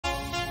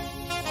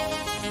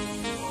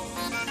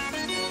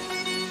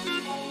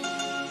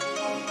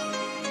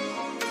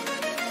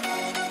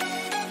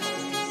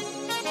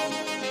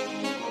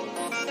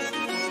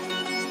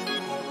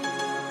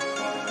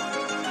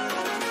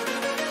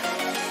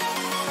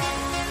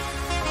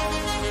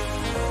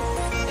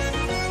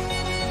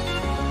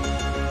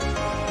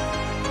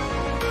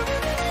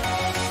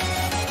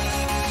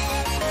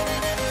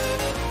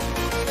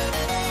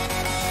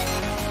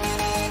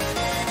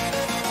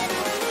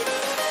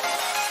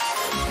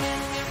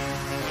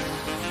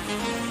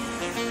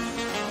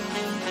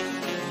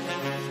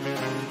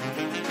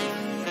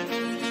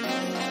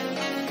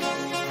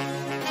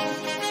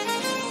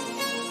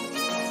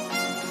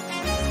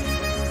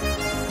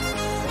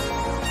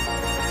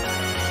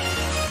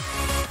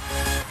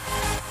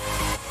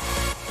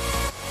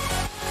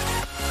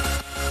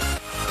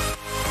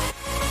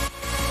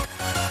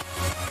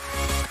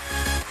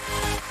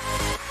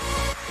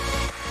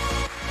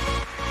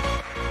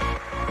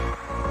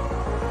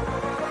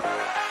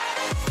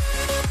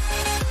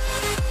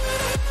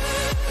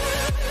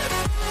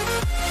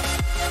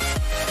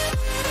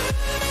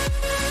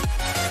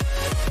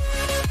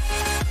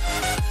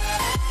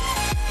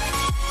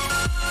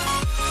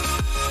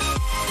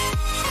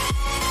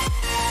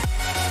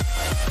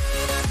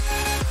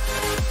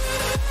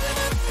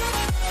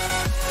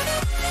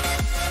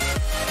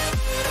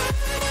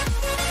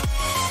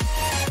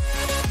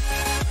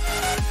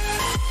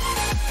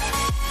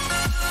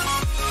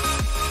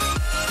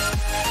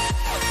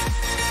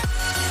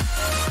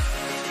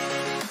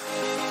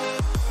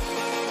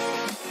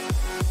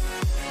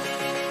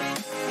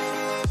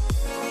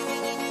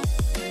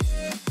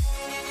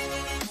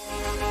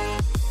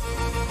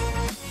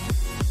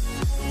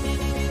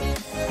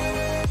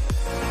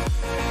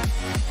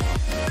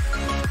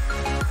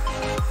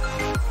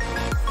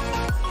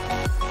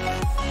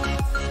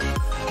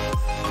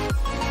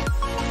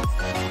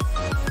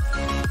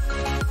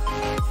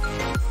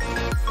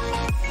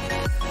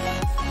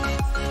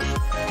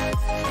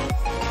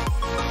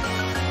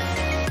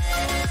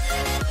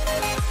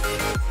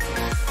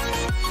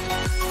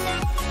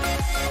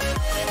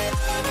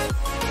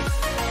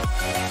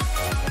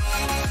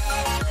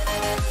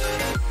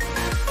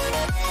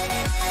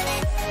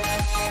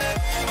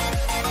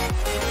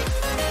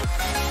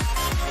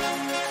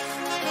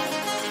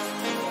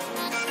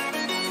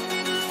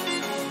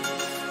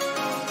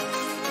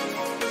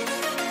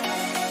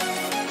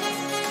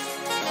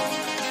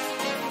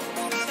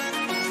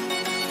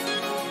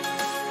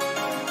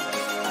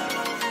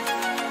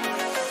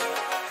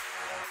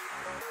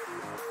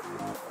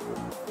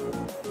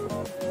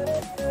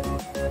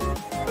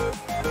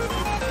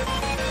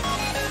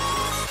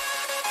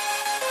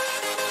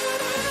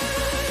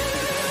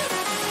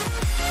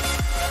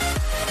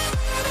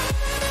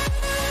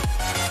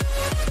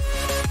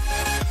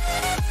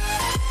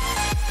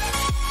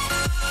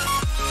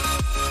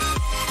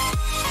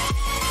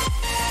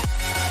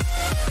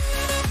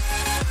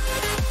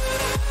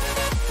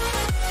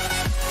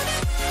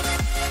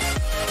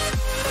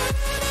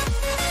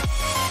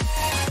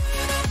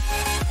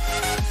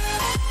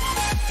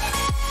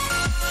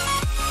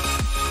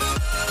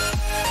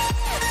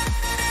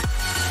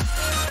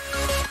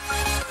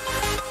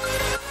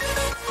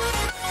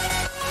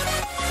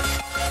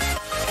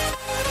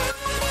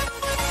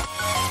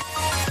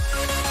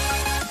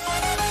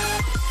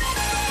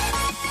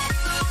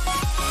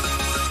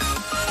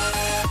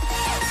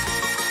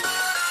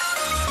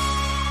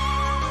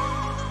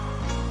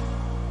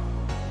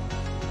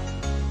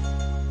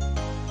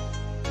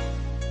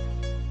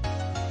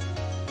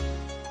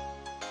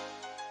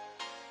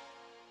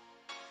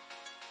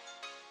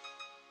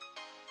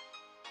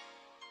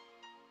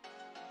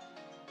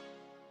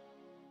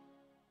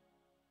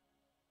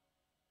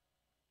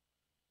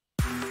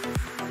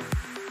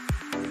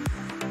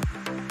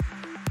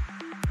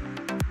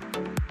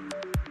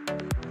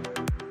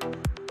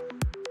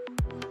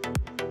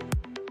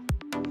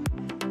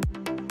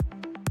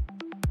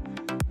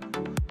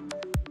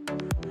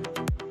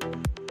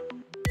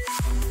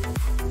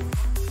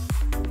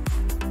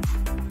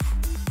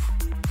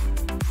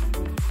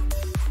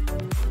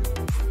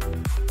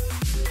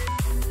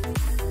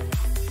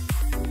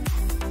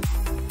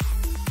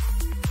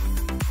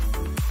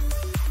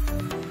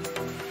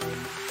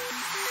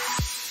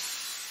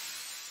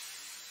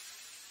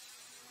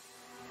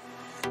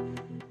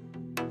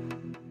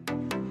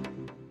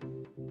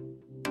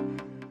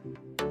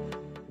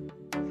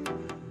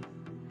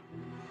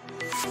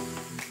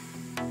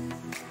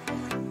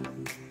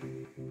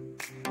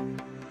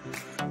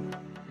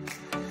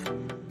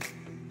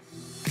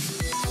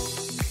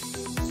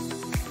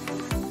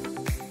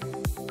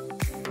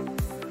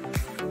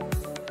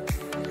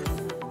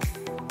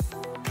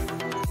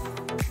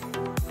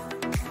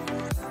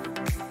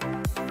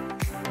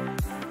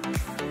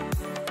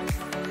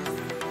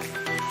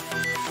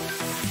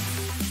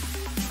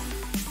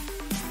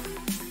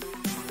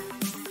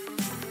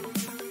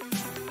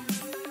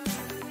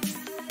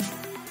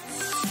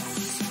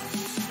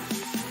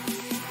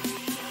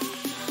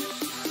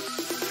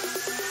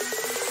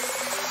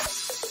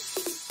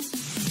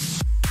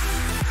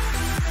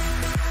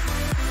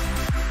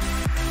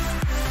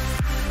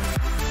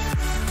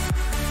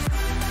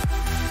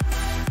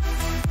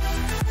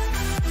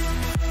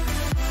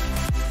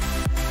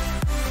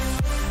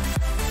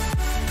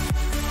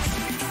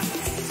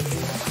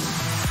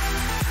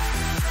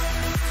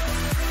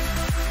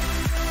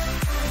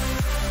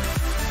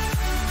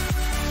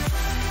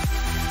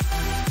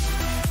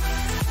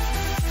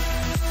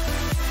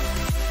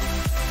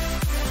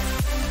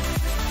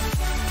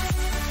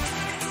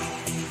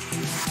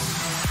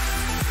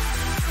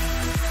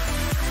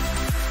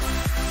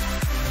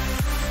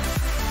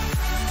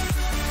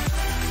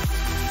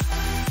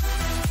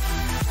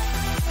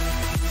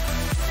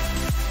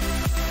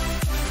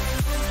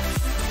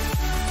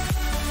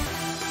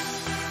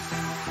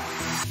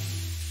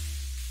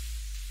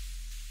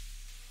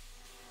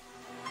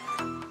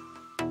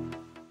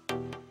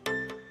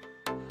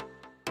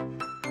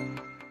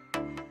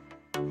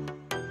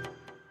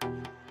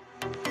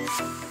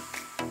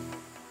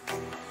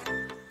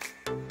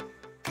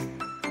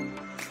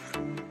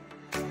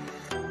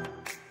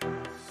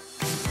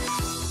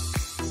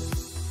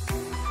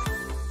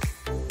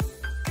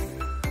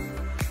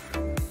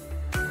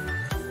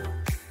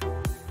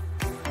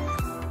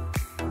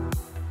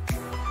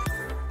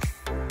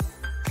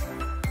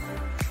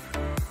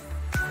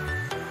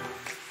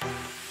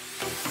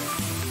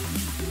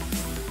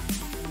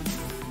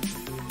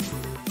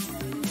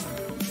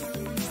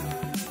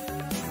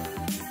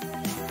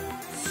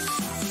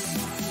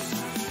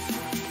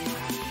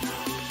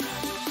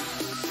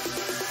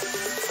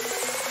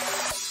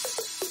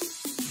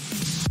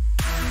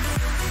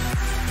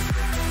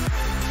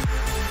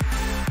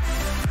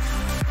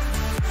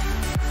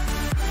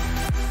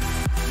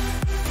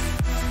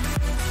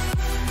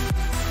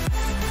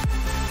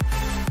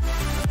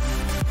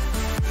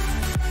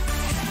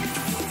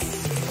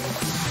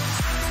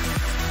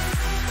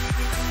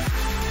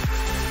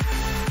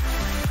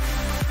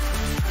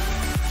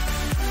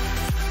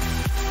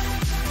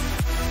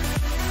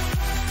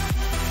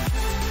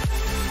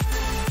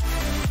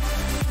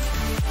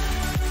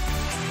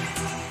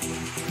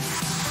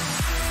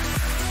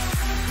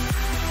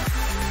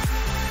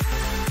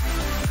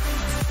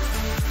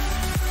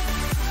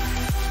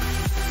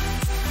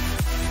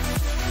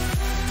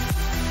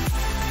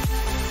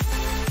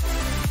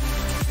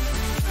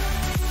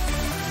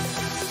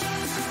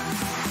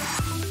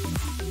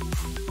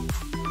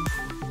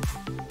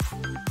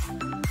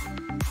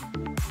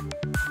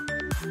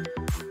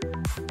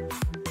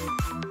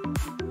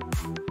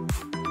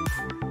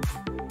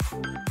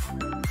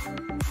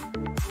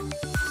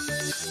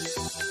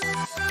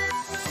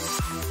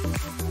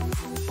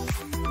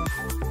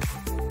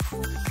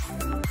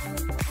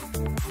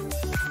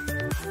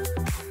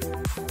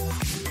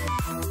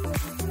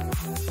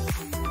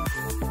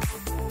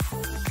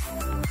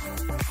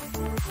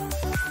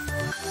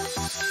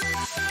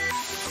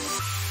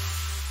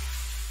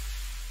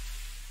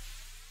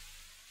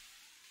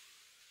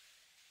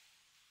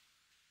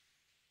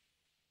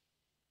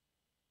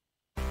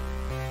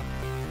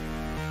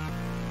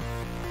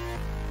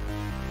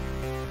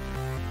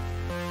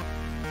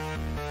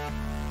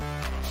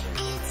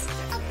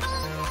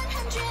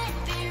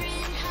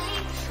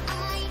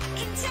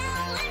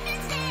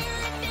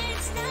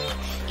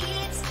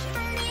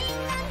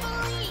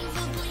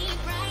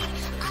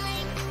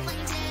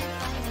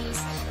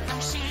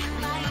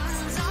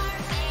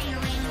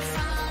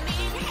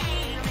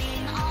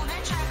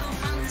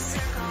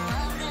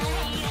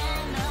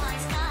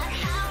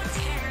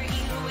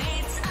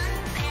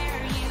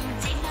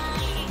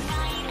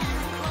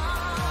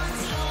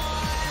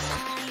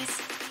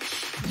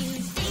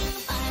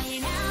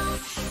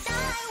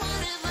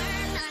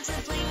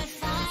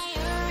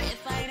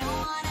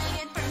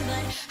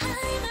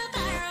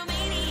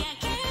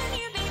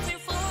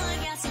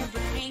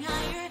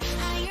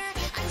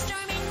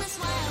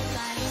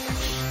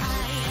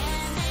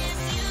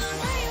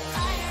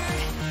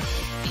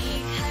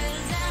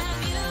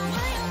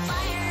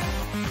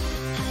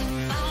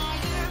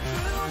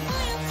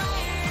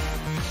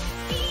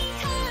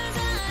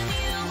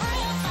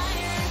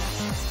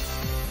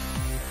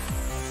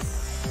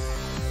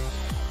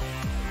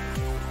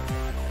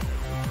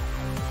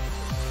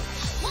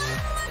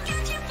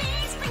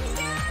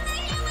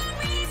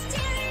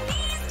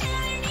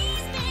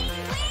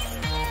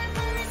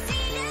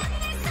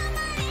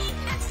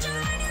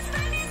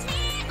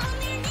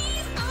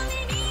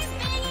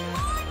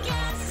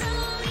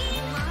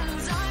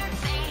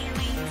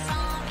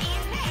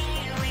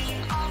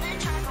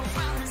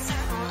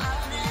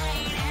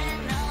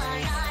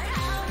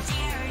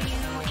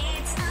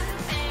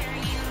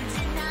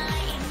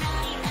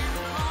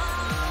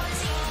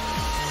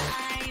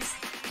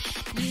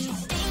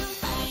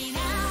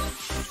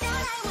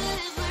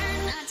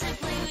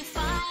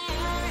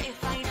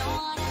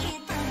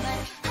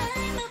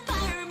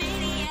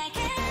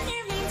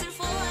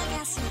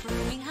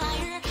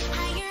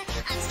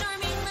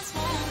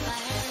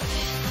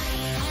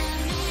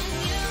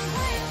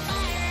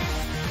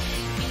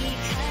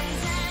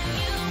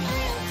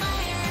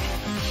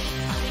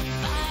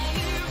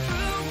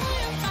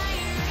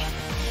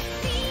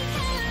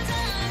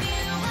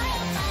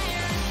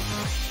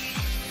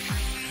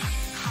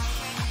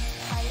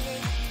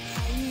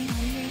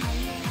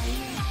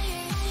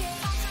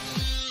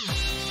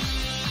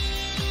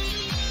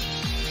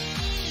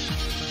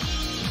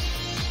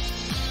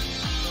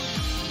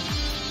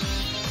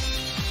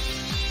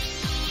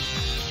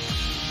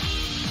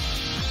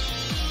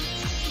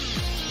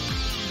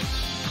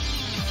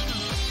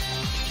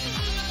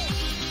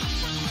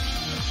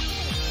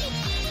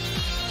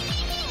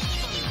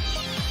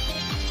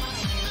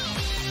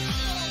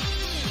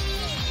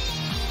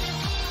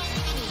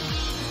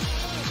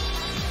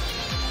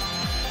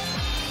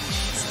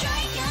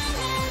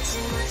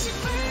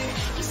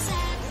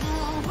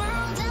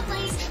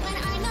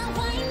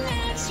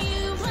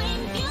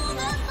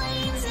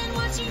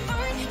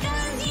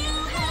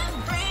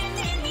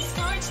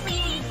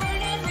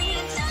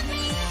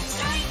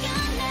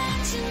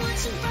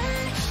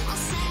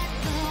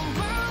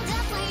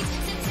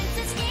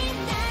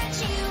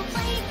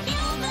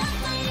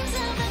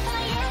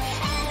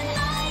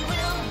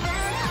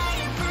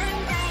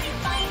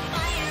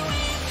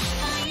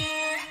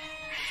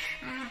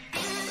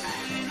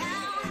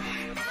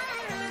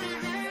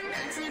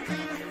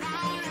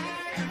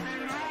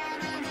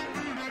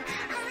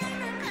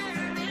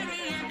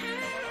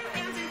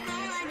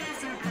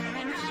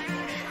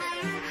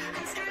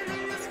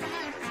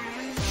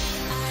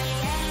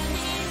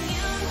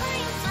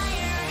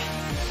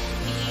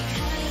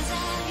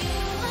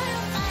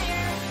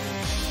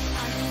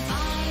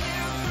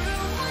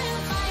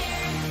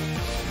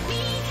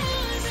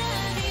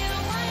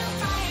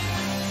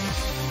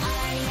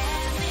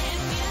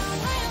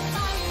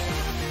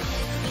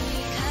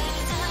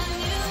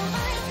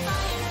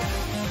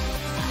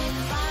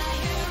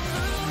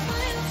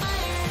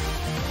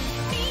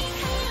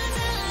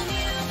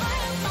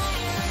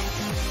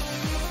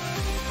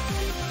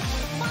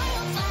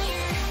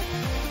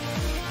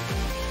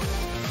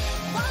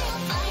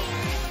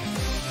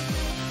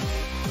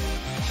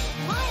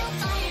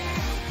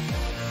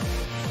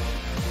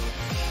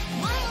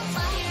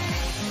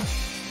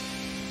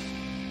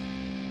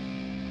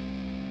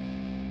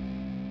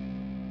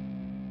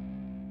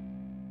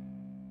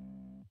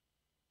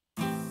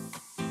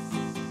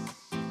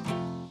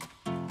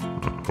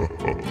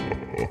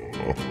The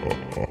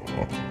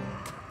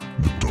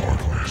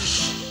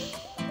darkness.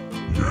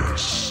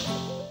 Yes,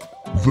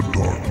 the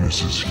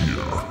darkness is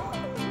here.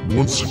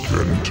 Once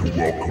again to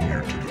welcome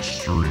you to the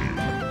stream.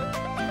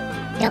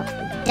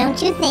 Don't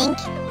you think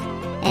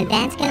that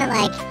that's gonna,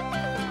 like,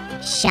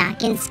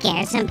 shock and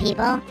scare some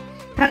people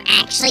from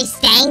actually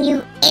staying,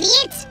 you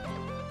idiot?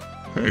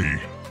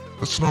 Hey,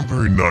 that's not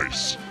very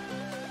nice.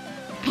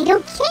 I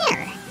don't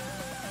care.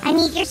 I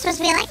mean, you're supposed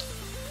to be like,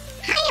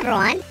 hi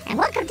everyone, and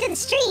welcome to the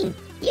stream.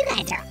 You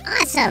guys are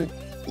awesome.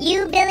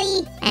 You,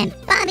 Billy, and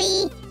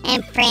Bobby,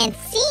 and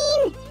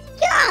Francine,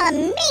 you're all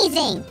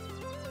amazing.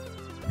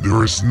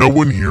 There is no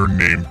one here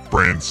named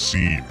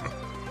Francine.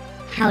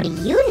 How do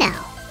you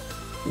know?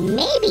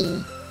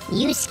 Maybe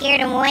you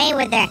scared him away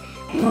with the...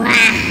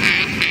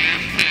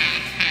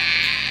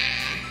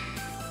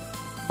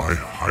 I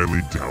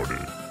highly doubt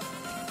it.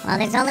 Well,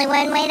 there's only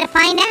one way to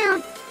find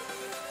out.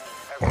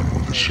 On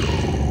with the show.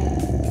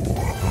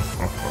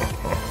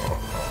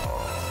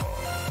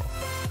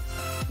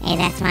 Hey,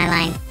 that's my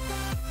line.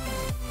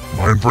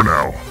 Mine for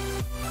now.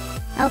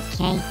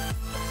 Okay.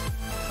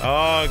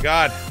 Oh,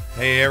 God.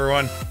 Hey,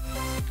 everyone.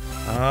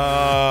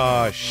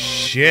 Oh,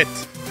 shit.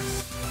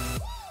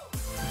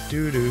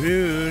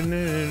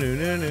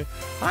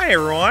 Hi,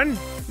 everyone.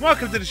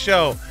 Welcome to the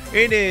show.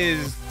 It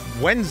is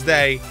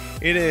Wednesday.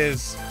 It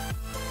is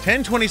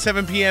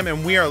 10:27 p.m.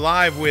 and we are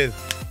live with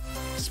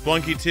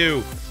Spelunky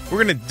 2.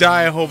 We're going to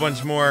die a whole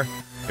bunch more.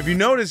 If you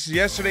noticed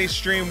yesterday's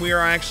stream, we are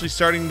actually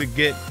starting to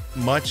get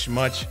much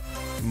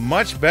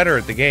better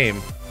at the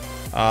game.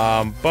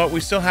 But we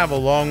still have a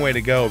long way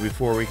to go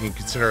before we can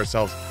consider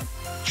ourselves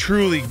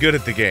truly good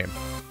at the game.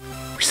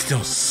 We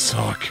still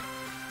suck.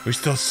 We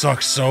still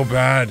suck so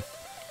bad.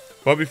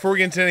 But before we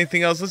get into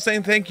anything else, let's say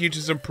thank you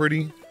to some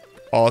pretty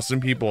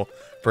awesome people.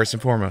 First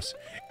and foremost,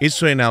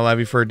 Israel now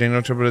Lavi for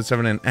Daniel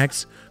 7 and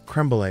X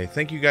Crembele.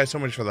 Thank you guys so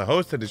much for the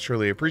host. That is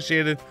truly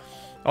appreciated.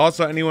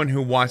 Also, anyone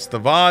who watched the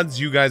VODs,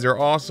 you guys are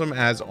awesome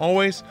as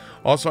always.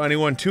 Also,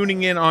 anyone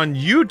tuning in on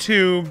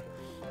YouTube,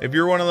 if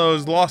you're one of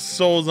those lost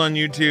souls on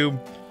YouTube,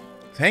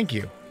 thank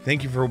you.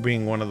 Thank you for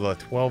being one of the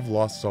 12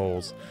 lost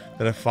souls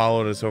that have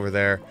followed us over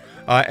there.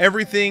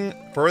 Everything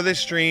for this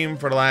stream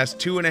for the last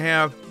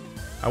 2.5,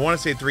 I want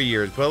to say 3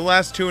 years, but the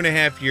last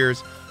 2.5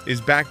 years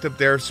is backed up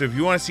there. So if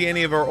you want to see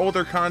any of our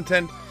older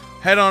content,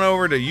 head on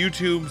over to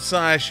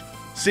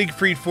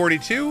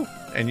YouTube/Siegfried42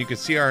 and you can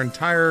see our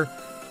entire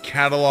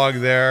catalog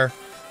there.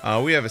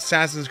 We have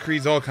Assassin's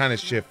Creed, all kind of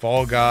shit,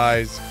 Fall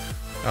Guys.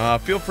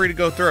 Feel free to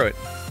go through it.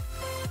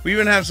 We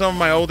even have some of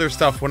my older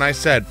stuff when I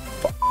said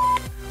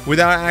F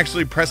without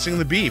actually pressing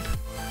the beep.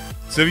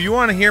 So if you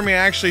want to hear me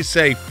actually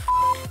say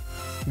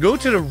F, go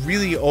to the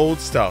really old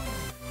stuff.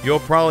 You'll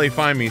probably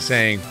find me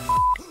saying F.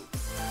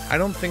 I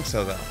don't think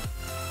so though.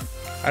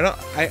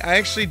 I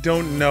actually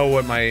don't know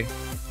what my...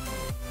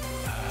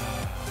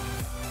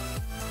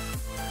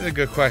 This is a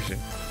good question.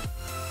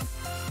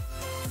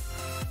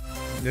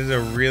 This is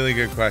a really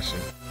good question.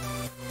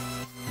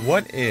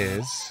 What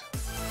is...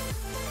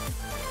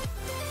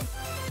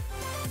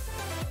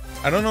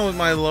 I don't know what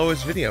my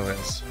lowest video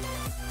is.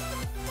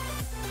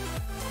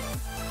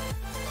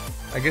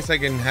 I guess I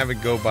can have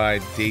it go by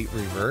date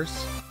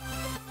reverse.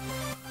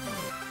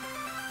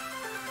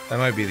 That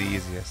might be the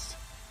easiest.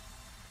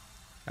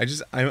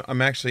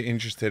 I'm actually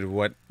interested in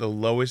what the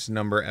lowest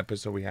number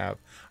episode we have.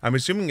 I'm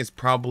assuming it's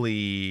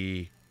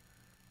probably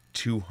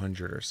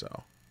 200 or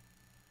so.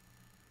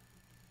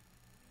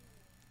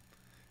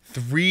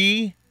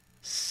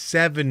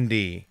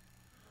 370.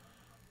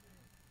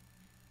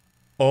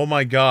 Oh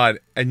my god.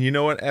 And you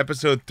know what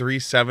episode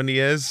 370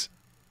 is?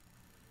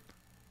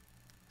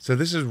 So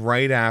this is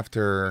right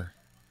after...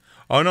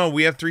 Oh no,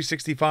 we have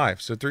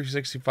 365. So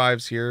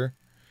 365's here.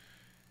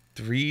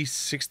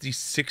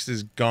 366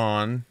 is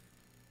gone.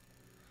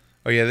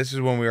 Oh yeah, this is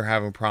when we were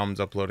having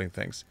problems uploading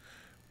things.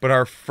 But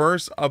our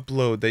first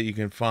upload that you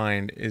can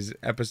find is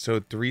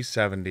episode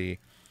 370.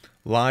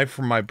 Live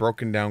from my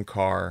broken down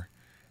car.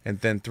 And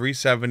then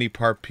 370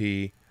 part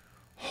P.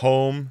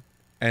 Home.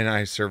 And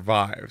I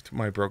survived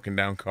my broken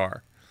down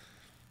car.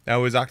 That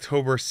was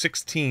October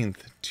 16th,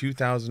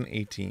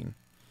 2018.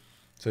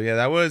 So yeah,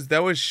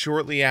 that was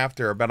shortly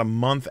after, about a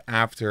month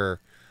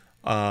after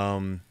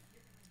the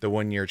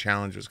 1 year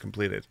challenge was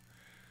completed.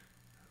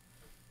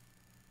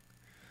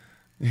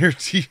 Your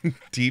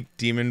deep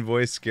demon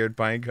voice scared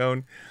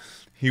Pinecone.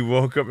 He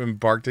woke up and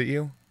barked at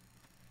you.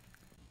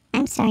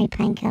 I'm sorry,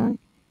 Pinecone.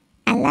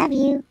 I love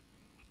you.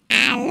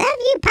 I love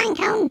you,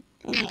 Pinecone.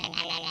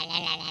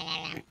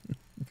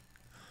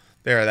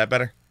 There, that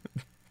better?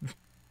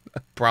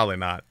 Probably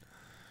not.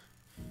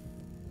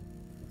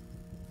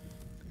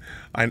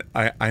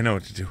 I know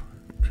what to do.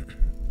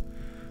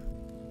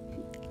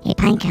 Hey,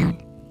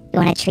 Pinecone. You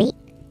want a treat?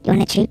 You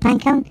want a treat,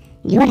 Pinecone?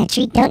 You want a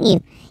treat, don't you?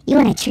 You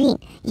want a treat?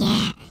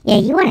 Yeah,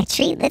 you want a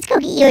treat? Let's go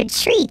get you a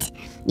treat.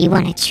 You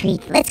want a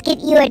treat? Let's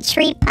get you a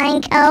treat,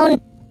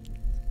 Pinecone.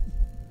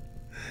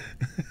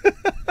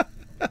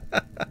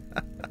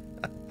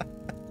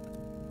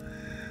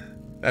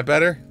 That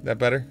better? That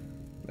better?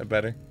 That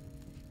better?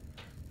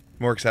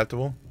 More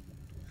acceptable?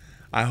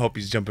 I hope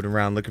he's jumping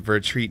around looking for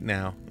a treat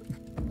now.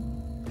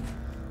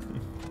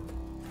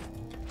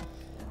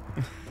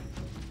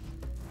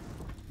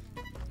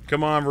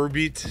 Come on,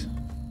 Rubeet.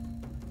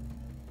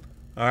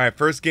 Alright,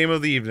 first game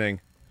of the evening.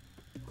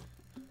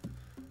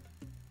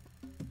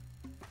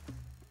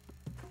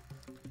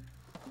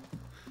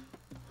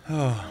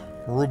 Oh,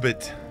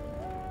 Rubeet.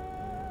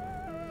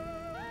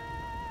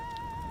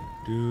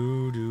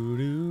 Do do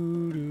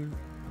do do.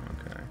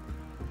 Okay.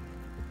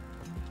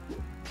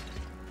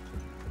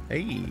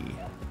 Hey,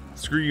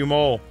 screw you,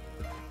 mole.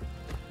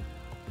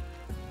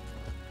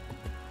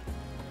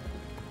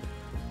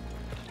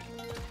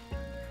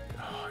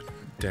 Oh,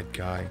 dead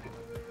guy.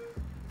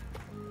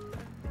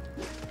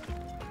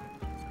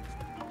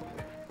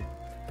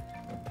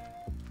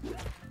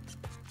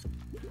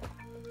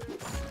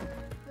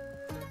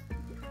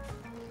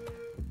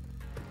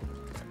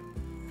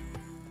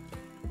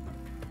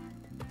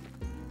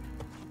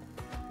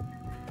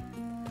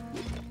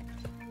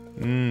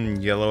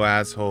 Yellow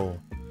asshole.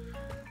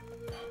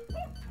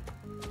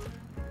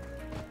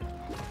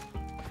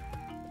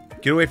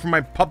 Get away from my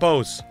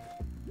puppos.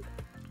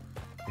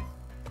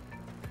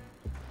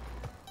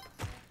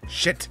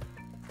 Shit.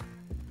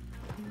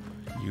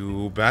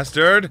 You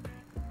bastard.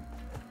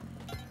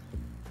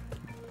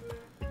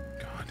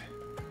 God.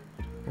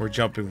 We're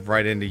jumping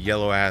right into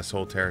yellow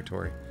asshole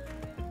territory.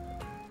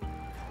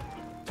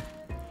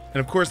 And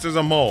of course there's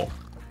a mole.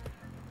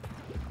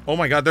 Oh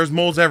my god, there's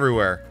moles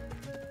everywhere.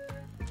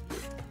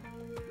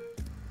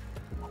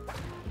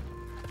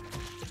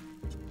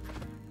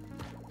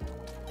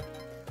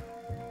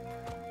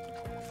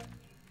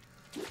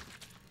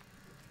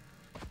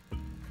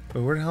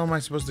 But where the hell am I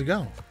supposed to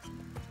go?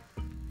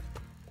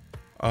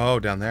 Oh,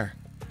 down there.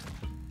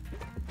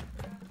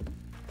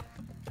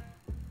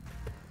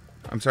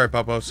 I'm sorry,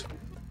 Puppos.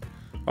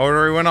 Oh, it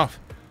already went off.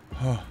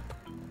 Oh.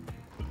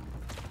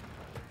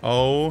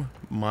 Oh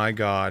my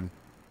god.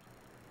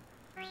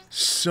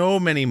 So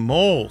many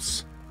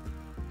moles.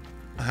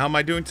 How am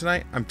I doing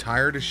tonight? I'm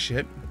tired as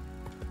shit.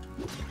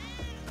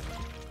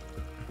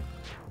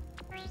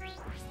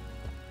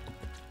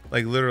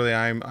 Like literally,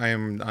 I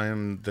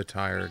am the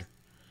tired.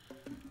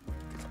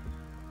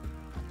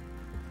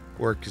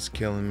 Work is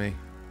killing me.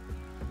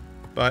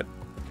 But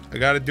I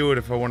gotta do it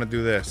if I want to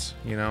do this,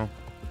 you know?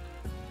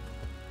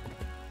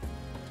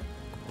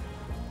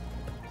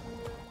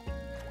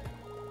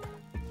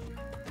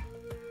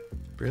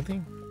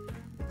 Really?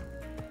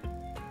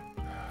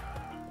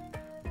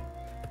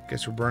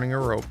 Guess we're burning a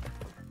rope.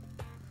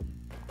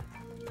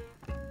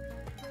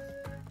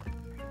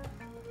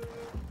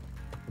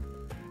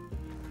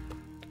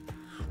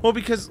 Well,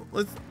 because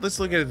let's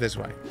look at it this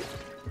way.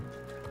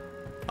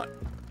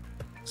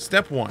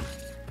 Step 1.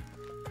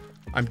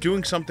 I'm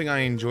doing something I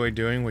enjoy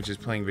doing, which is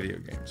playing video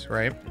games,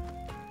 right?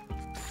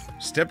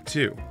 Step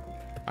 2.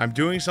 I'm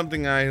doing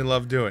something I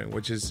love doing,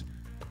 which is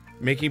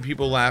making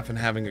people laugh and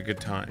having a good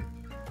time.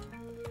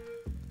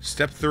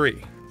 Step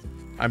 3.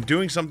 I'm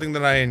doing something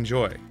that I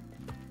enjoy,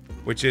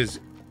 which is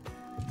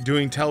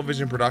doing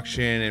television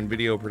production and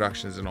video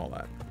productions and all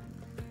that.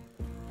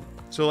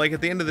 So like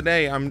at the end of the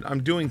day,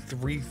 I'm doing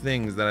 3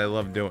 things that I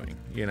love doing,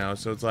 you know?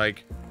 So it's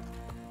like,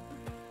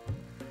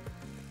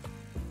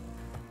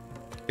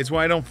 it's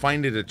why I don't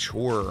find it a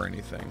chore or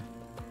anything.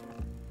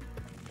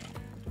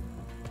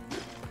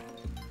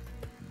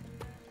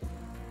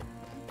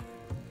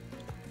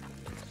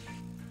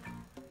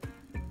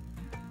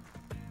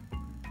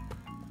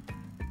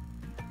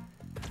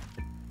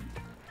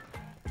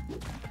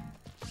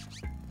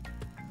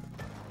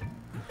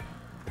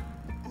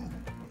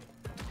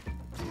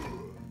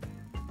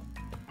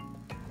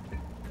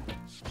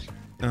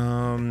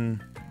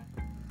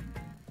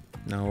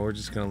 No, we're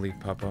just gonna leave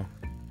Puppo.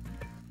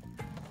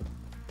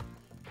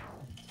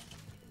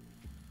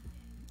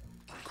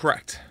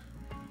 Correct.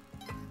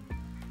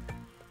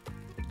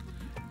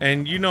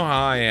 And you know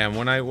how I am.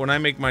 When I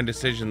make my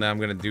decision that I'm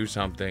gonna do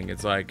something,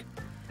 it's like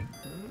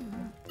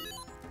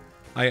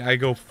I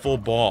go full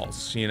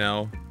balls, you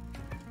know?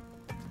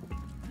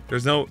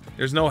 There's no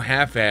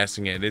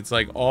half-assing it. It's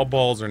like all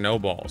balls or no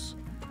balls.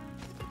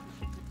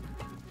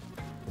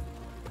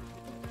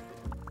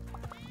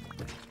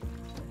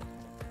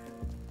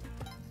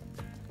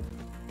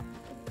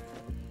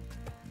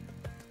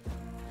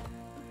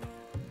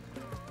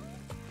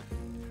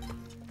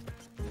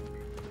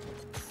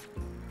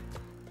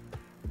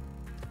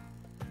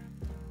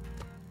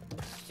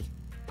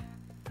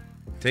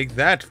 Take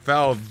that,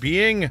 foul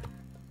being!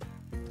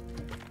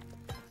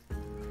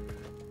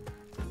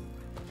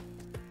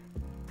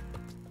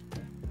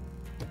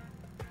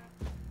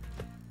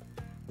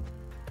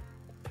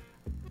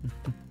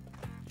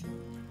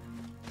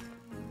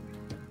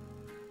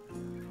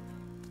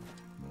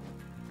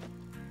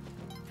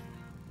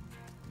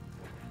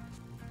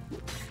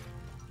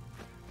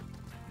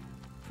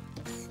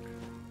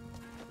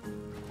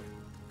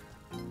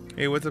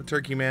 Hey, what's up,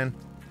 Turkey Man?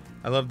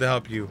 I love to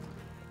help you,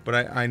 but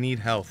I need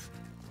health.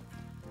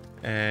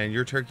 And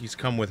your turkeys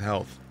come with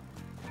health.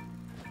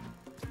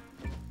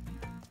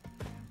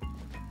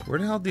 Where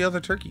the hell did the other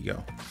turkey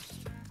go?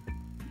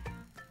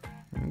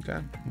 Okay,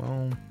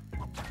 well.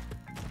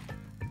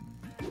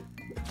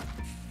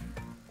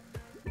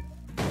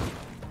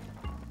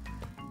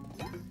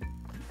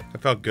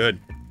 That felt good.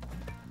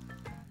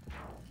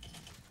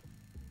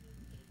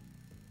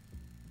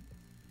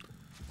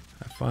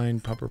 I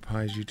find Pupper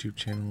Pie's YouTube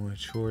channel with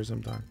chores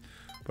sometimes,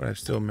 but I've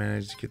still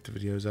managed to get the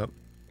videos up.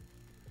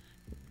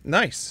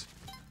 Nice.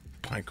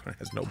 Pinecone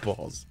has no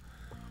balls.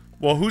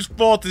 Well, whose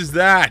fault is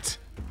that?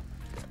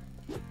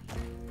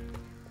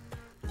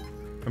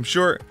 I'm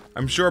sure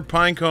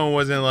Pinecone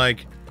wasn't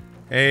like,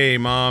 hey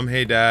mom,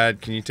 hey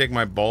dad, can you take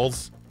my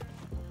balls?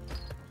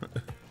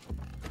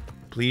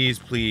 Please,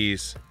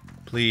 please,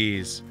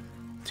 please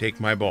take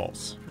my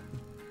balls.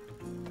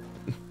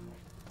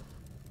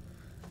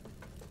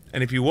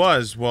 And if he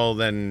was, well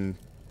then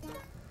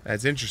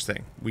that's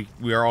interesting.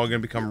 We are all gonna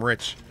become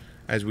rich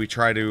as we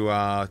try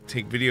to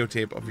take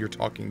videotape of your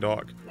talking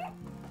dog.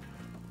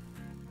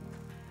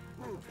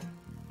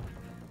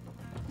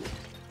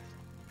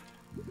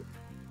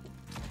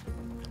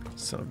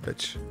 Son of a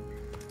bitch.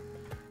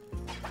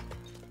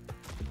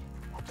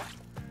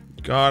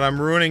 God, I'm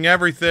ruining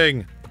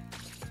everything.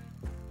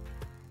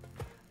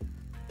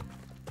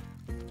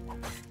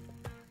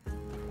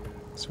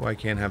 That's why I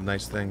can't have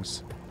nice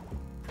things.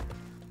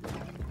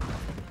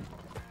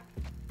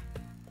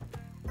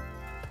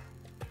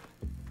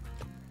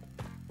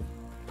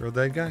 Real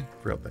dead guy?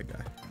 Real dead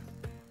guy.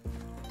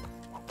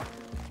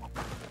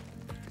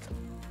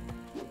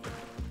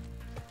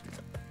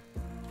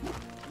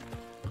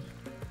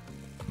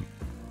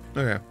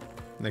 Okay,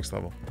 next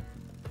level.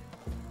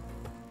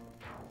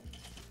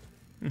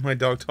 My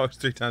dog talks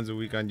 3 times a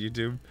week on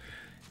YouTube.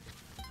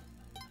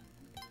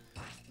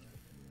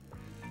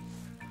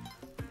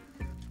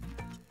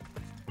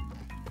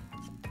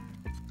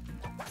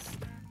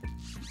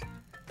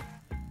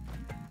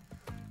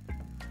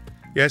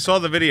 Yeah, I saw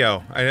the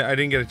video. I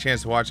didn't get a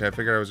chance to watch it. I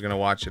figured I was gonna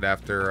watch it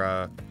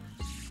after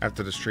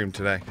the stream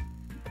today.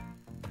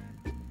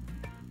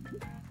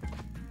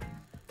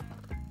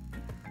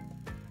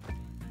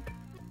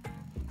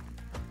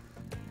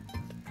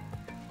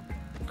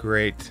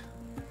 Great.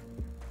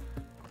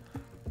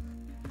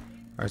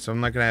 Alright, so I'm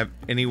not gonna have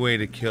any way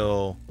to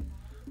kill...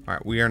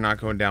 Alright, we are not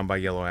going down by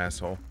yellow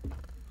asshole.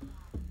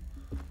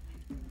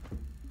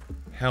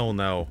 Hell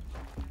no.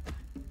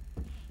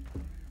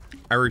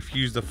 I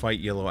refuse to fight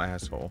yellow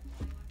asshole.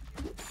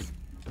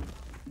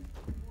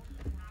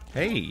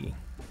 Hey.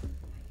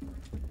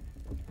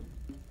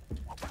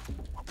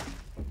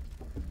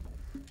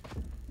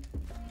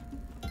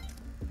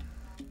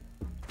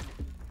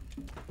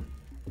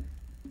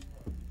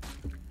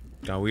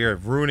 God, we are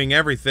ruining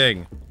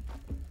everything.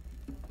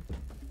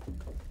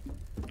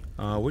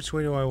 Which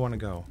way do I want to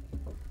go?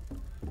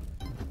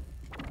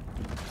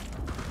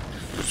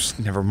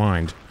 Never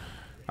mind.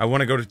 I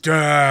want to go to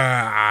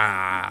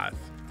death.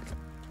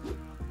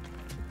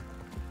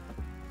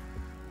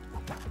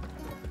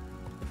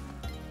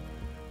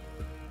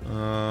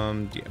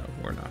 Yeah,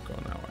 we're not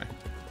going that way.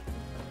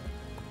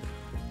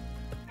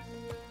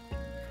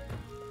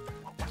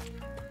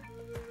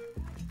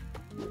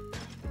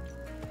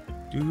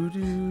 Do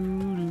do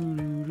do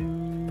do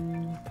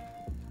do.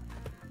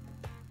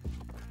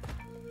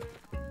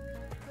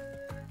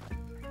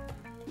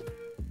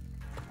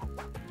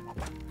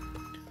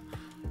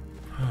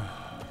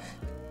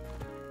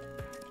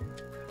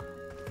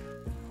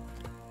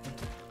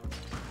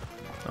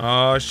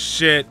 Oh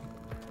shit.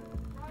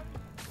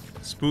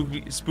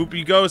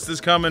 Spoopy ghost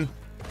is coming.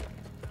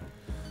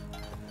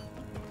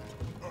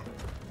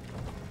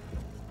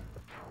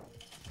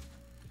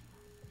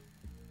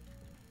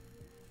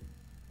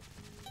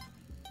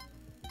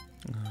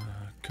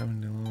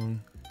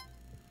 Coming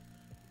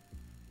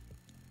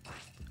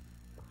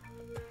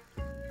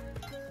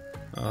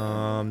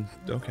along.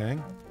 Okay.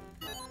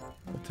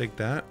 We'll take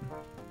that.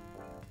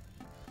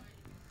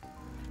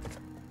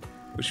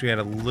 Wish we had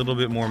a little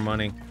bit more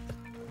money.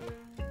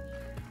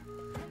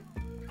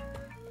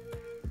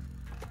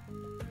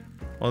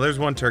 Well, there's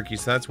one turkey,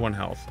 so that's 1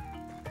 health.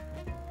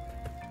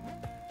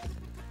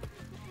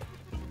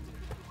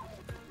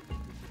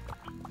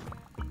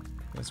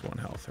 That's 1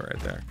 health right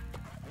there.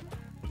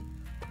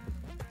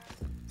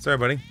 Sorry,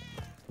 buddy.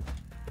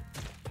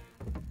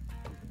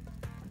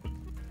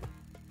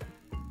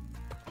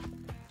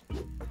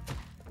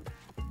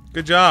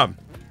 Good job.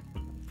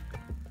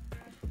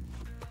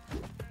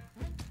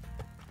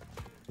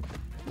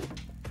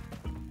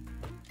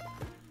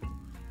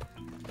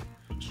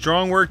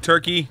 Strong work,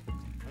 turkey.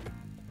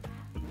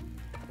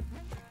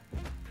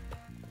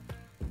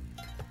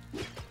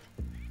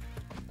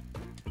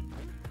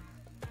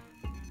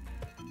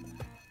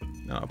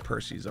 No,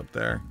 Percy's up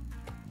there.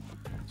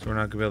 So we're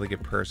not gonna be able to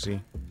get Percy.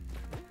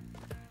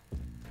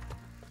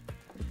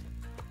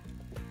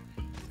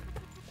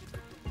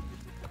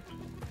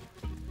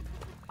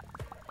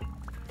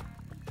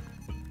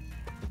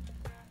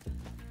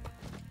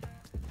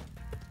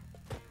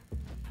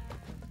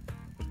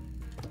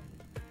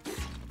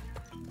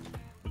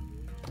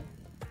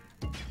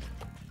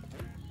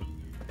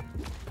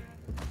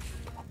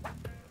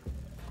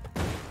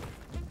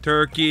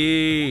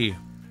 Turkey!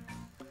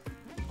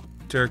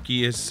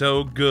 Turkey is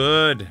so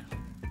good.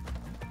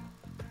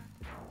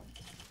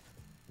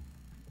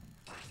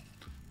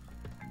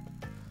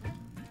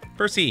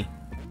 Percy.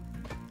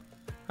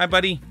 Hi,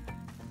 buddy.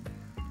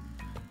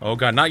 Oh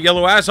god, not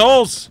yellow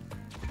assholes!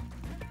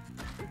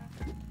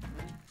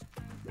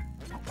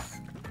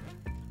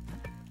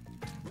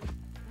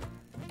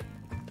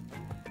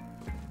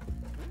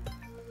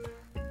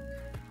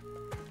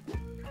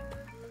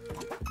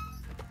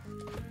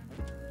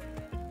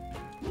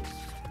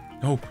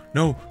 No,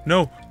 no,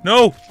 no,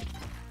 no!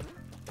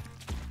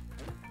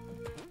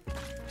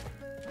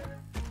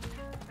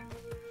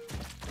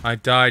 I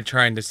died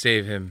trying to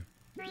save him.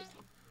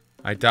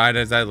 I died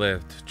as I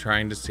lived,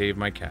 trying to save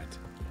my cat.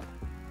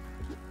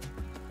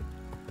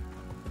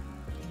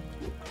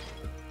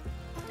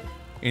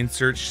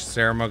 Insert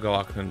Sarah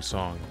McLachlan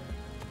song.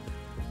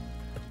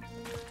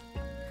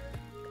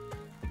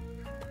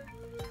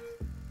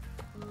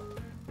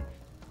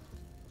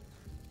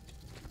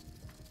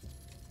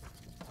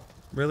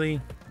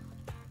 Really?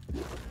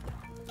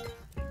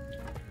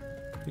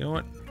 You know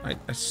what? I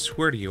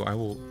swear to you, I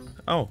will...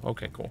 Oh,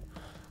 okay, cool.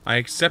 I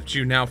accept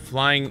you now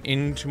flying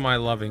into my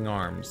loving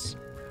arms.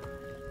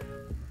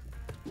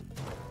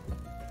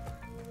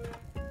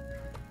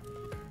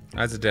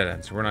 That's a dead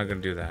end, so we're not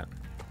going to do that.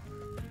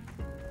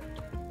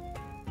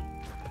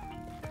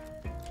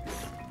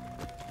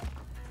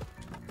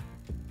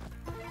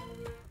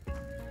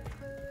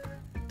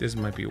 This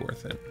might be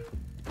worth it.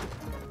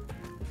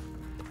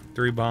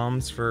 3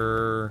 bombs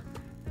for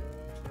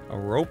a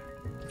rope?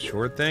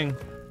 Sure thing.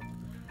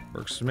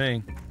 Works for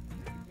me.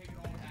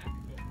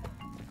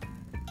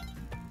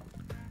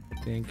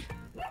 Think.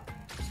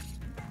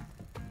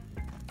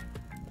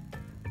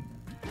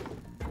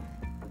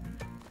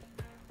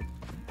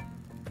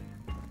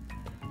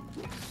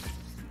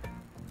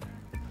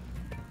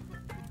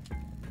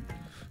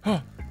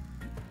 Oh.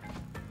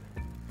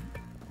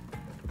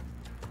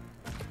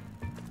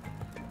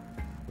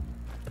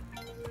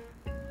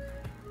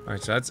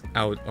 Alright, so that's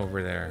out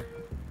over there.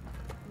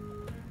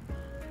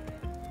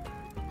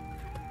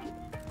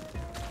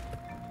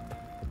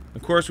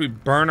 Of course we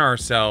burn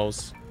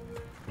ourselves.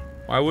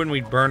 Why wouldn't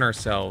we burn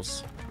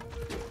ourselves?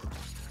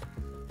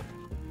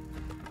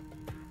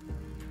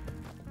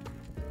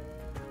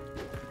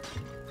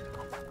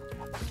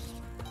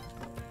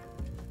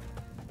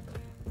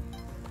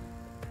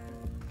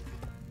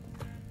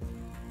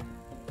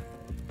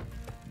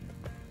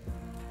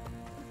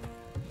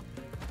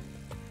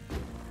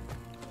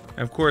 And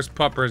of course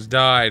Puppers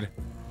died.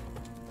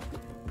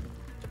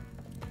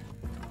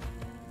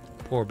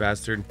 Poor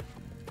bastard.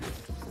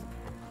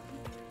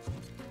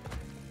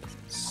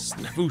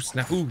 Snafu,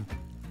 snafu.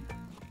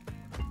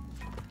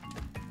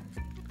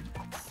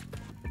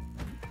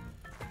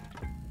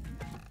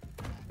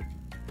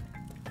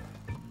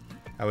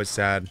 That was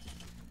sad.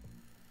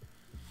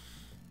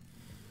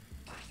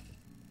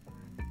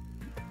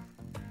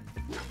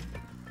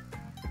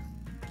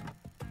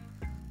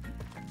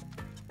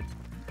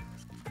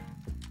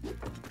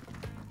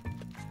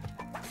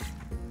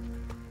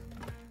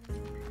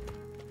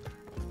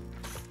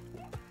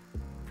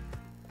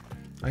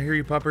 I hear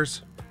you,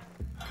 Puppers.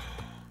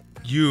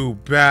 You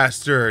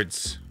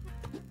bastards!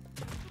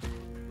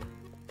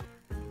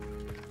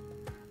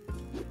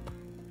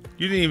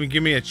 You didn't even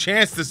give me a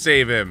chance to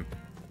save him!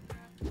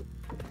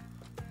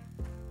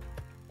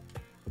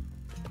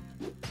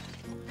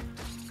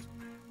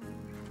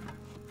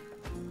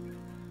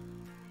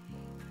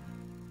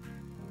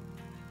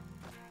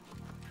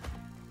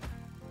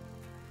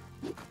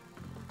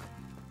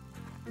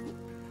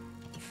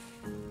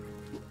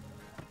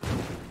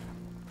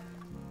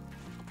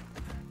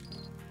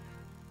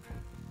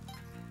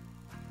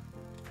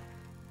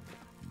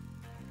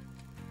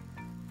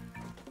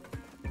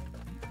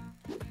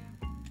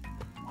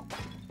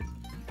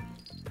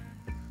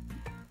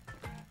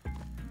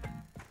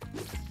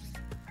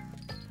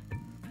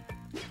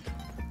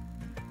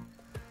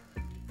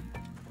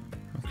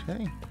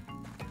 Okay.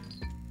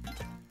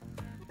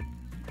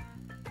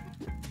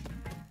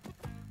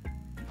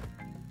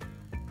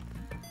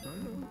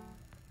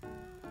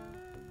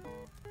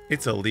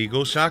 It's a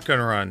legal shotgun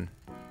run.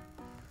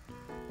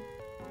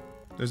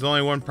 There's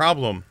only one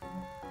problem.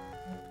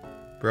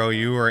 Bro,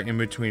 you are in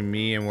between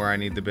me and where I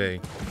need to be.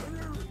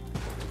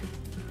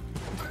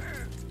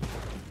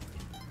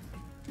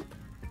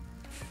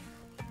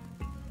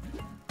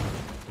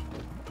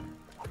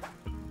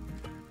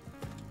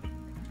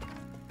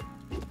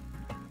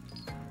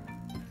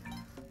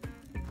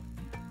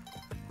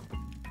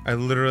 I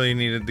literally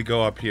needed to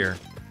go up here.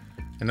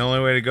 And the only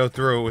way to go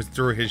through it was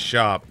through his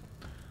shop.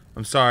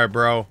 I'm sorry,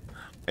 bro.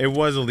 It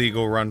was a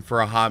legal run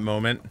for a hot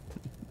moment.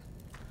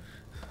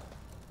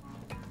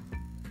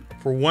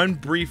 For one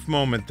brief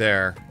moment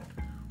there,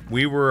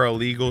 we were a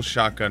legal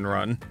shotgun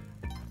run.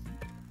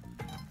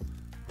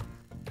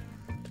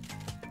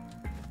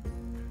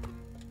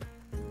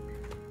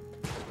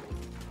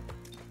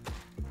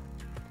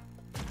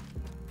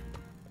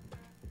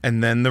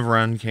 And then the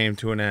run came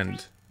to an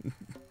end.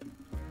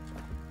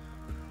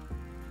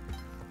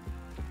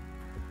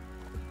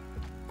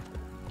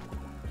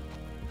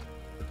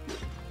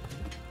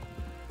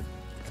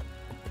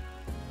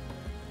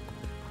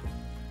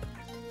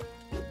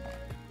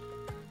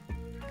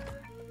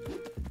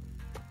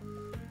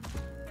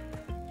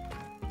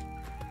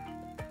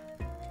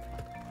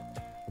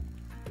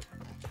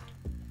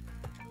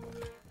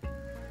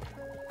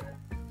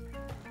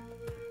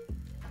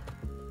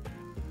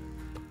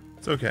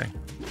 It's okay.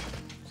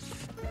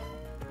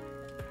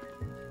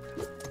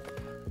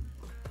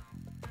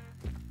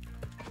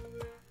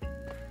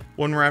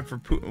 One wrap for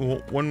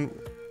one.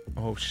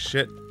 Oh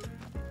shit.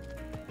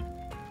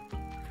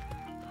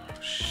 Oh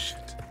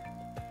shit.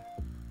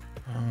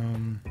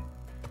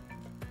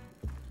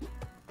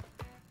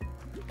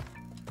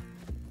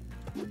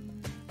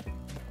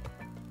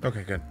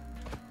 Okay, good.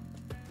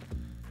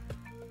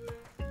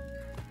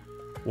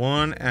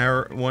 1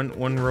 hour,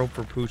 one rope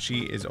for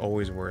Poochie is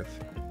always worth,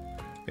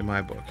 in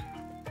my book.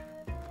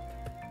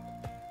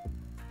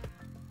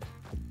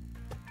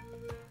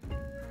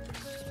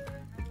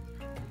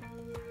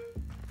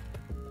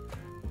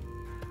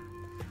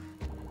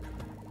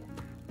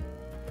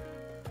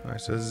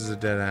 Alright, so this is a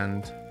dead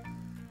end.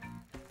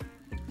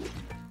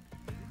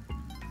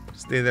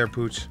 Stay there,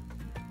 Pooch.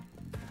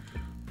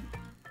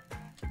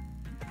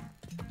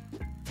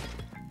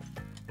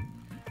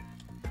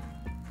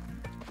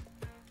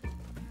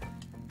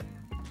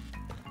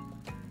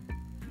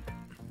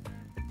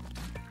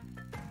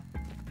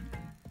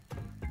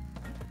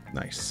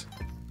 Nice.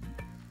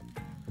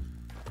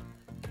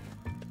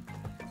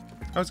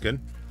 That was good.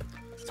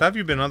 So how have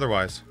you been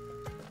otherwise?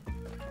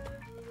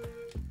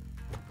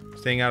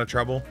 Staying out of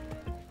trouble?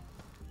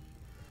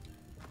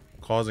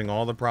 Causing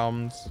all the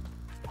problems?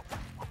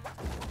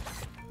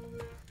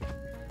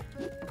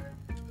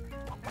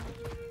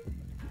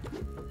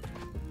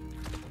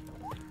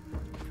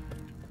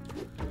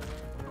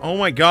 Oh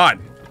my god!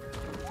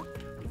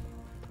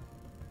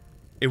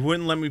 It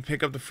wouldn't let me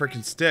pick up the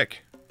frickin'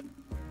 stick.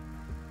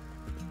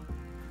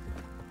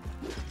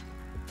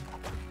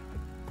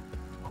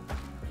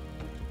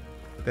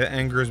 That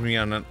angers me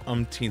on an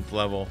umpteenth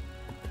level.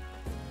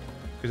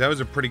 Because that was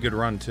a pretty good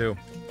run, too.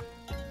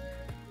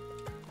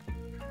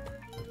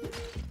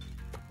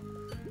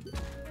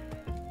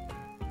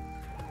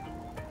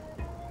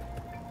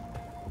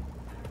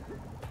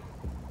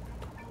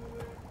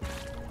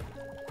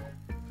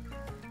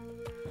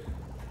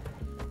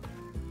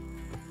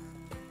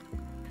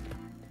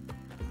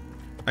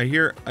 I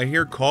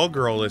hear Call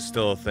Girl is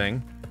still a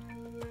thing.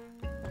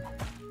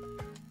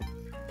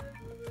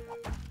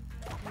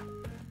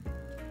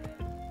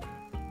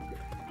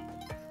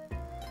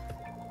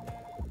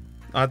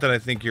 Not that I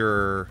think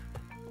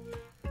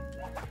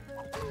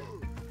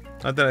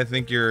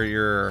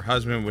your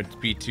husband would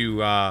be too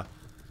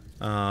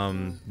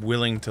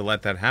willing to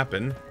let that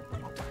happen.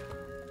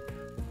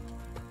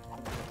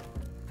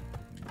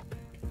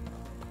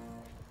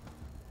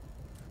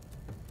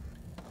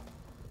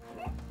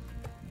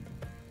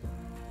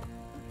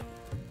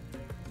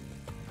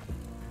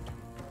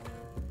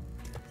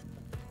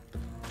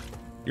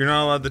 You're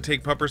not allowed to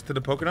take puppers to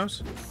the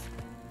Poconos?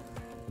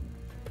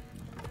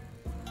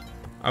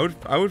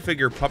 I would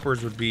figure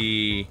puppers would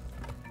be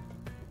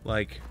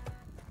like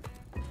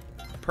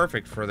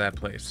perfect for that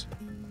place.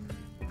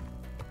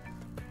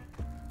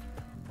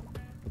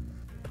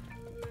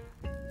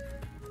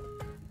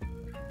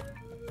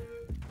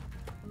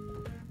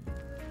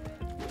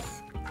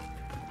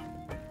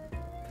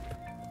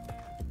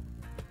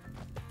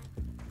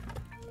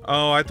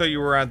 Oh, I thought you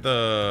were at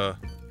the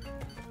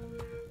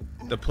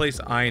place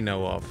I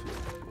know of.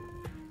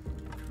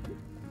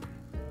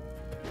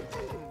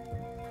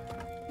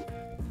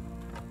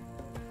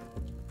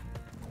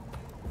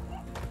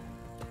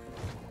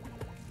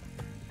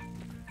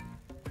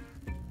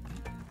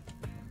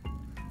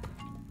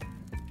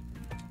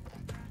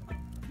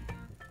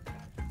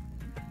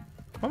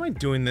 Why am I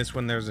doing this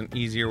when there's an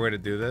easier way to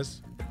do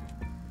this?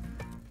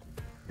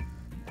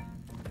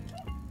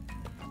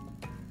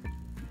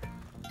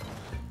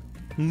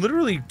 I'm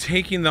literally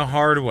taking the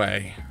hard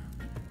way.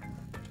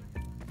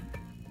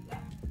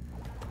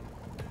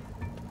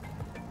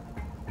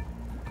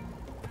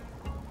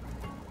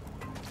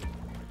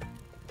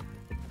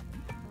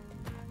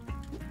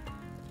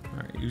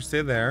 Alright, you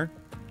stay there.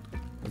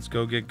 Let's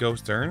go get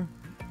Ghost Urn.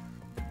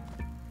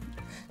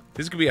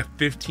 This could be a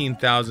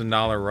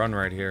 $15,000 run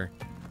right here.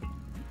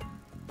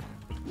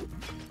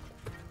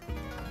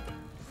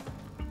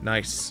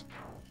 Nice.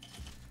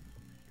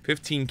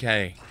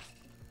 15K.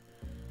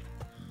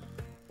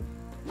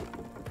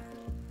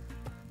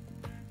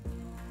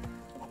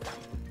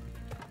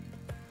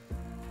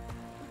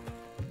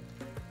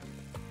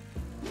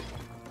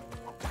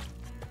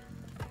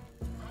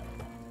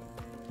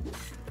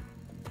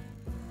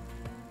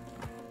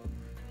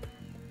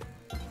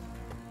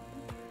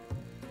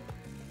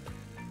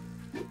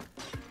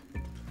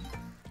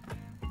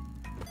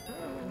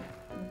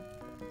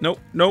 Nope,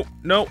 nope,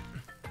 nope.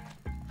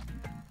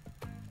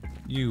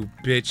 You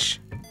bitch.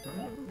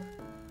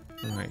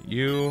 Alright,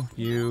 you.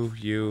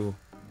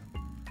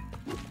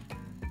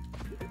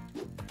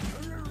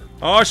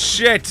 Oh,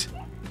 shit!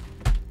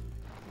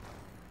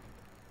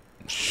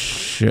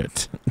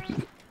 Shit.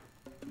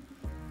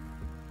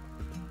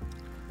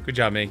 Good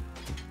job, me.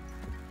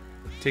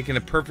 Taking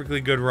a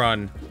perfectly good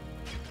run.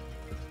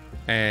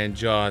 And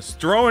just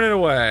throwing it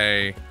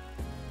away.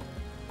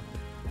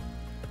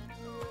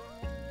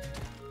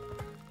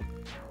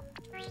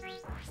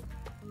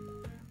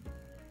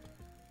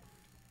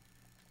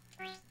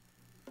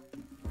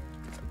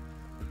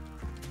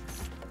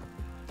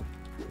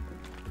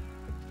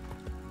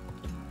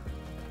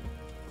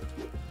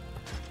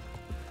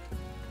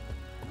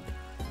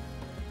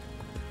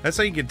 That's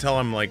how you can tell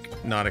I'm,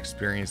 like, not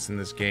experienced in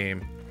this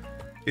game.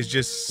 It's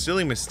just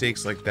silly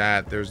mistakes like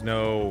that. There's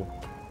no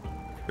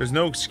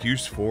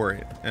excuse for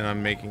it, and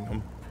I'm making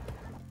them.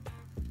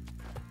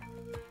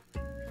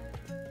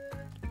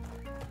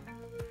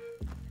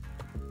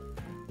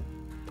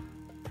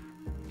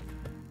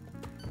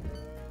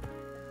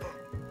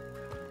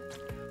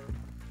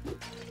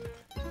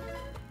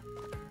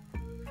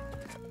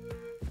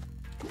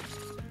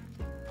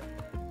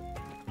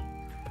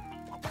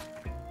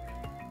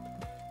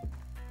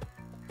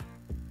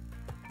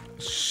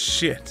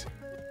 Shit.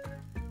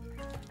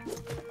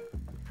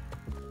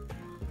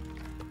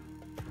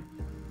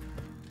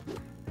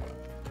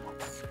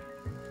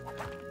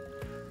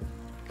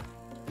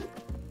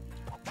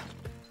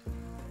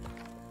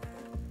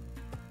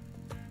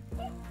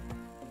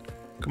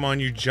 Come on,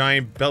 you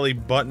giant belly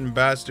button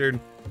bastard.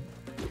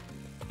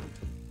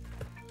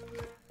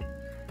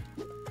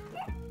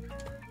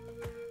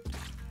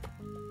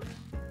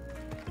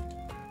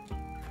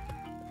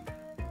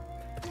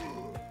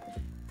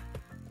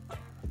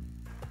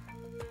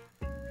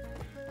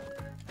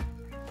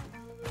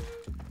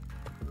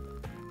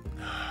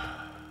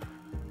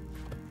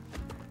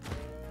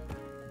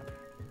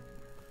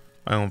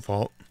 My own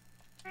fault.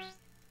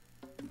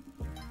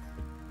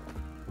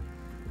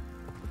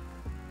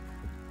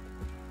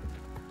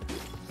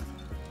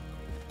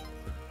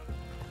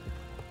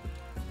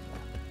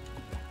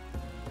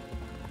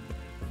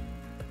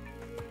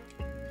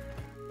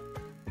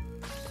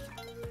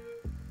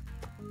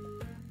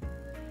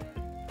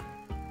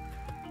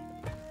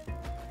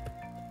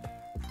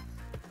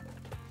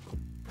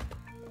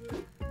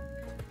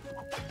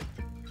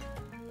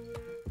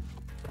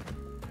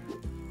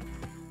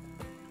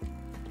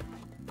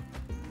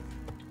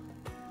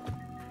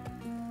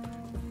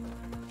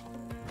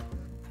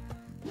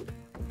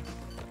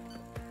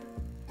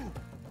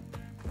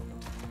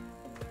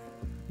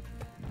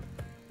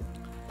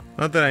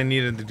 Not that I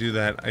needed to do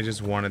that, I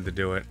just wanted to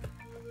do it.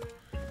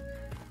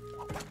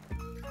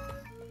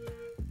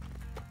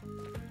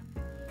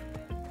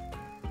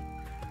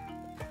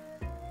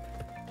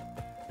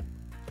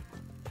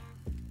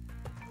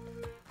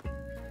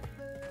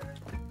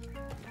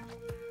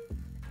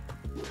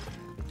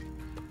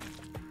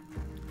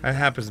 That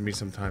happens to me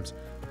sometimes.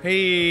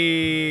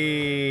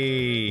 Hey!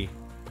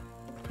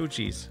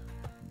 Poochies.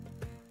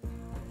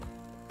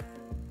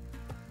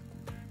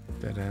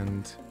 Dead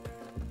end.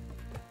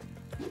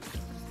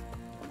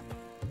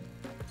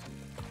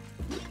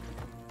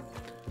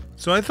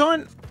 So I thought,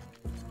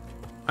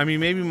 I mean,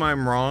 maybe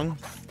I'm wrong.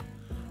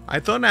 I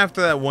thought after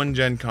that one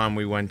Gen Con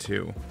we went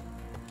to,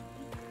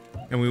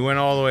 and we went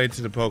all the way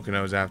to the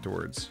Poconos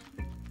afterwards,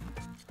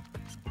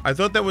 I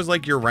thought that was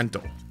like your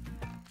rental.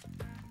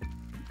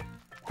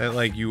 That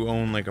like you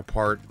own like a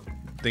part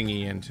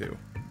thingy into.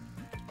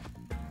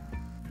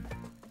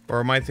 Or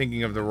am I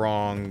thinking of the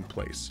wrong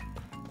place?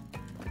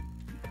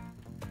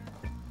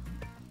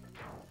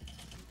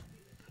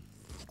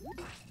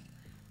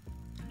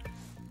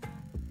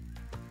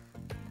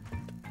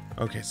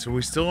 Okay, so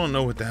we still don't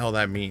know what the hell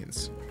that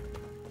means.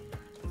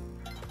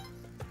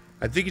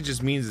 I think it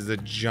just means it's a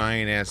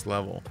giant-ass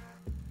level.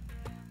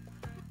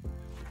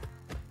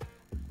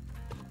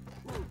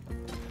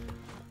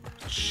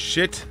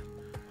 Shit.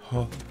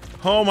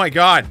 Oh my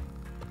god.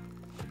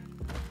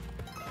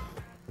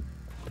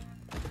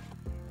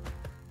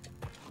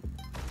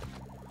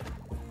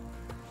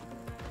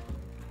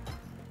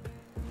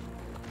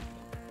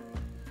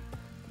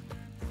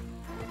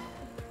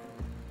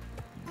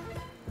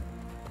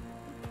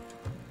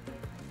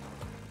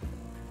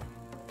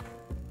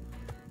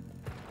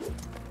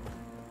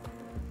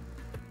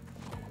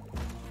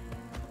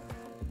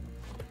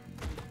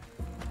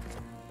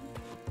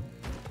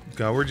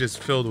 God, we're just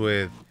filled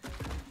with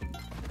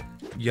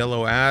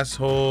yellow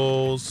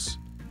assholes.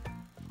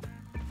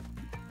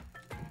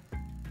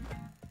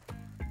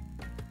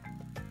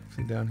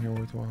 Anything down here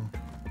worthwhile?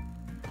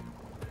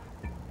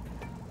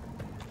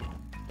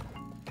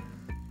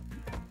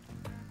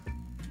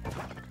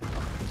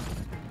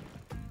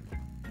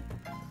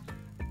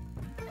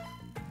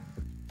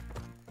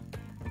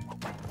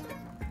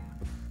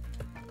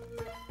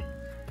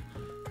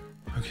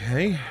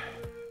 Okay.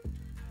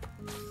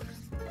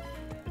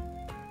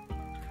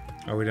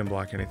 Oh, we didn't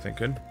block anything.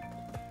 Good.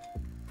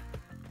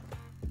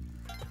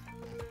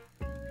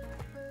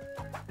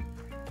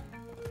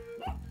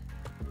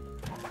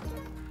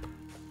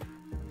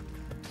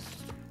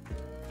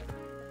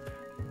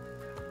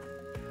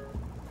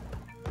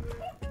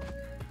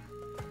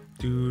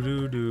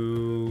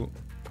 Do.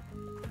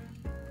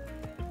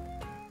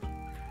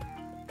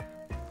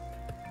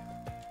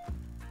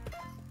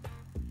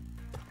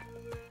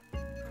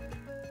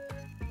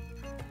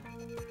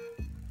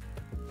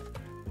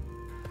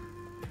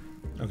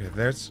 Okay,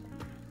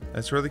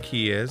 that's where the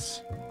key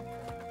is.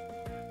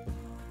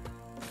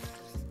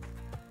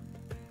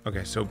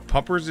 Okay, so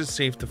Puppers is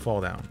safe to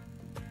fall down.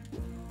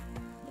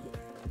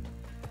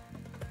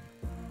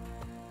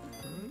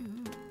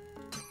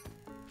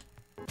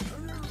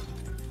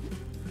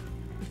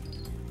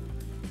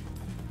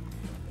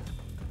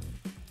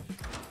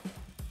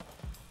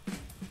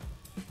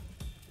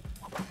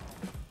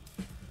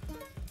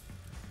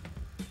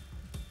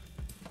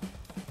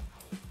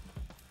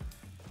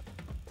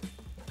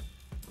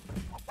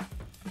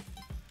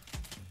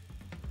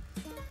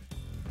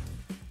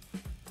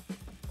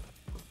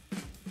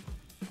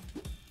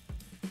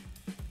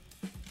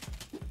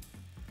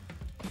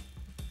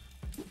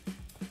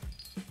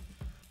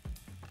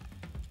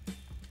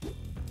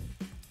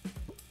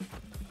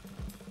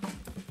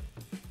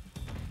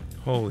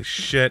 Holy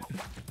shit.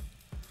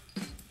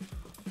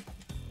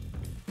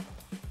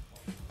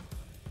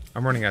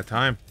 I'm running out of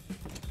time.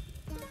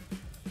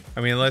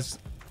 I mean, unless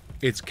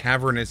it's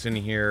cavernous in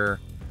here,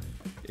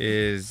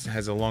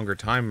 has a longer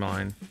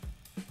timeline.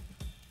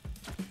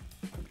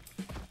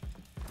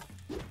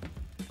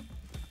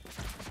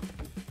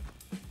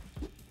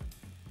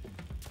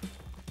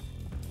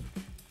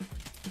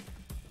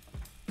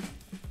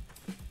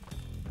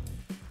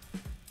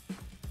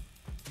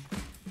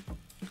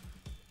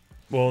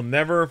 We'll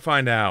never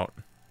find out.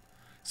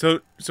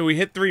 So we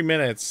hit 3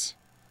 minutes,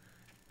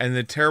 and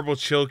the terrible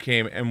chill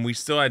came, and we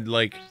still had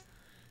like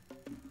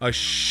a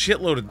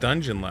shitload of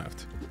dungeon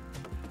left.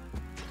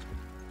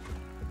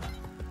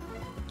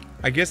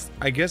 I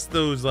guess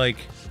those like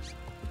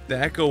the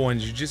echo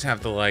ones, you just have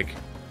to like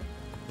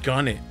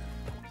gun it.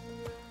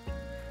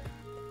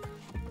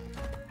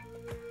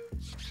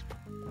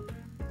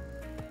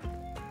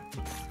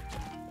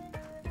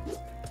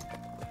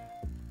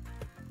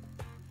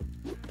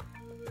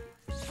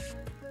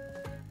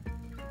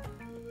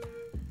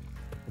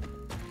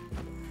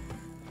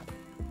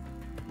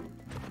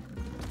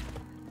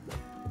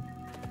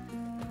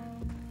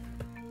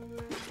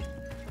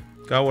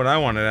 Got what I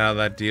wanted out of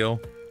that deal.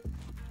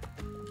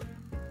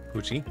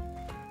 Hoochie.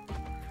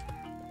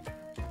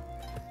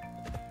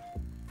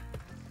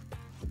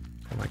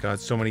 Oh my god,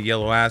 so many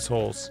yellow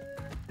assholes.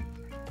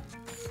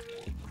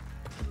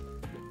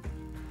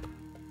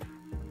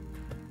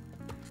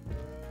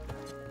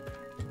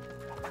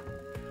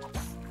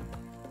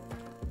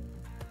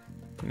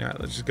 Alright,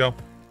 let's just go.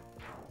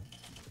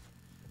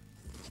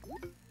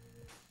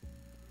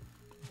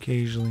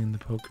 Occasionally in the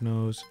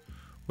Poconos,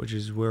 which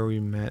is where we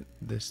met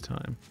this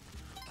time.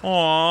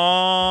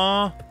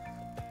 Aww.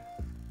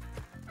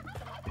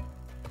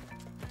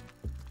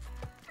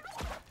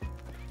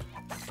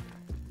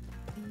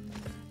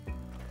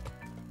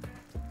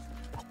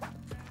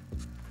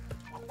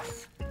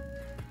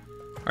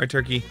 Alright,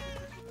 turkey.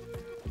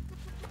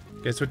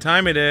 Guess what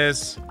time it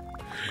is?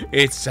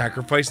 It's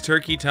sacrifice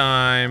turkey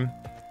time.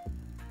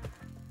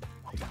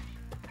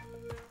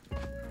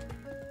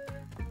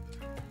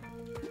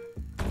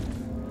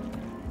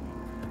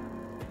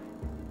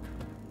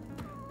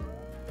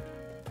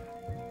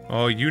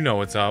 Oh, you know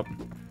what's up.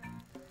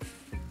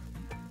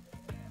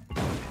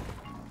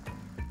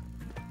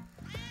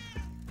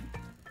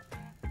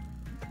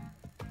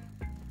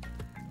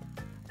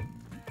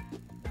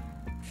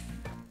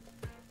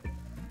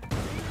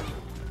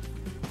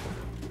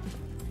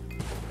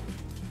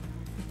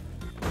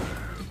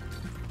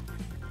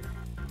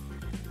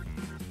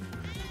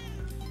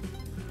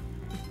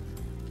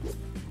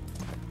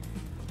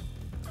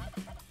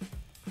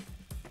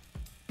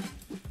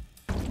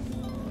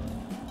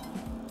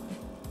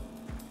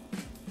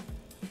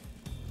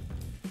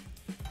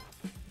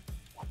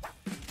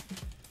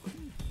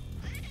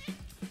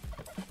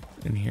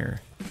 In here.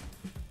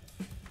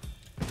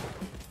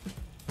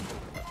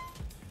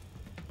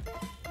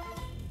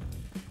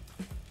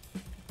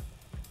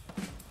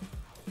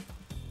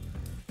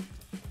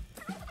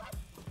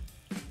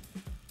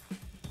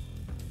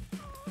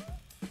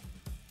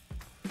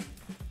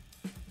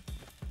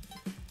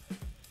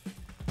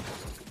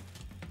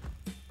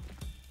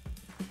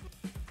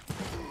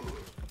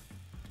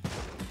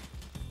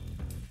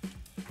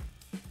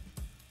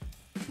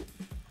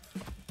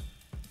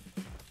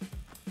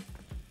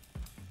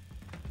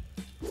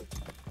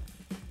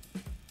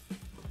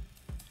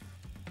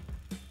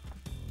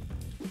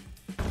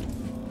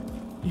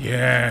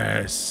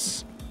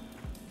 Yes.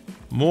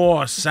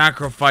 More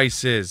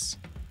sacrifices.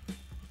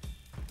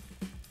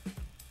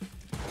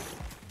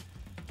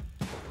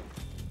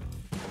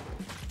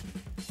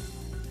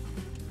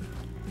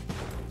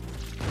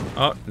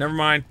 Oh, never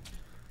mind.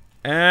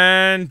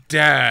 And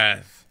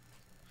death.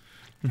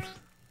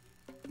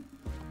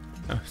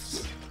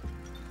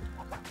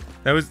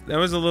 That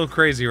was a little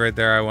crazy right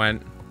there. I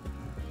went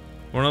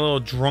a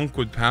little drunk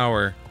with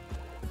power.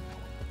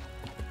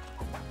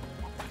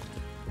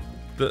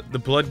 The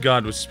blood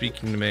god was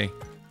speaking to me.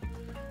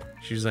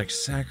 She was like,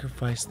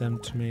 sacrifice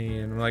them to me,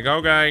 and I'm like,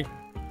 okay.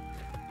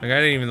 Like, I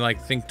didn't even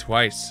like think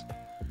twice.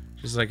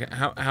 She's like,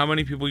 how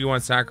many people you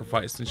want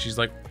sacrificed? And she's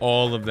like,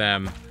 all of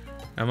them.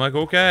 I'm like,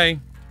 okay.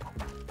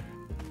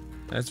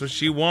 That's what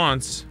she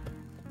wants.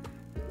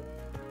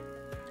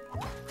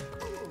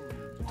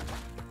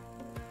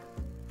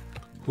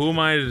 Who am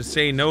I to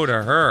say no to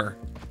her?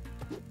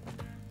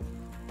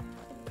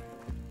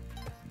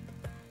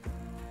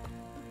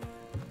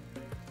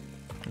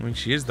 I mean,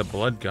 she is the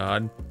blood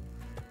god.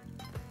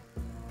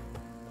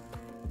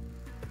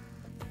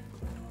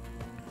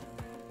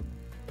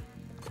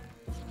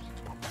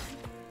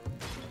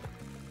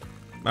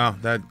 Wow,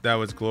 that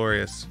was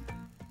glorious.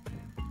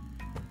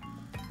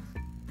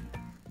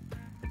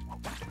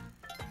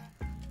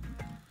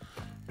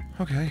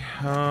 Okay,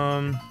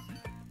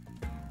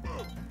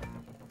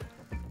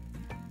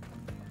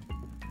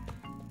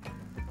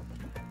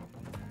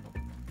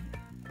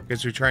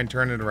 guess we try and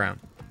turn it around.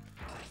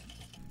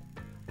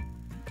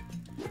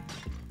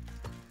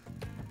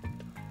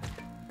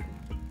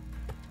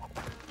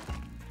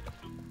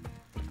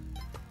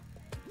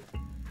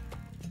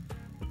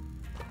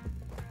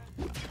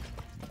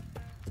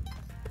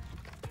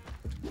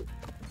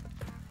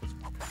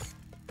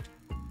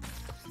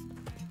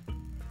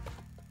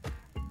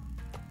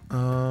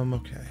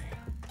 Okay.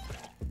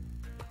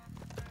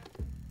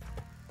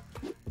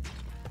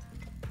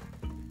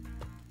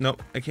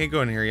 Nope, I can't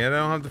go in here yet. I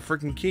don't have the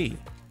freaking key.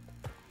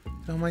 What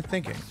the hell am I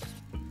thinking?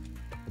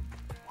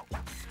 I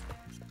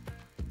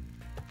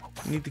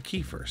need the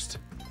key first.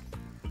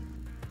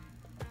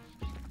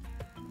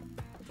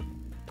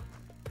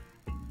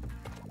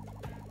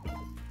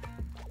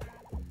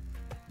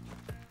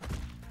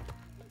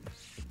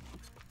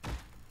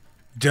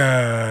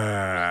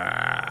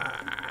 Dive.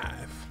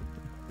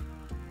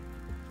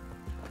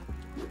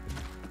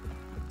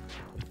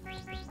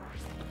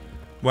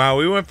 Wow,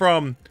 we went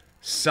from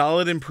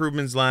solid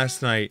improvements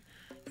last night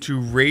to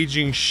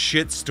raging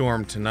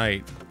shitstorm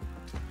tonight.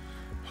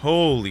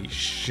 Holy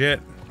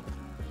shit.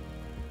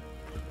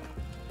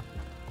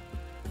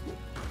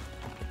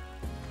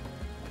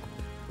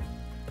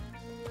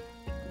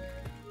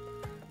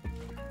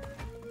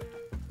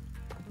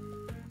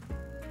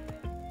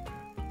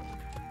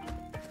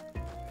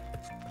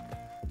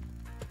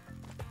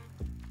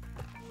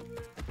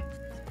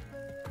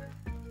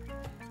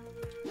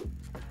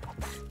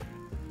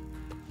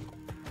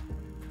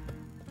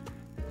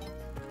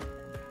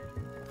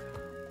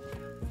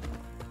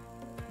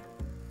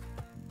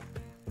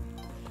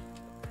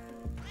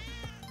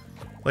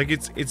 Like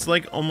it's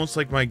like almost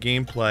like my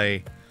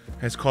gameplay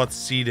has caught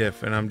C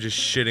diff and I'm just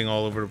shitting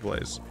all over the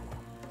place.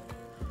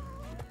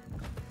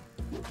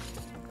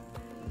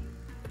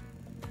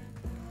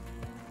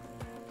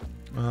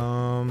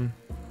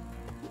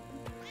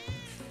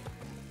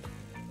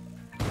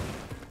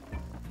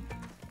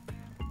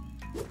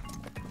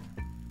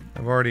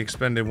 I've already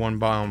expended one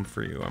bomb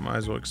for you. I might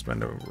as well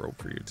expend a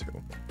rope for you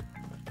too.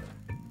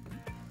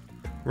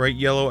 Right,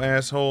 yellow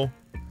asshole?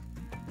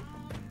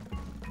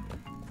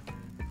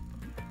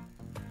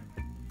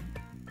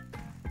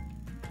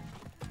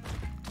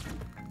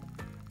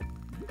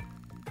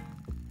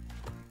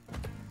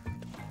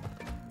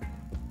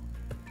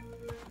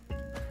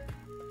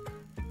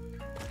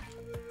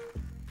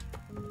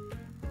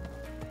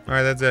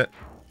 Alright, that's it.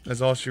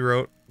 That's all she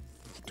wrote.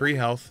 3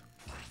 health.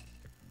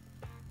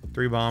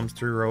 3 bombs,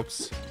 3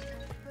 ropes.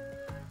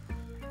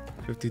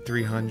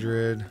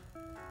 5,300.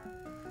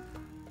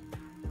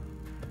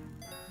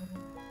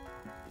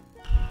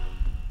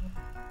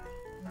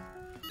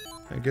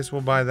 I guess we'll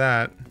buy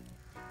that.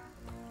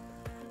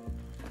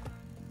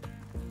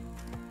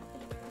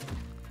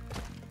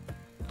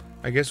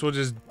 I guess we'll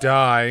just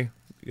die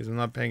because I'm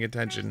not paying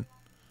attention.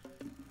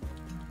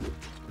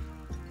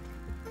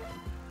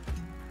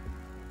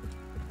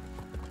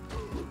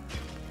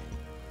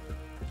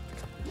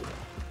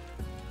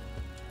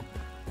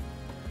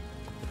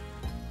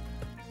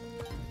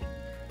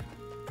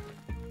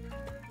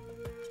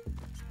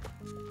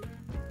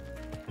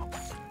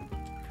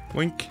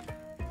 Wink.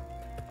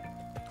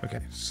 Okay,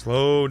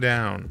 slow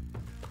down.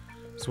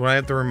 So what I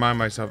have to remind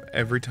myself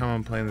every time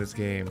I'm playing this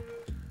game,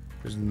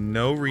 there's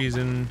no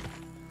reason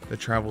to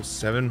travel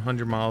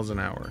 700 miles an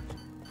hour.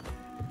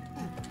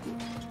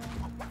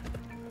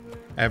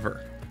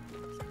 Ever.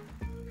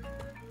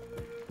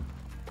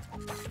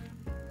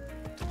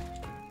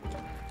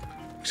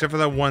 Except for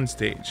that one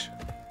stage.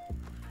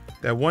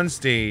 That one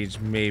stage,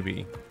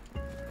 maybe.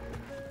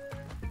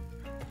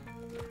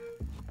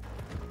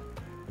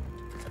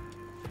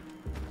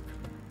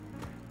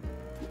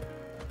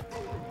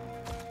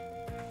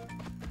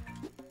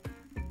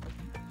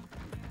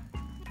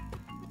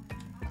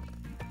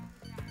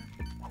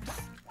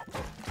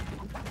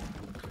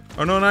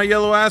 Oh no, not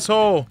yellow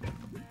asshole!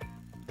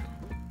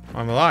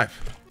 I'm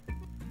alive.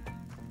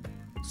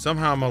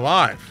 Somehow I'm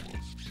alive.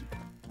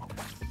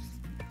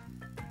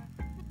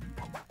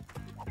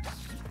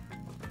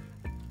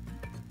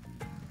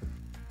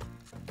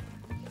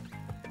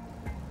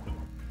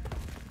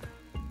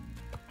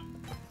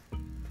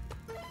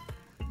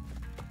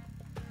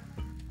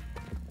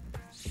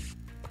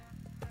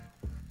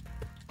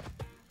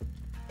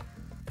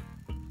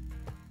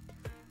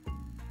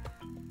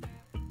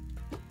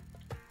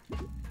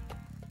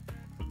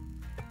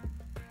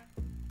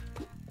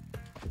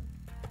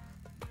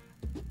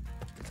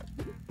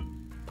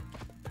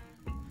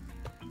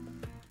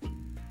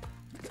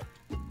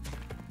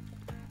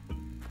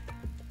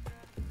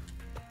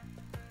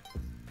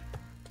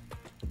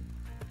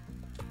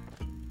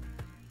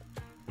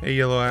 Hey,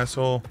 yellow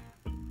asshole.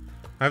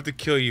 I have to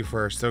kill you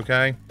first,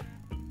 okay?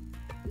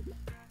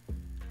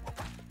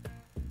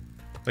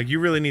 Like, you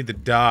really need to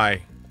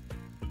die.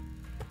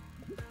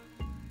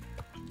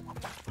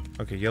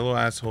 Okay, yellow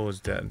asshole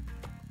is dead.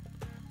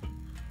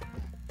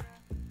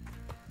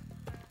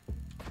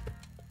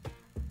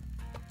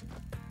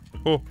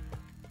 Oh.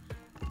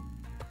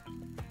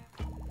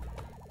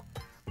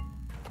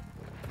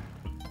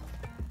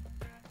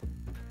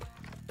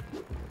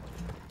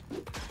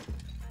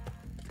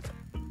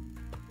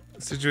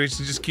 The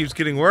situation just keeps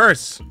getting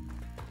worse.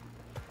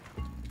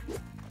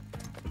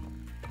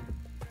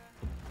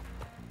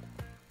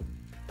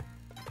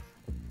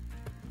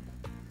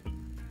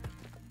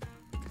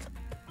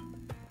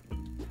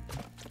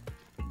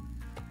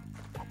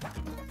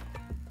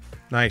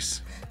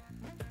 Nice.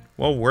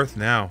 Well worth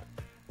now.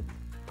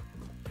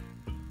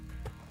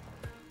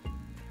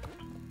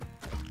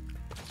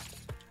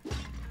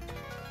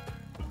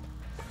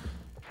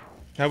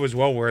 That was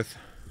well worth.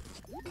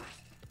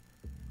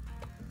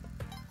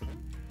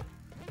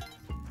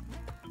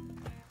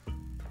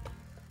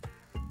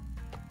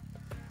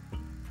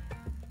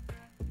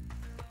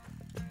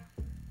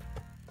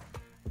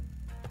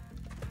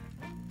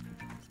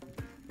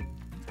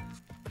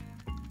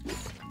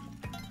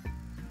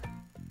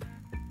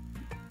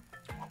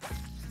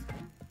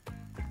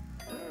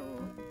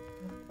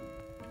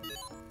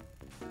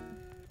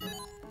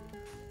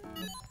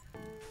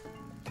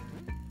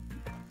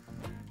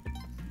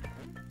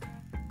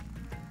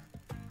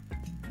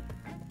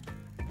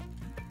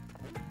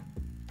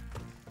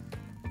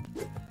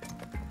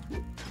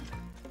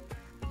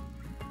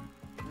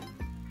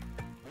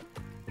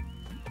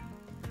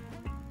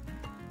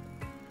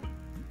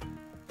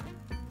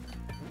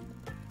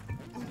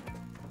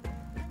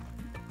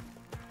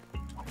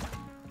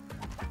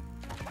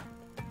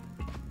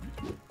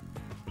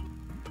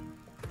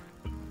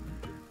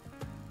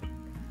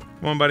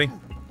 Come on, buddy.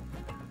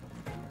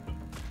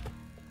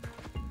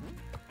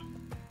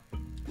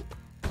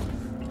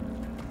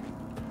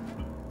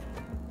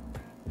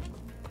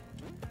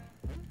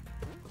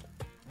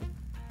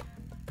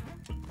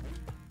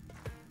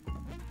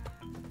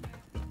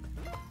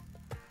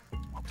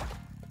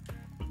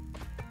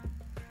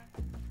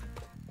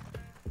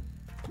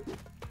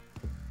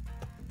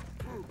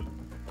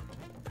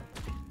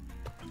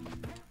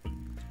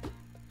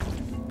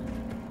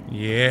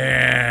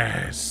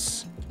 Yes.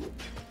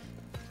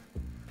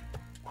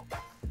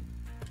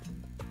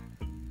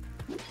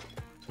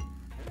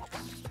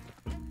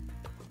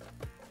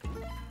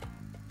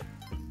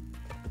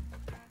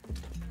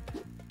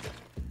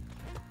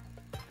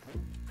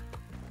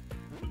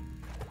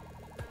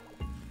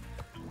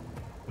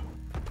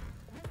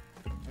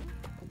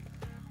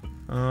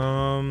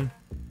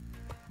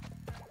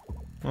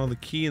 Well, the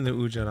key and the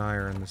Ujat Eye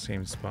are in the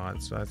same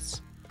spot, so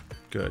that's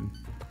good.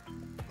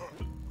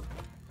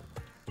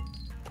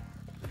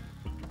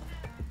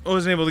 I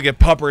wasn't able to get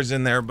puppers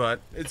in there, but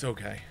it's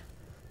okay.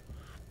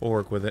 We'll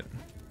work with it.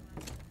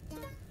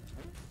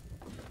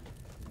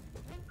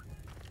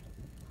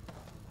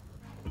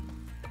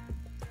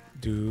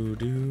 Do,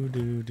 do,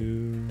 do,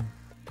 do.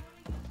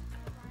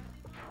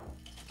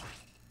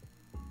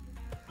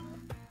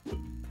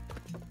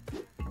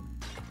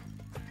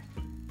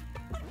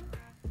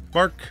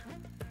 Bark.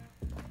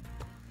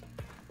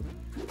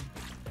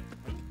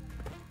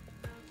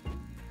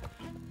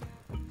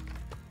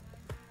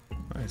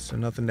 Alright, so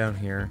nothing down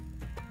here.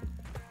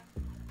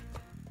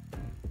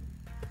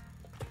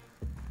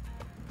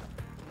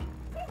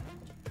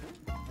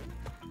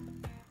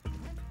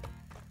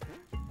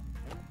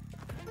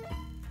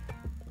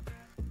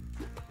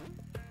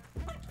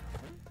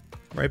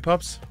 Right,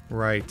 pups?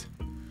 Right.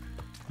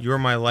 You're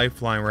my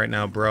lifeline right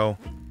now, bro.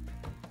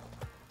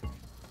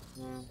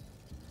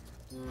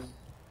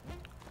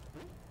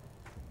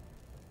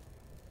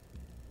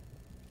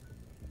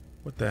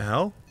 What the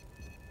hell?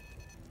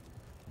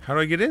 How do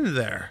I get into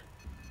there?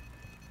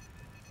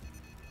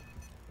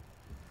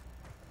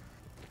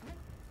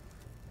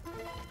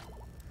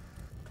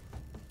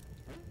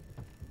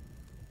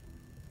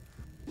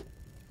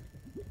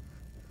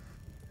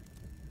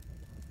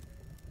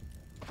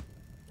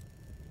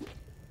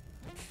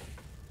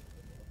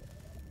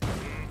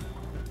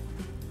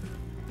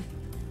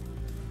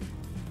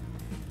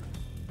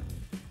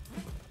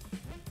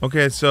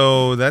 Okay,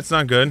 so that's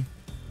not good.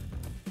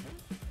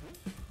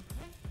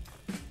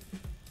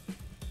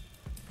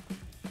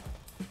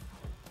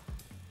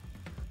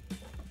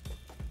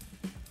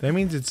 That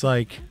means it's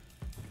like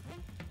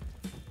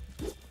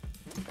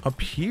up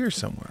here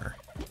somewhere.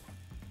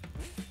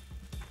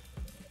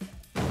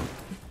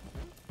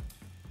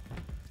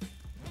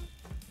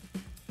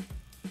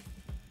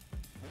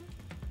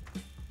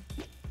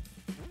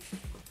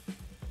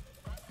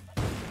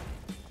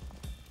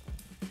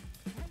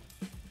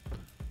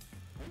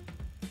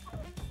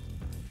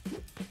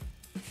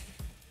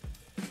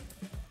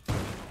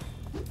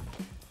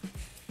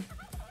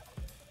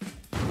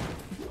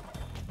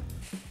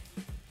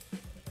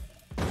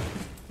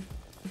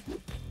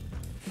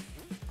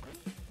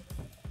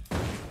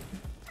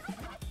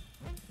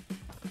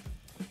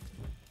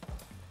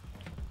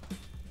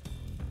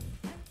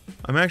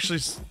 I'm actually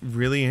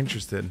really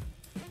interested.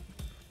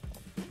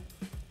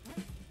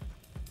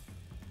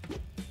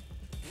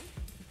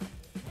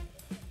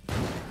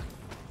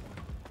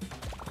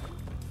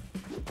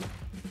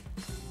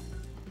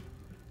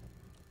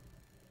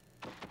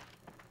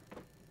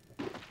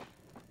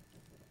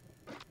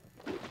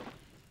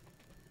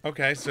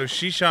 Okay, so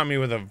she shot me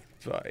with a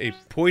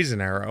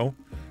poison arrow.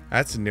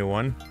 That's a new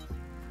one.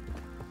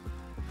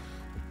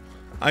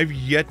 I've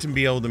yet to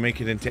be able to make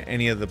it into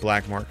any of the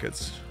black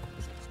markets.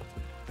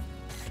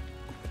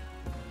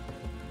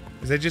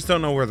 Because I just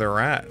don't know where they're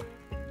at.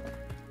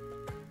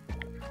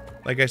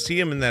 Like, I see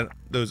them in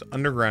those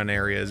underground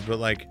areas, but,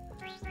 like,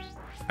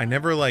 I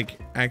never, like,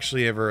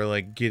 actually ever,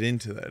 like, get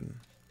into them.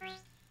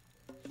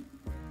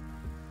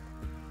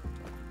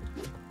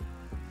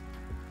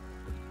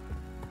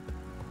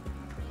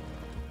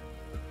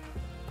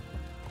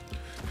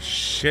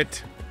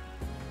 Shit.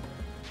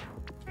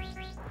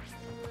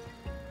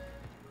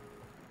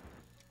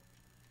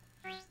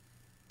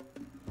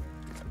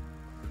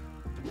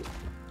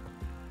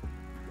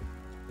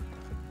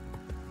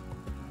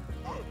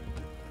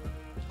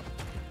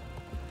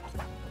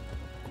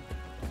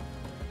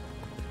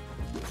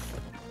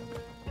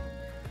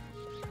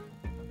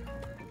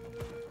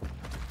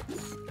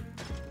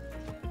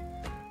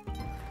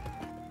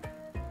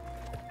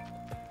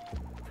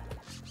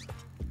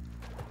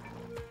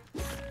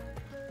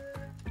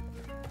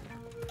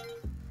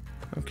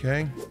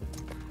 Okay.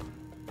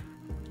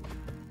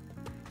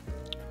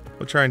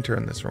 We'll try and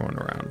turn this one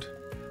around.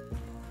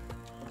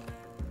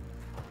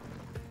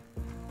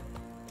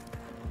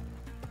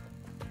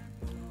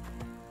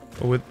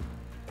 But with...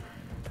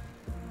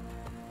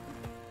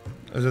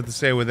 I was about to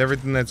say, with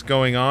everything that's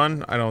going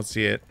on, I don't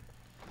see it.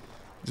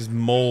 Just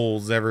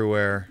moles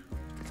everywhere.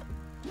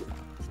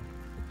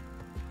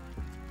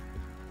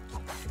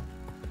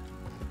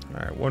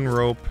 Alright, one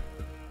rope.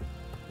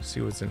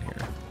 See what's in here.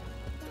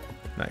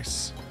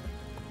 Nice.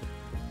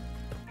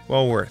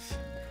 Well worth.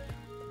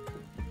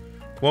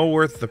 Well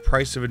worth the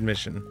price of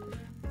admission.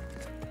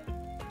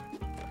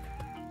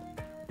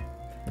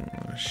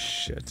 Oh,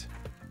 shit.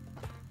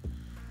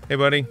 Hey,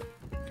 buddy.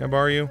 Can I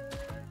borrow you?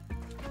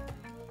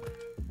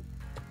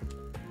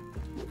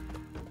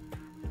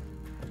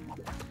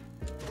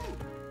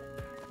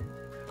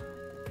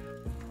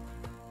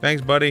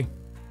 Thanks, buddy.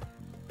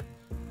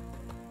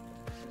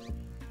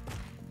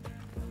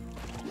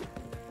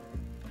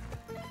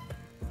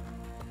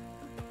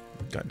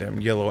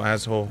 Goddamn yellow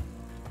asshole.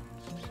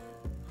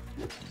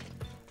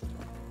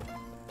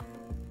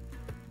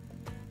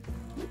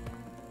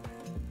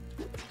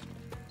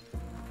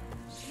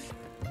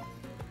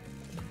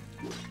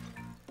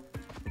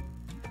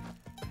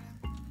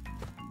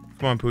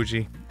 Come on,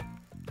 Poochie.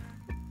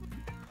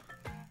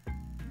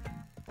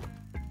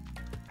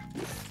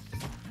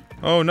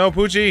 Oh no,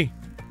 Poochie!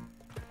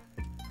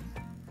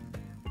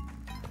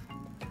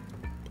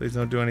 Please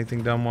don't do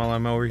anything dumb while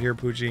I'm over here,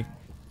 Poochie.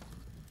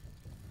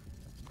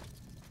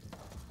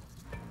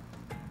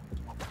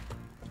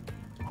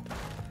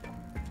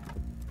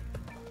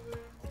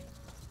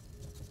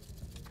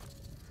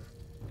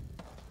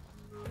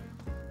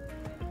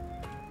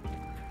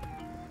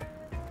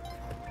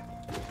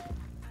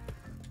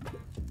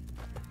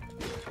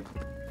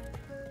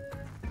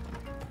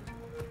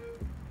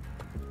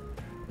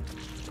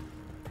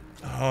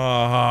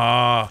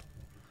 Ah,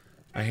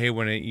 I hate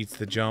when it eats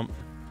the jump.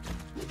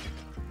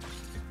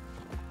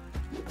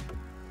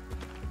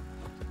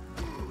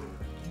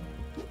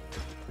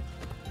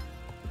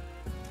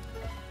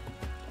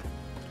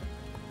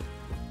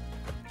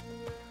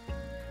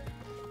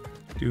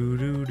 Do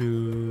do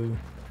do.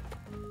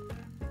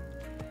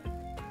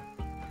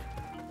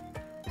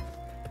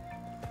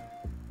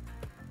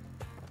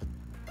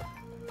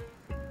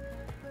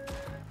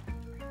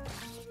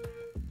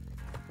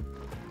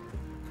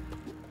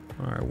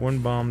 Alright, one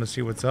bomb to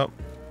see what's up.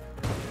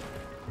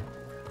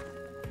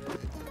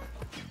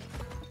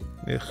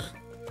 Ugh.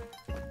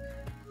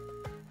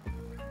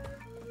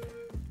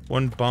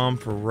 One bomb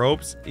for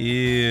ropes?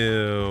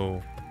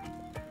 Ew.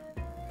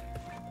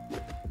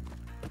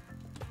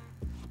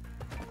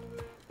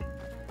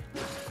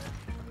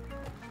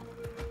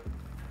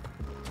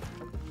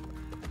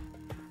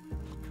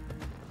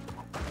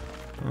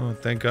 Oh,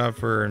 thank God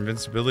for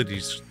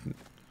invincibilities.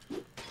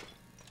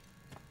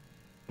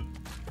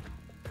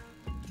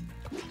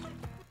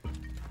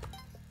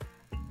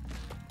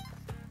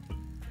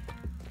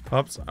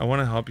 Pups, I want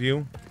to help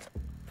you.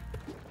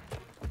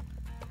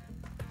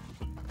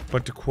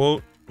 But to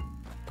quote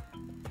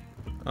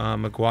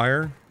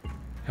McGuire,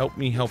 help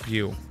me help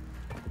you.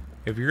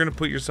 If you're going to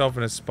put yourself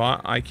in a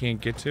spot I can't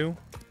get to,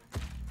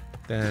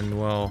 then,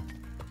 well,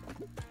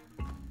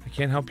 I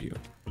can't help you.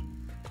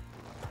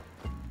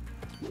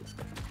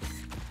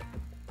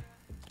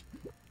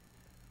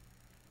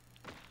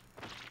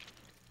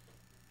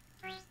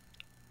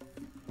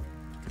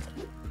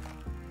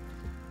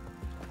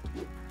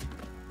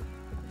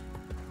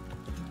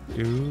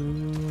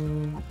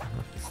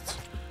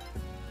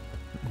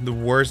 The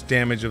worst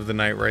damage of the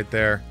night right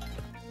there.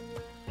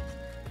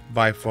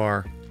 By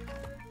far.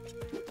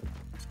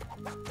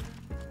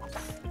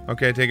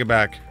 Okay, I take it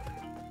back.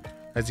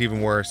 That's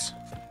even worse.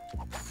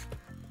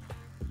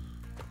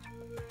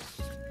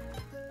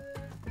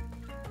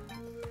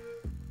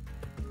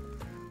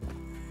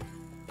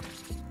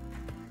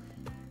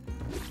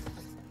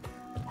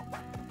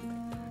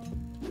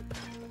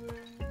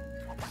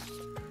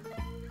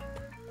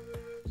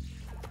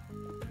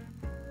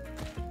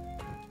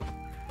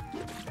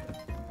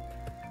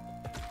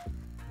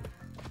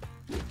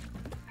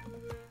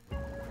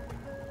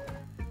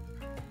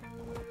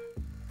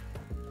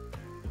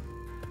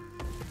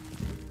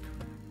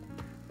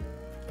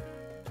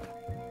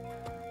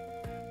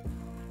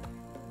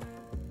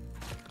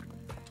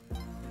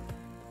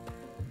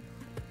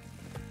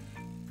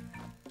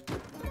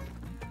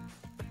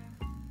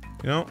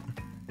 You know,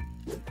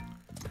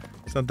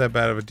 it's not that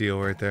bad of a deal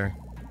right there.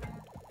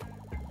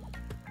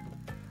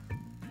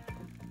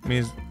 I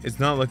mean,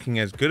 it's not looking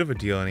as good of a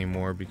deal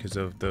anymore because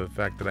of the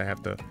fact that I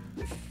have to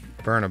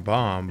burn a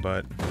bomb,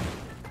 but...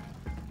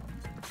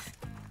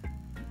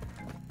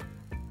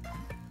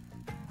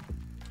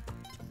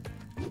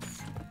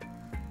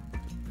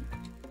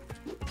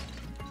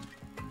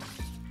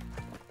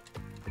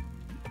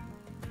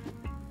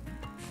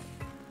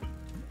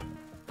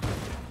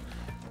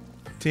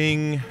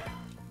 Ting.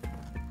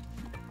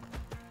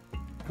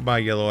 Goodbye,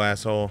 yellow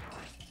asshole.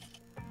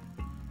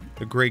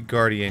 The great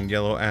guardian,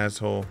 yellow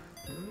asshole.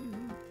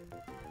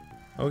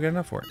 Oh, we got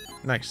enough for it.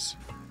 Nice.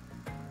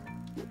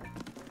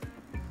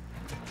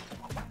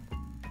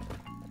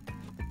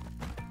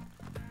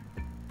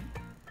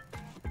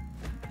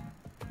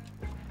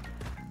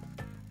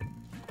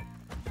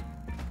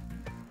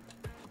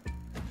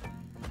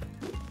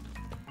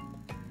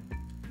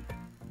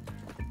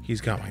 He's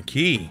got my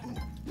key.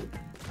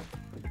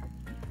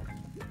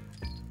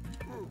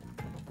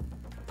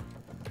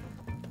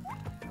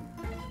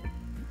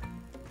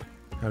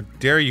 How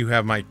dare you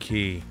have my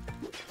key?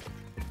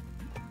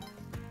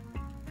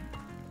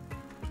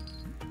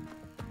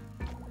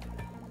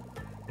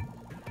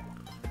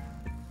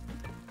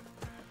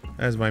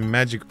 That is my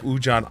magic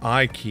Ujat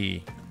Eye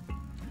key.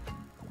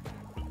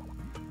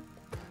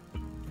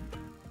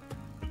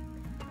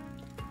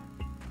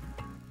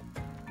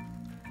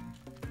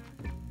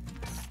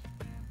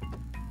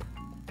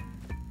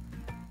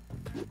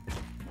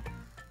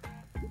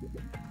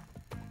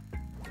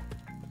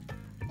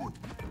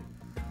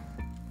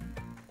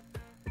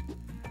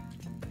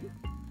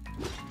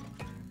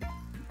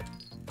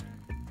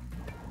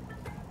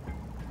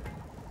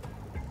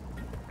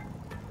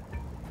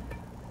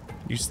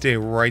 You stay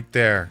right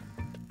there.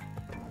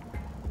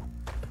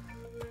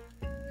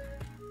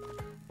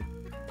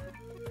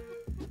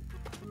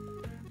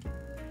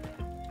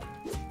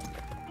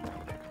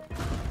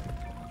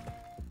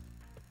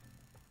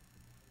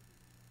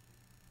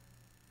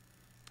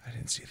 I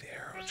didn't see the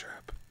arrow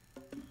trap.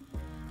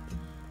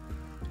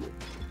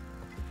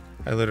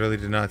 I literally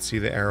did not see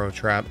the arrow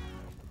trap.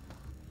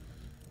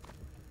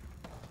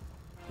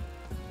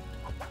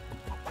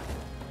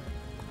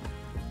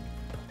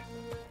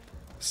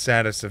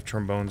 Saddest of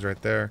trombones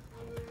right there.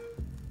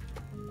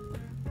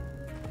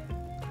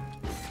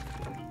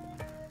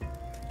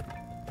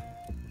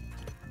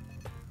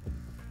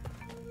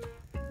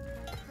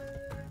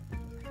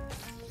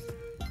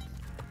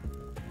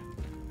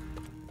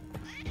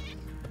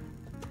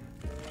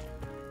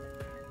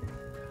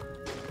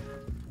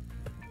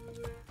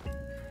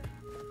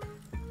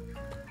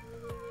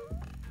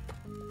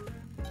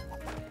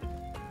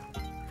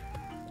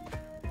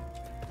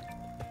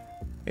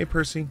 Hey,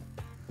 Percy.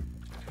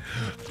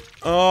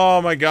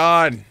 Oh my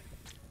god.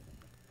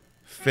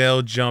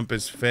 Fail jump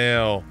is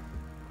fail.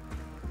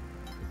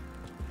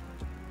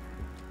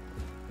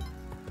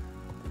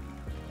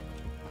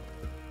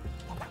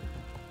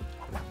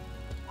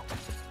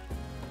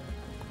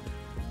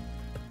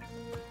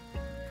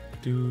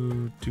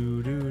 Do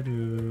do do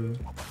do.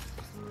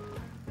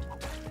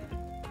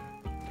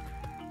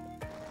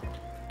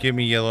 Give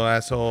me yellow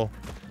asshole.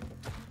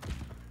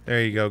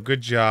 There you go.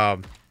 Good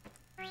job.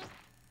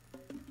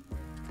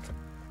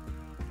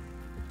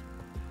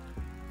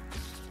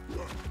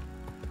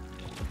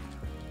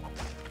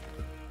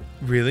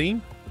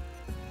 Really?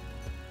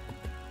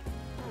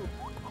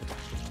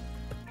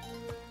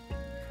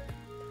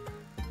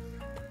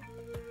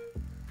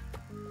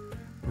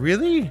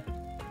 Really?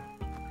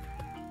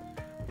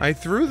 I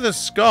threw the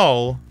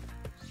skull,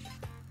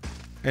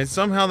 and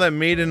somehow that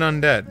made an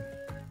undead.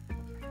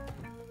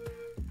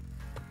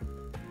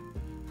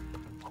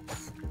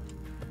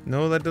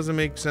 No, that doesn't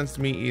make sense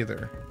to me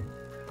either.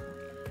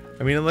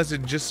 I mean, unless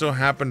it just so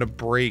happened to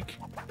break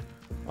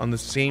on the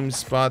same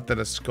spot that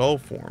a skull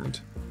formed.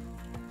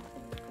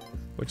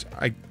 Which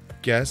I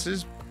guess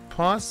is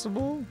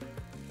possible?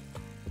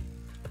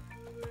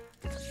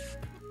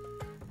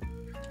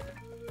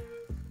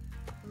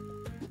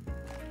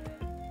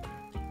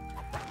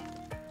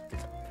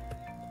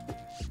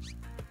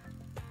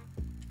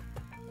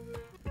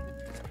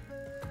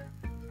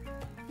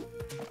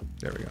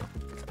 There we go.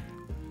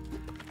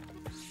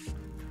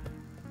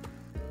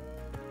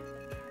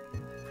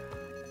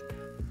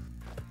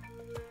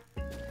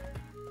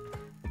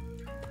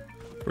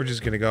 We're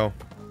just gonna go.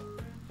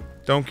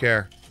 Don't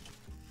care.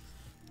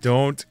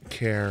 Don't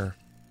care.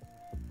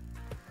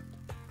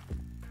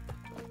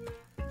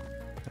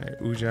 Alright,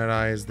 Ujat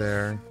Eye is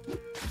there.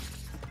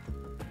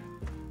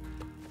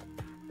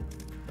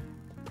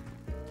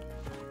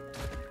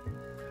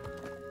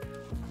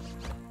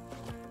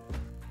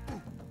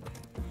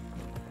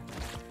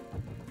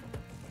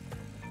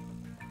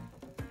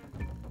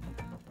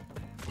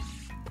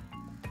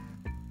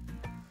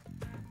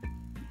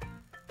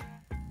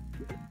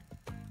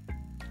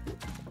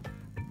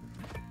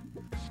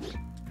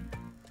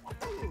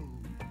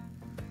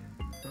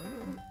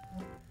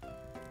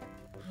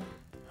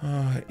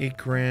 Oh, 8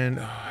 grand.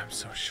 Oh, I'm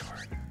so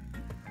short.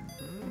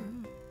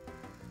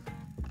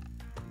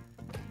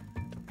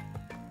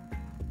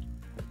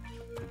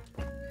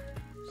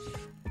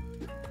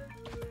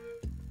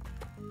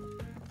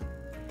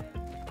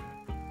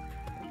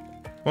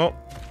 Well,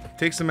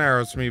 take some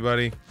arrows from me,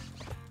 buddy.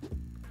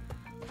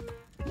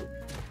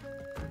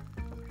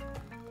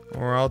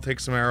 Or I'll take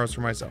some arrows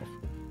for myself.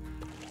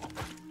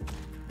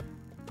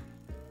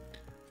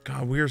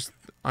 God,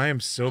 I am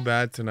so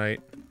bad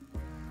tonight.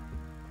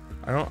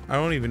 I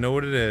don't even know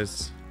what it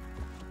is.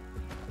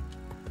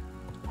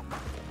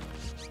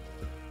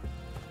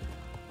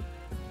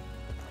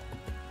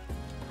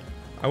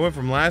 I went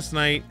from last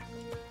night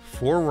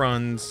 4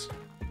 runs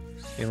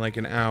in like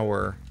an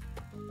hour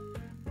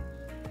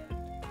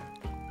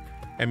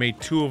and made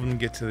 2 of them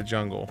get to the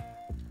jungle.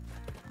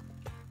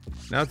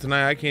 Now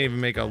tonight I can't even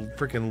make a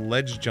freaking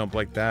ledge jump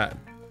like that.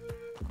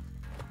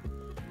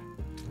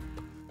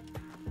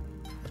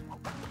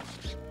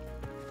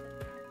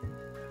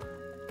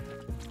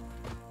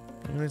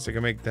 At least I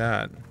can make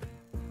that.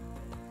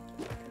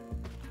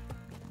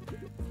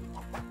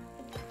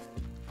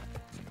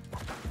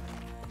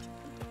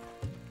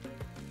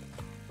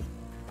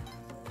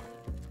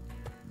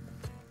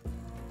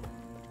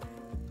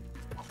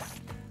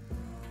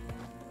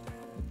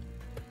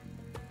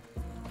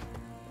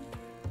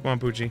 Come on,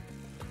 Poochie.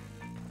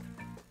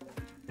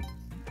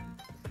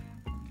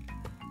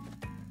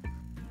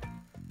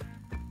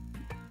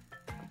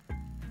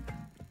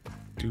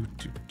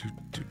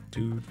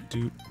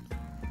 Do.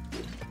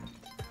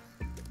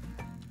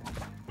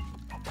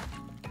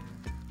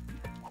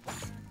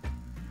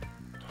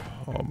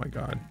 Oh my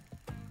god.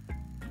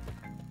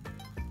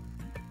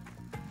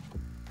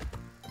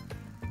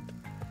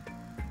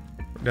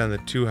 We're down to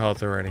 2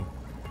 health already.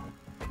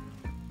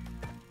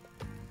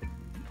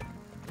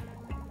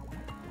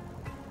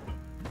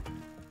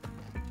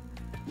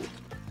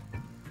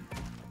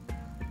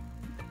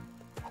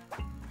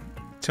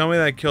 Tell me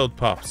that killed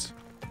Pups.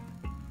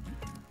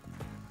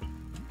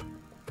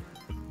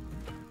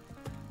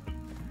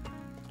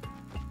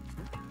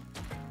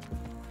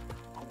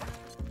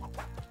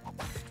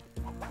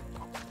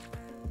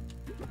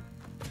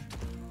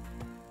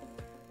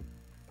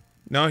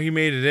 No, he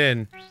made it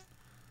in.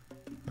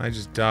 I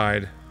just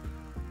died.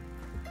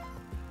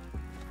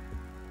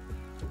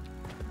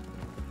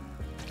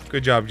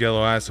 Good job,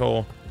 yellow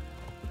asshole.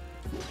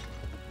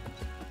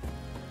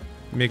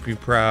 Make me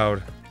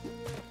proud.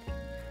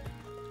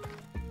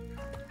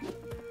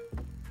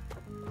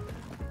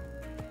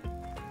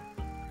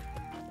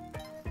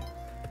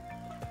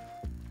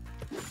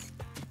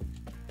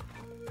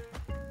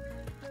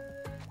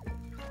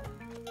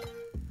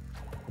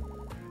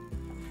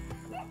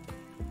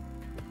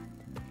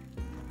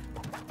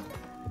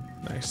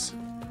 Nice.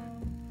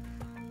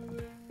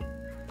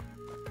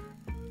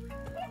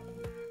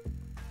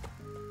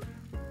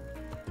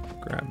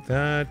 Grab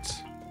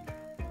that.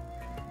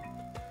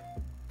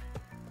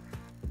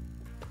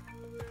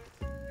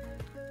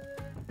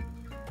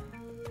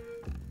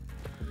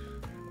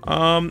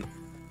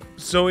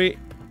 So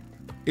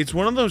it's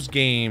one of those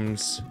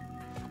games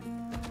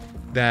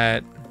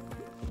that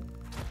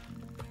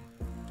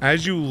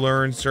as you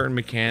learn certain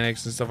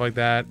mechanics and stuff like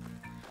that,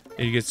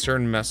 and you get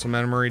certain muscle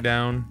memory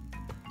down,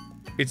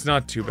 it's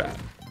not too bad.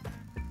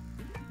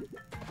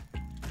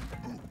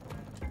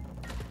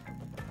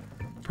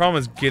 Problem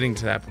is getting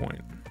to that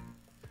point.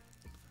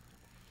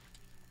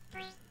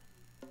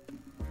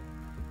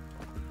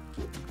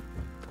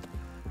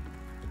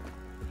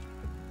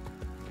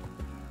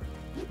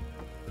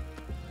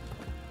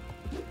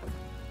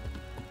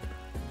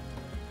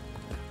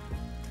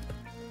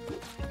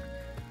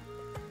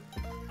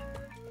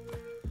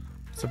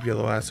 What's up,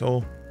 yellow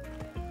asshole?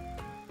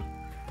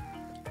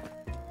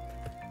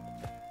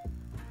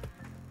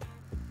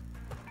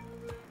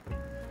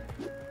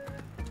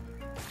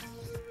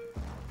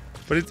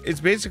 But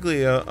it's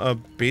basically a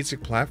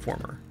basic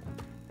platformer.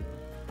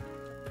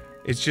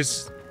 It's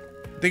just,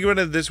 think about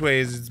it this way,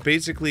 is it's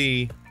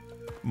basically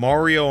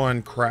Mario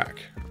on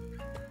crack.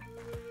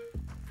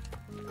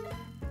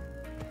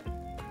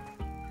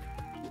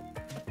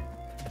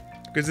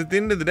 Because at the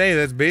end of the day,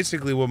 that's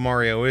basically what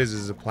Mario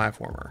is a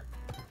platformer.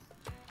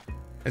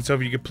 And so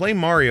if you could play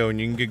Mario and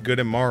you can get good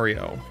at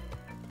Mario,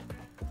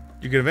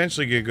 you could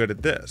eventually get good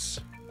at this.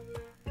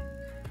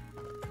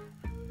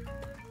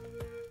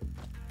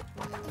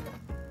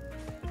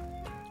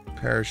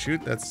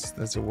 Parachute,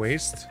 that's a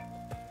waste.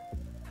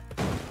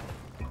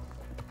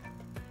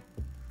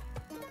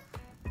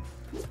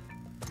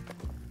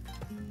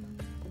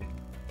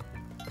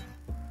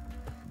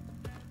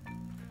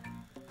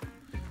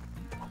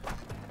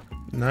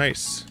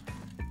 Nice.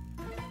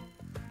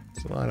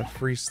 It's a lot of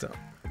free stuff.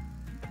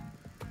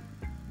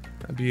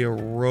 That'd be a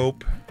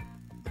rope.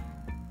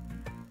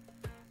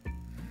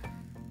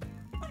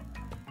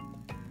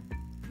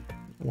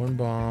 One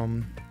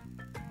bomb.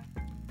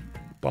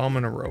 Bomb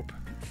and a rope.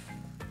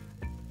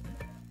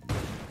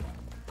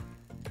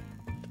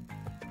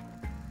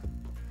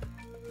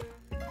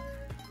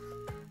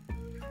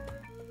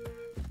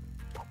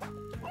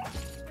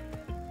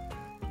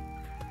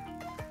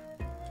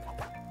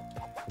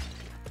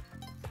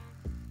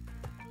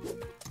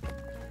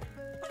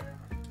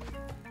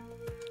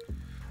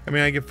 I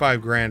mean, I get $5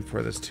 grand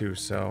for this too,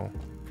 so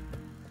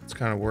it's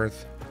kind of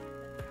worth.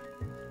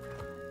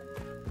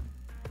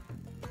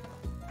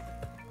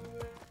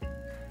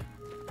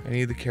 I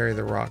need to carry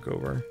the rock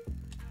over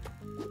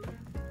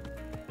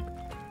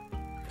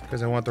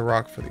because I want the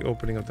rock for the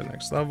opening of the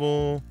next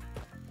level.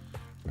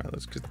 All right,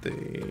 let's get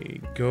the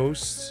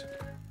ghost.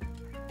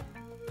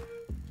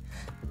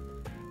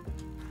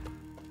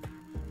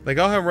 Like,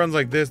 I'll have runs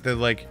like this that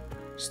like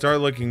start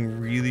looking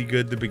really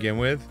good to begin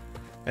with,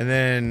 and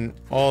then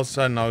all of a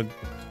sudden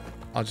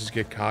I'll just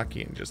get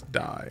cocky and just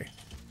die.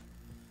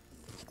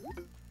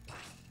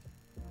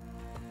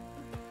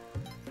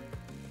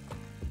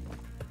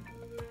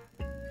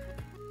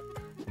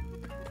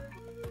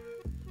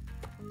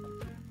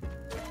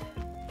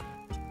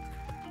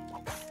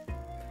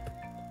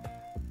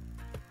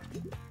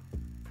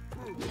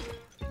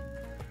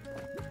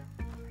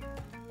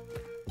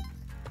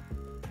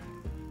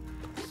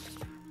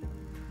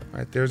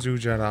 Alright, there's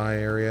Ujat Eye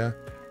area.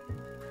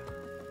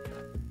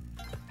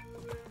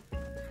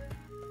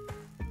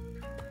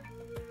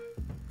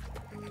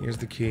 Here's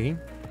the key.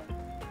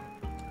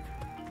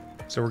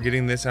 So we're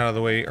getting this out of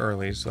the way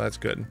early, so that's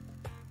good.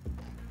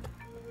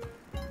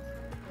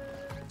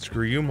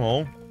 Screw you,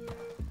 mole.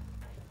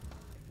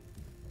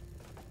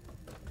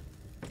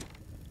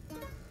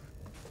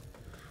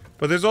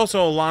 But there's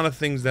also a lot of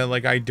things that,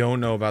 like, I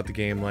don't know about the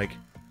game, like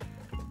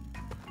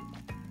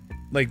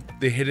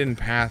the hidden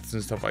paths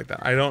and stuff like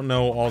that. I don't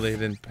know all the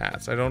hidden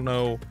paths. I don't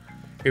know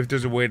if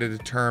there's a way to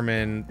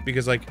determine,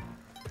 because, like,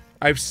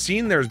 I've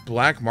seen there's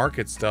black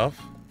market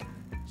stuff.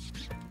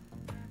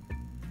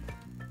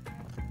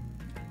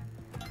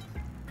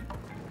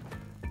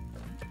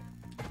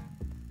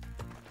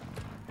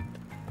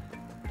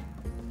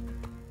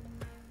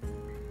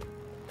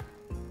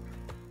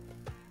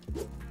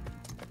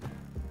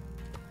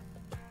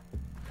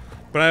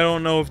 But I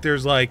don't know if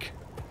there's, like,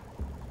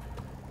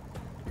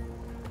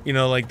 you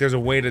know, like, there's a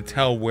way to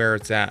tell where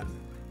it's at.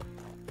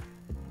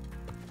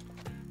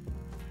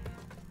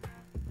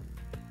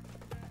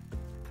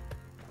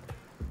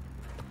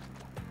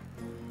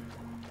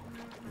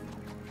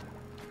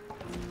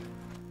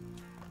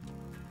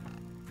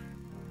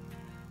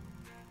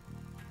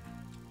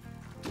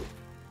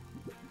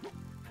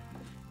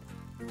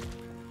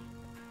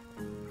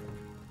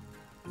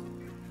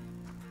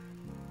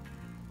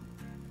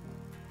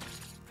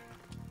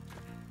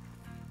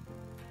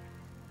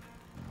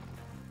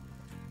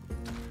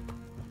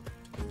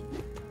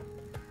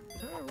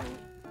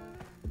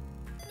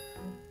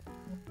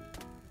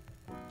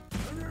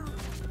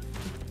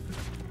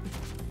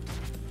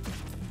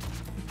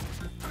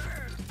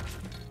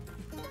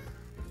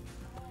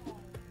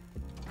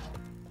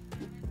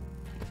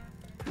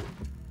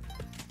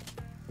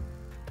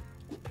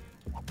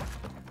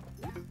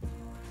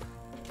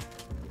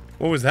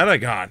 What was that I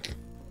got?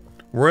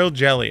 Royal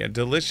jelly, a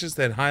delicious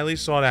and highly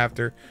sought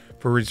after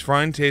for its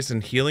refined taste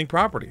and healing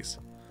properties.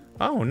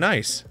 Oh,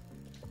 nice.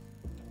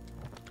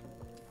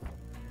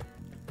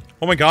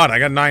 Oh my god, I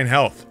got 9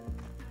 health.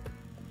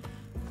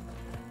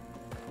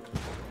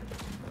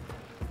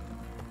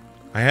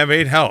 I have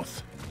 8 health.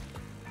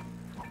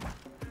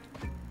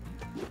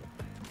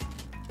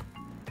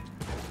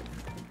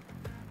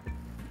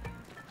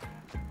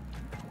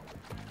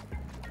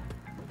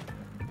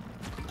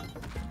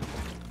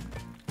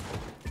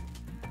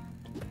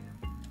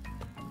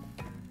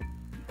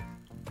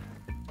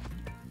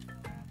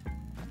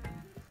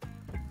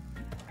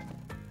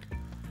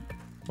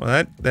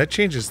 Well, that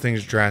changes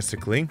things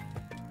drastically.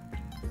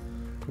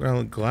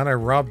 Well, glad I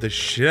robbed the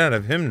shit out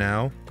of him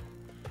now.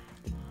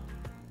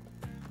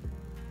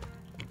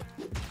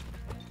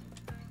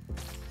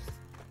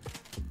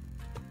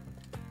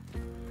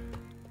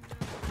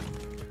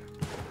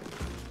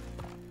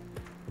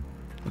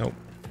 Nope.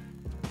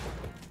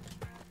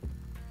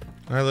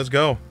 Alright, let's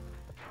go.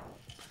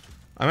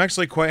 I'm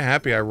actually quite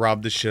happy I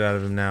robbed the shit out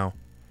of him now.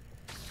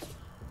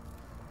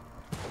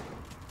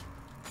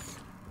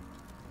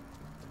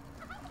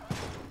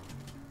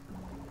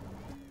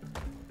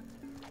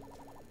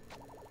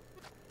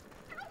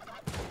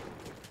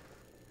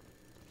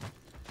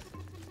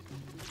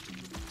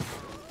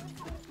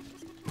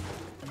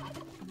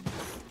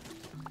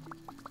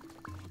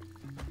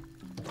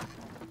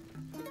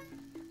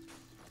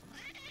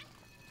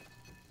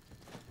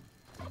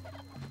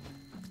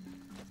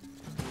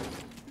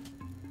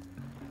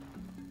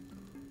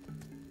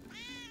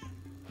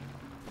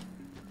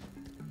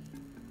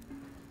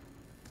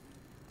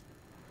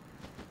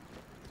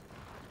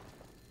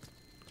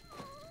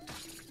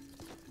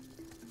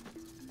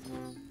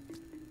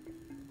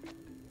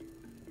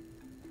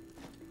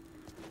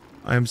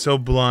 I'm so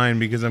blind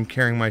because I'm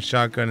carrying my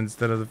shotgun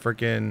instead of the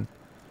frickin'...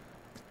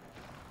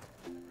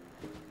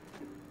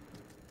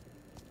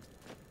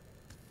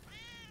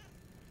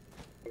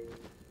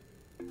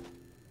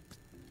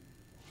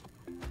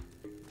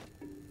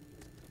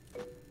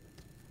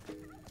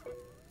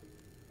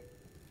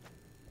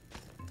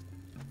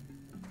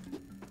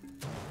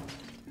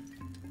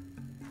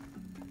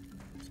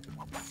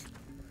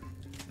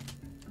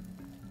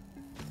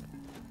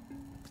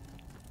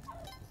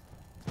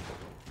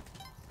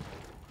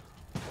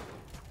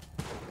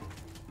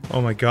 Oh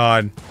my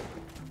god.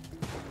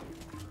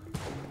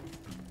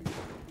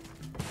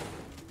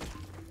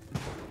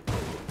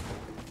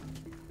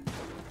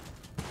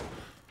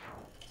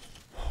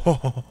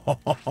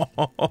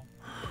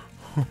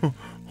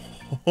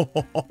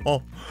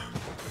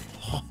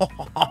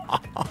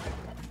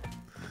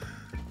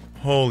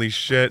 Holy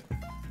shit.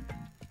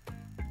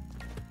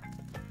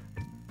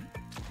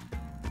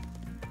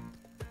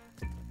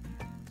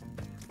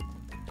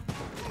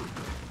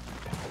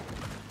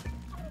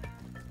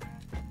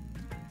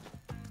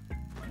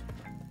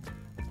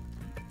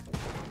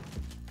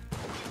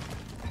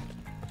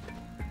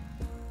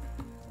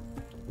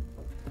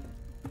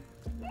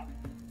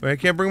 Wait, I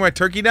can't bring my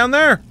turkey down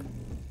there?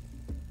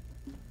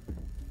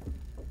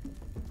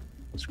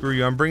 Screw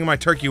you, I'm bringing my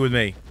turkey with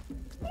me.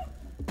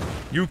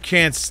 You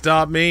can't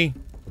stop me.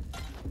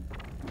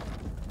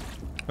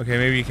 Okay,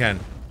 maybe you can.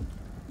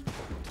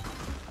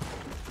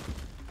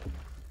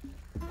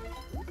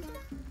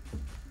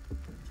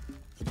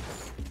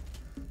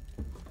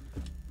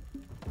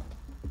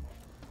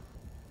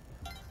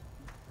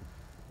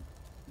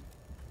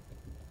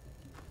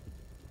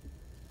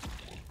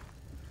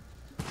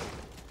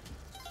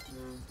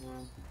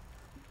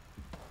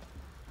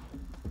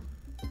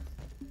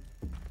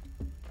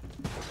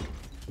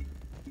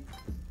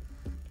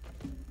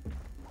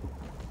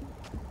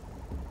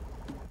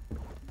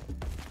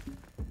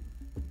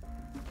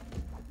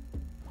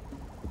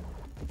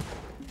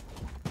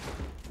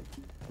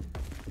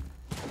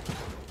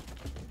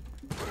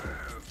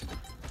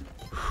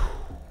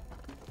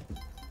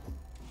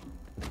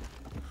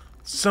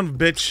 Son of a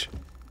bitch.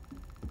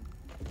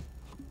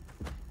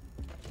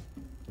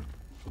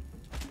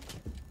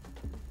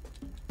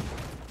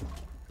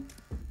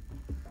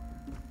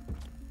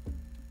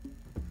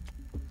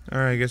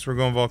 Alright, I guess we're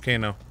going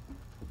volcano.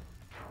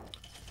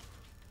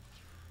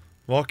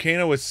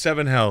 Volcano with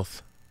 7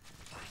 health.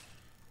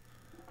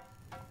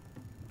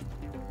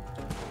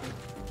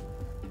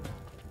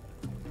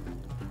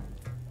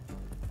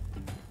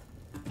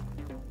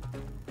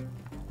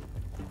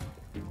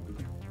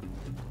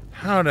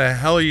 How the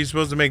hell are you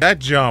supposed to make that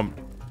jump?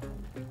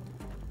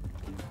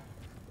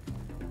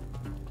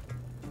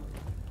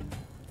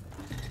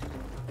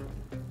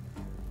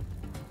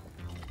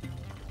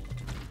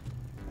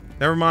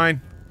 Never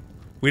mind.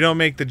 We don't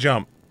make the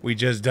jump. We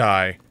just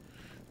die.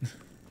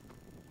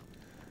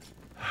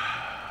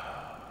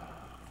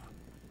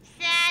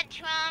 Sad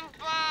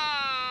trombone.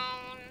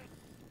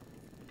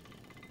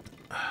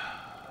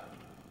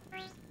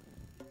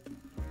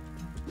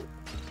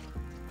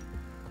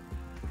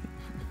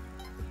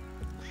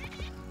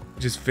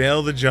 Just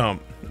fail the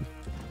jump.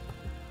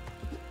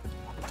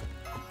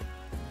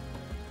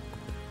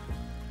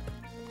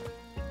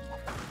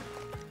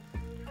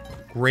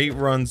 Great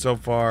run so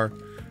far.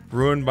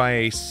 Ruined by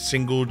a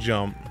single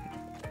jump.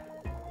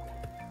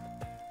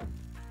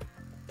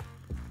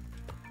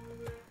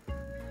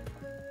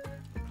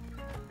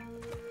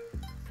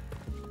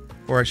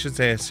 Or I should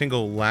say a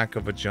single lack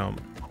of a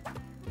jump.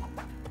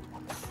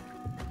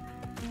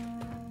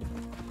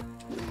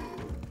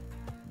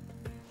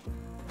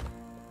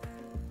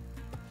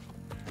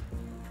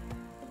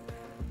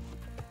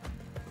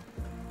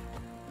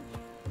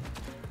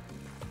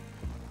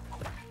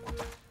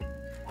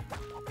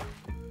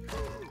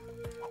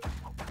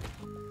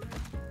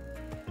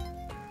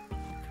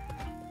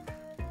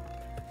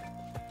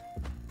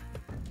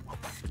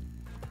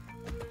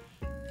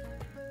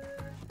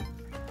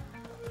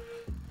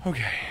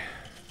 Okay.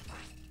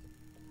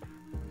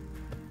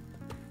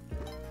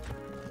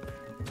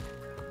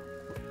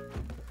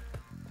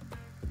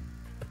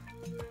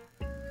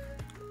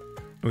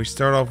 We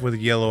start off with a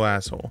yellow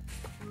asshole.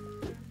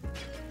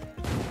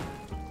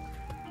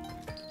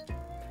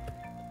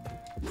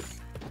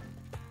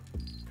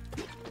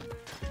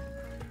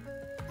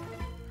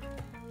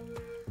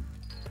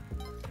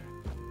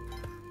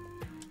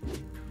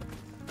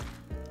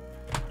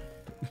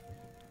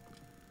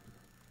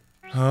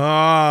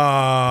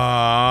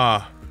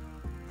 Ah.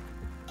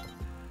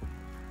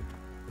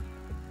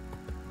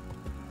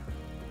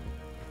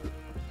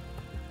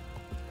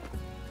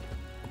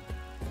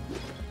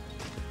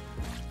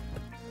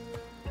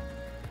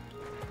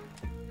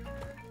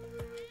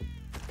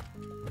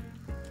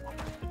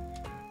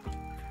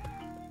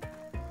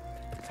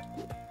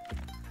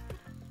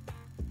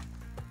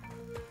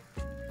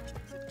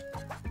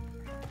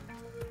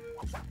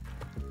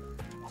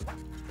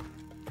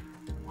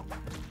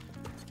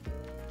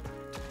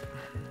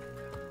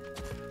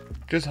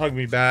 Just hug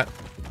me, Bat.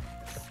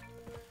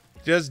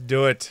 Just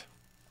do it.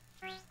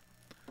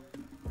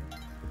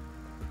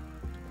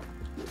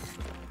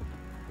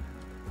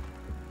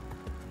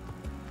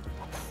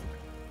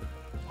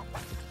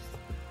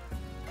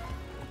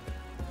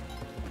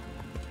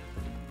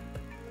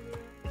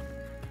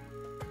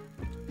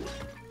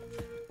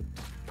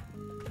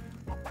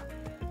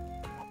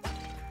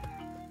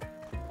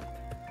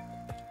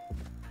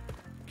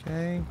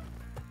 Okay.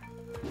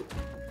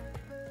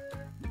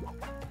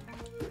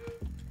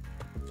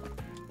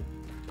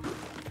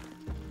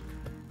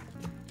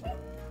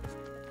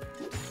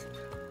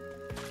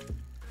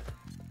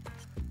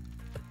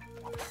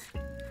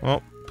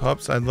 Well,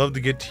 pups, I'd love to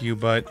get to you,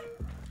 but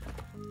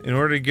in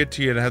order to get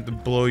to you, I'd have to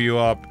blow you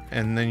up,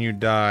 and then you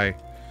die.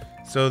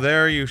 So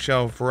there you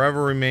shall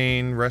forever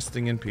remain,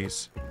 resting in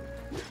peace.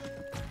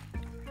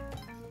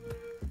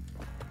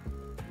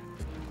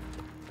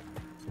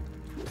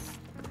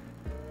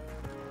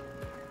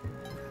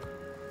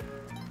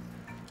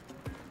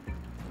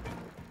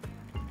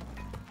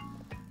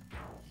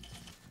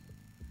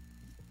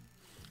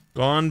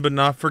 Gone but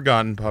not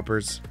forgotten,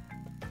 puppers.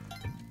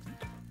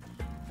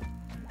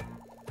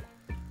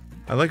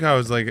 I like how I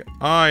was like,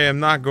 I am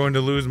not going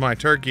to lose my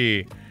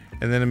turkey,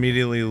 and then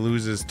immediately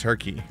loses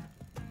turkey.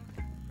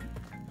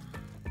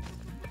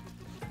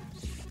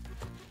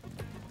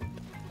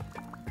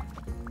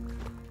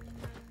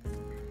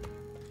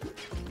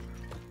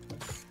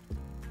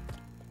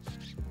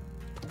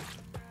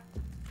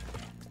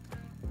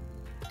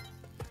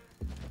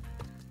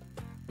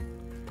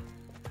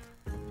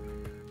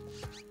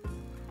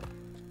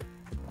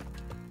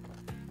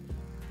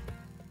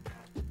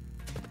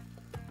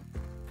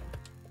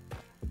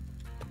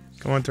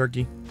 Come on,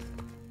 turkey.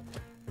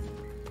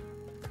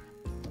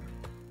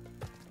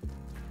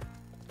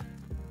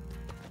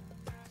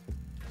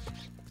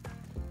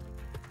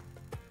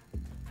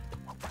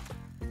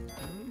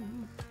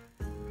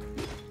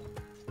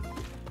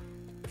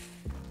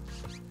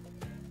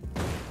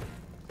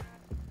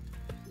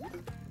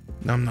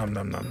 Nom nom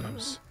nom nom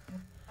noms.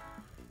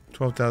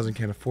 12,000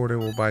 can't afford it.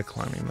 We'll buy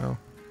climbing though.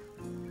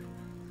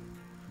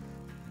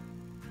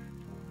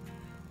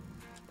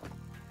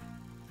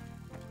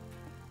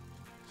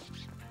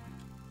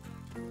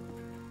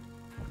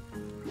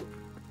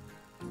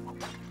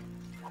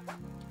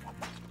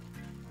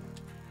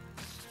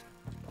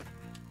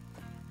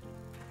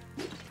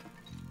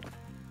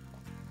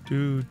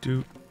 Do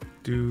do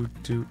do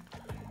do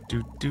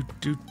do do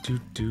do do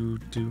do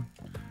do.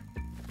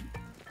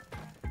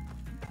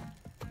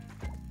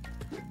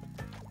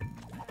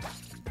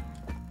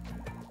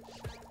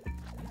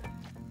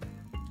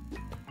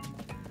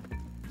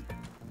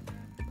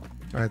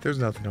 All right, there's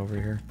nothing over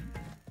here.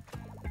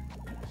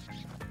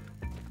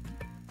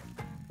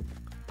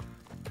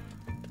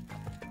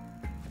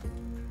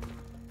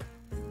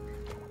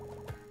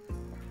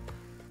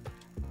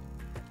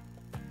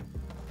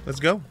 Let's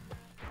go.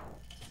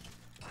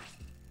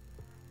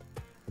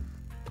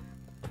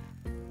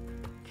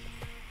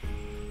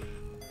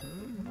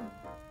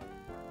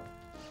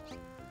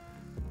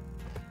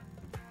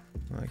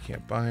 I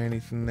can't buy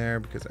anything there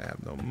because I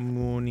have no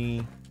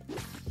money.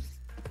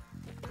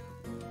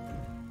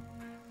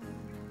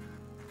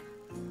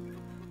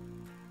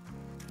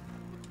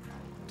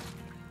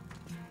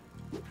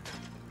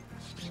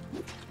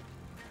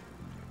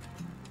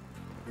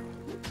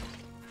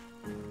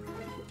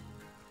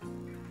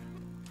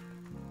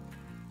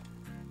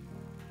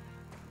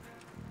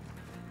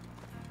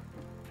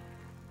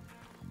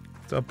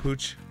 What's up,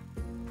 Pooch?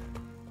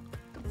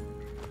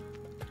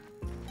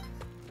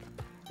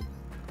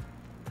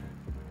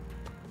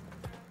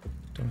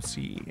 Don't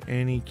see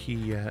any key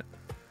yet.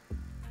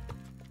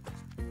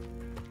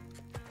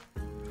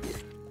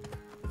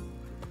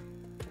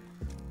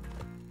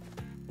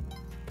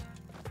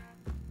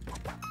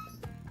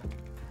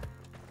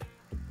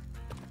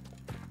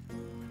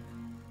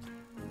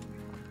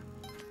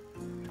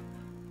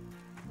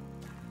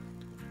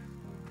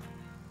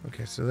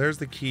 Okay, so there's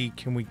the key.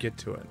 Can we get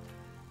to it?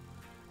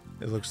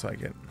 It looks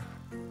like it.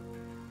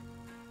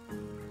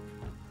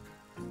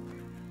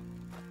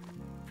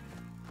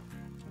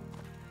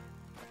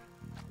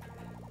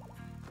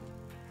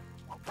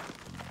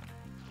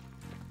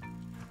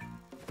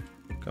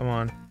 Come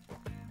on.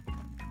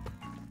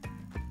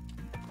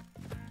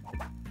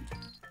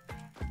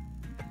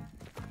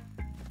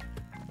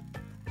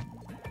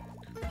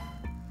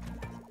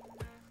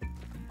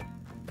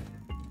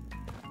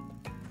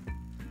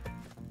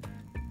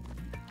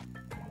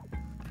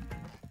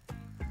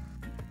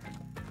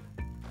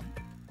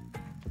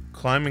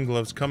 Climbing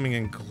gloves coming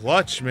in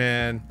clutch,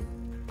 man.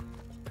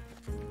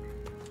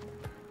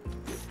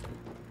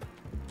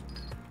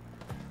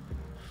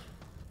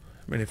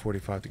 Minute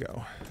 45 to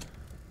go.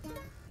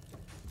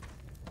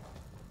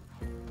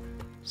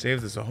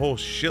 Saved us a whole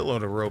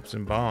shitload of ropes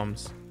and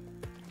bombs.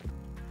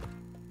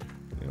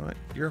 You know what?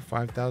 You're a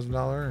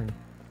 $5,000 and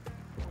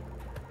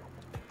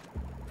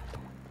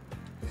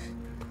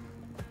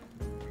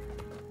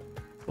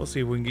we'll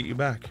see if we can get you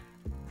back.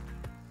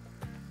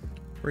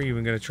 We're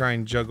even gonna try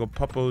and juggle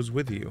puppos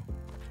with you.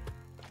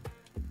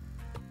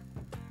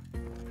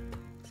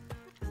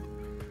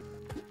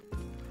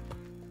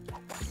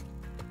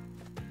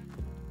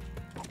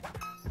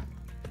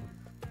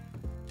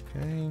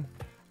 Okay.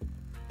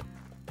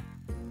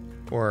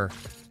 Or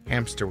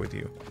hamster with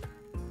you.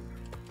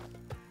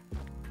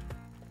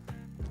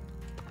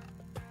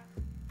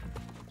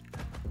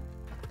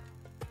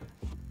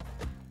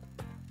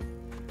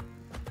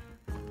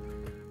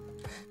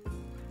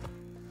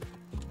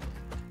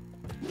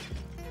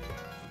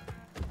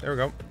 There we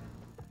go.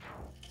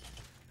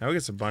 Now we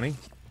get some bunny.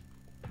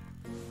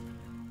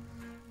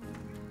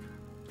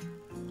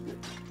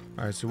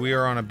 Alright, so we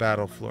are on a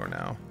battle floor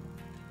now.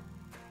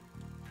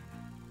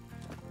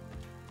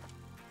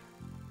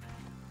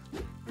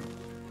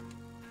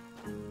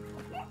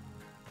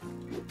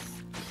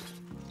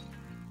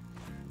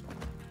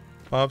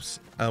 Pups,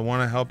 I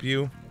want to help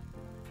you,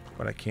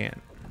 but I can't.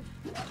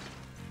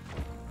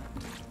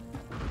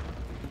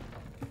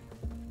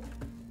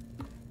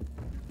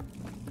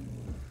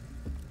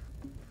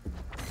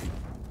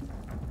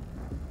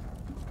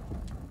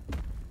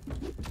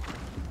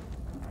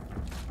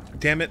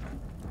 Damn it.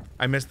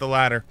 I missed the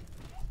ladder.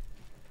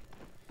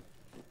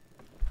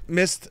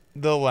 Missed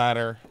the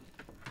ladder.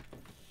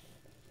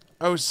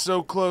 I was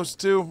so close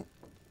too.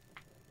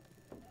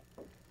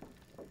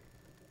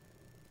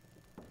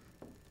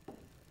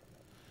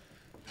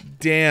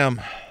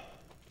 Damn.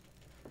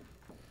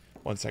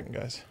 1 second,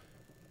 guys.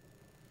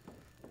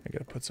 I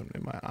gotta put something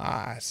in my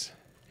eyes.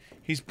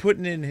 He's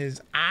putting in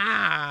his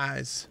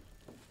eyes.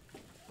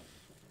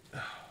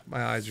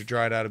 My eyes are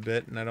dried out a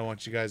bit, and I don't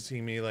want you guys to see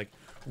me like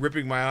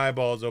ripping my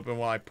eyeballs open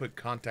while I put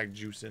contact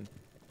juice in.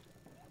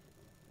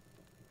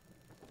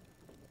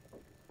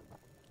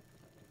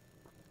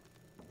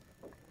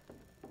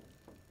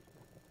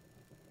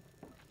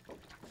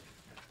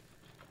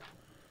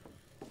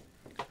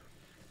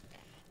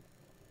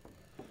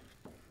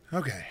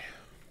 Okay.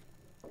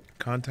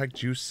 Contact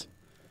juice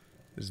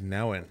is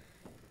now in.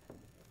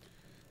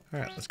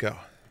 Alright, let's go.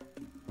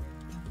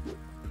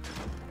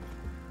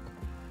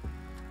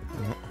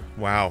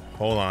 Wow,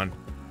 hold on.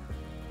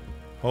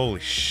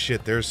 Holy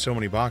shit, there's so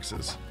many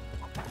boxes.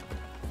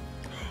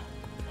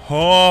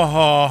 Ha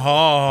ha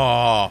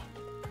ha.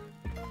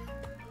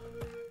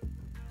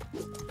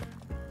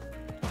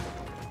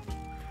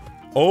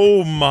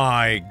 Oh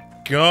my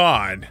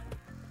god.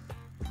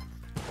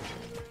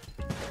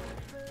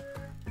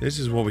 This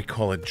is what we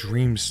call a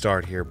dream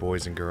start here,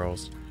 boys and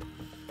girls.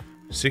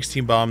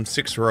 16 bombs,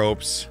 6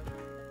 ropes.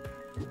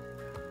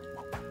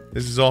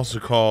 This is also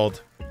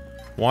called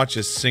watch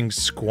as Sing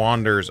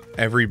squanders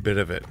every bit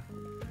of it.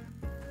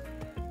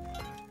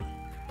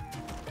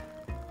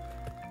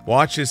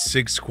 Watch as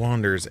Sig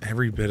squanders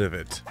every bit of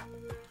it.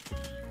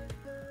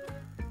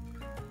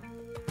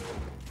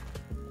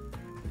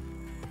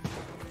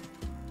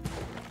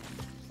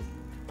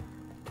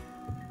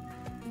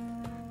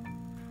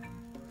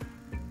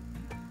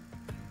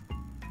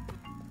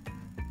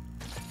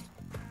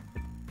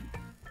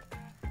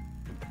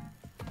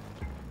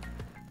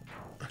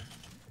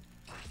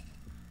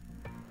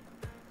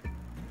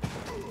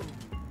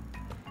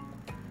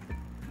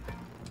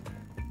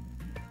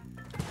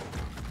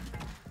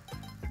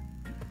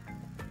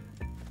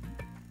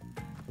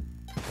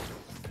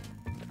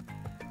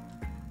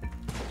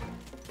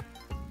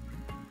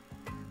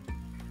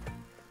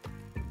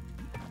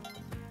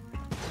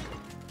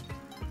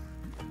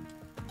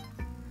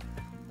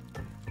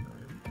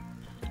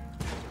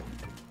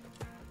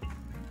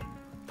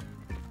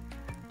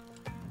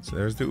 So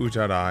there's the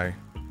Ujat Eye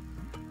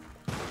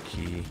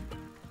key.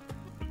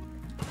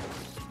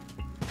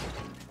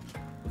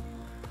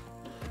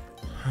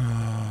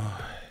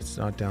 It's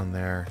not down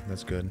there.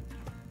 That's good.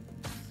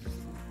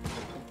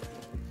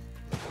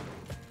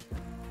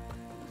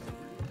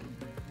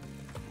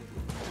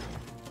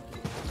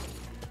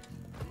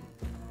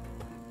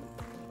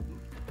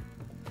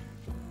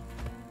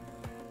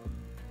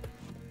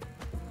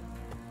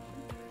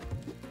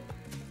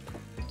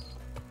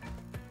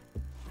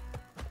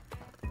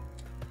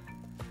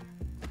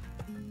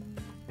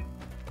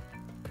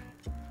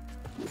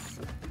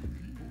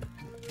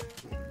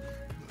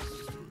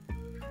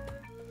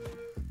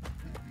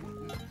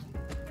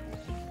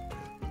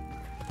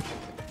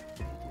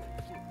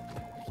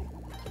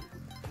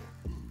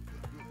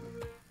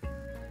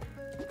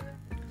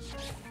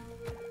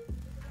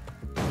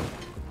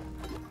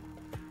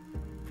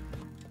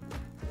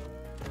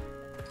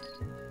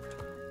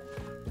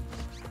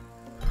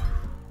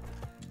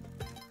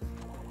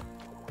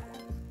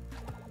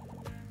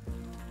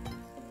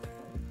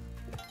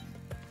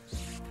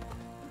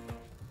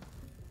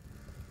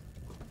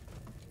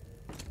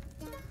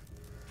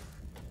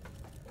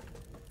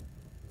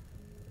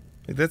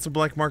 That's a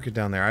black market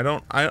down there.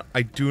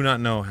 I do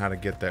not know how to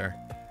get there.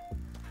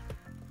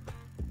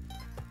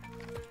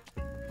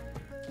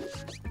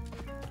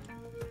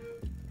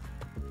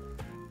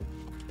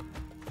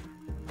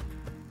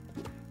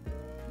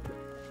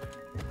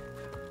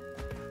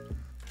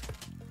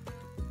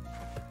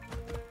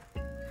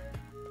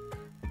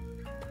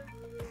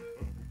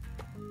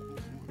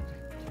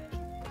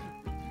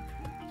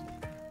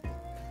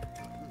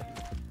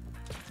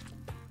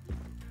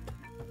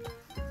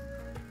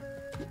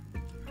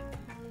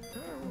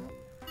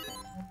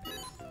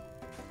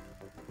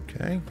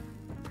 Okay.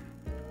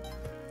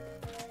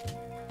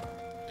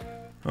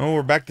 Oh,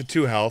 we're back to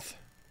 2 health.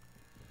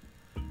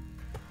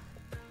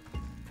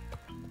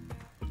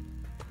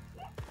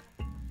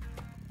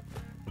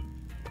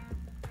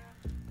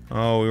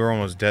 Oh, we were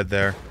almost dead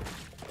there.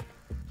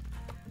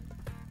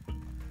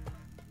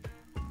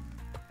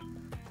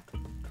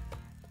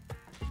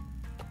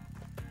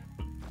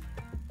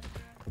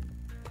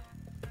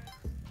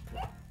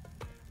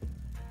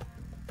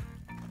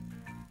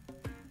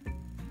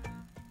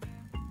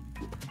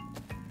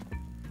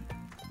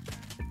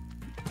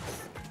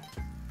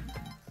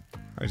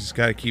 I just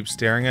gotta keep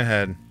staring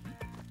ahead.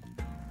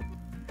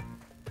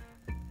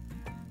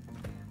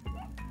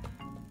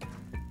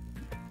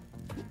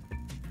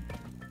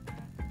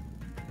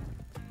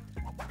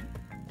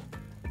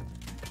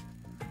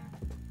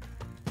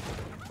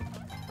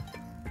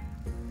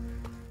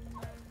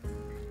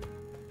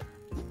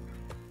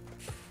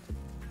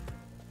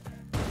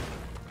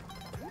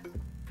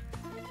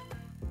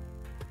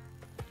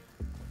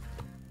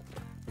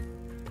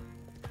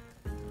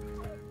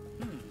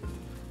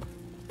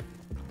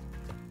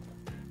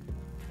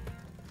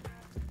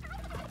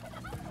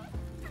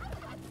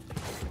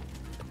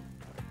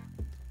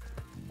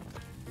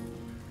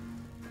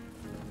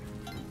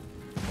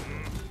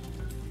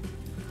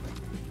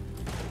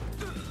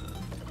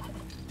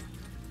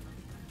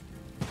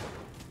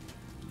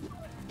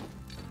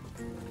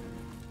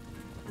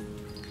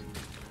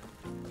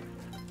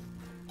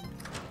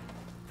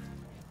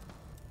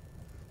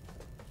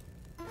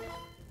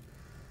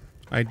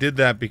 I did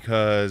that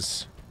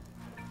because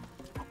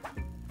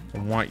I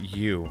want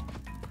you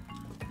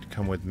to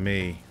come with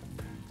me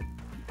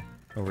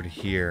over to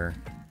here.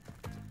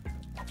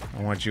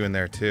 I want you in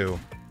there too.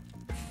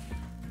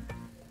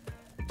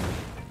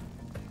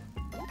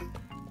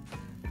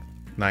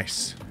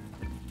 Nice.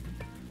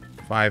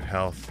 5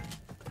 health.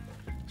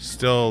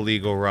 Still a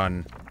legal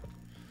run.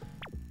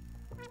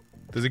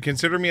 Does it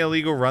consider me a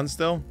legal run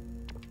still?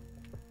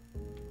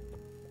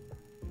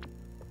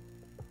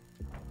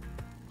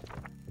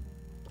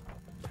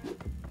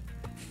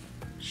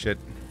 Shit.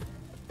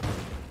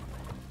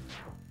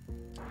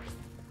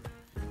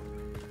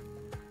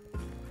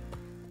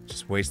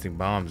 wasting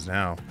bombs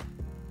now.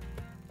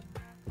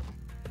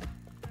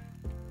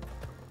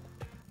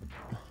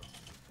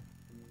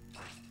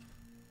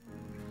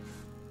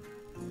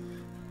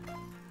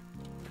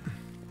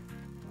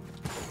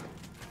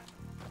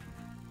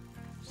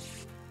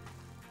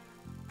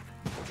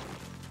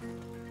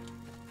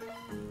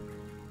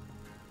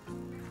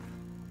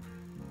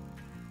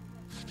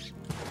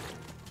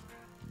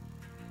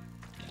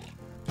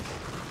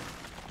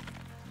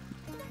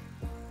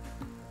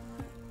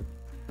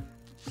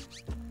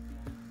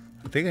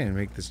 I think I can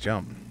make this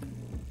jump.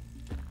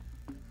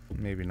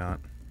 Maybe not.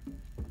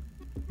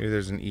 Maybe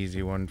there's an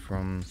easy one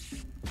from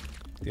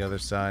the other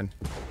side.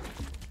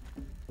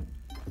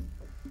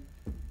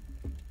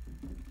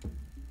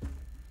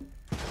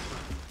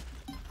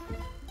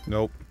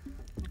 Nope.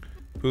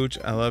 Pooch,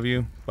 I love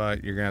you,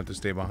 but you're gonna have to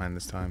stay behind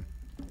this time.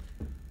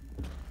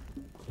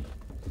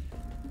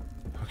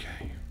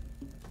 Okay.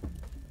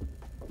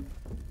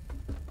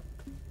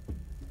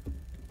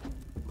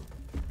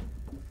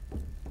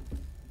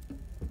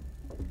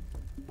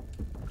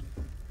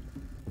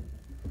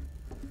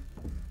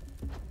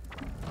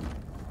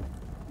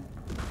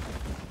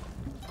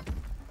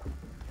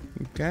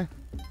 Okay.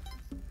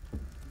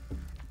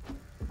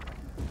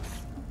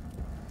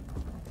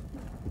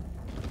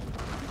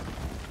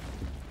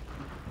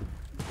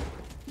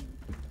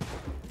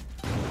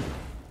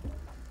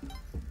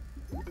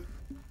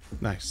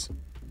 Nice.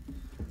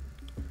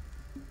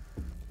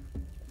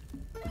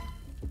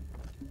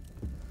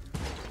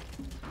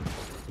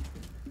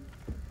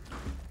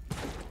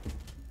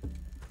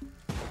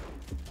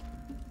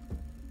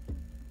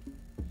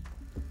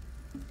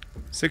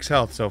 Six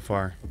health so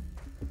far.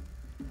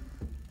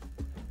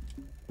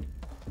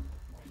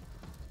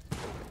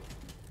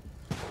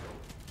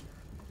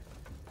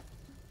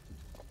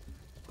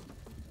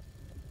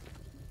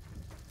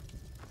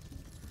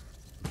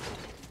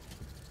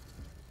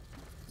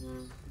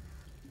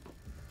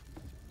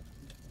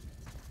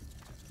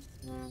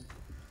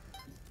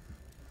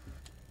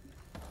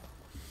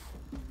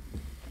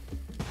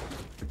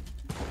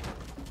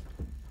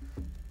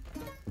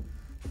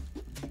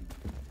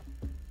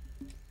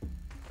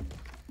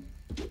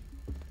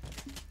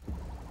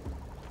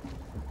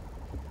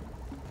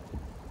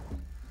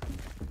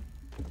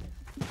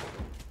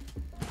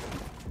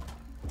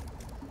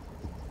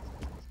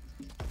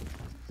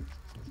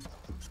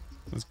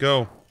 Let's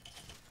go.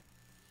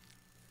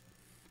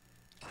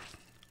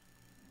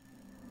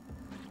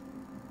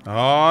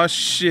 Oh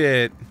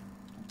shit.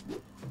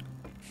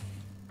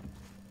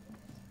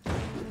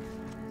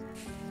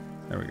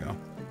 There we go.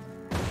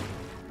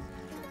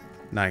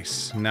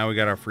 Nice. Now we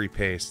got our free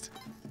paste.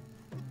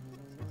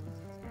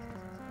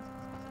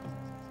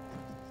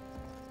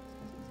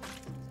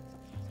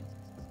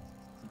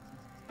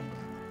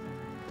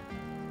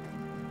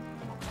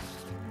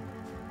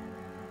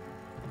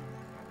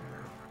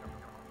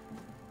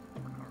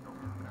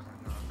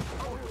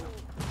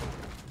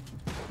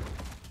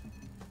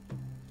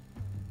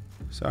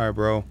 Sorry,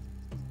 bro.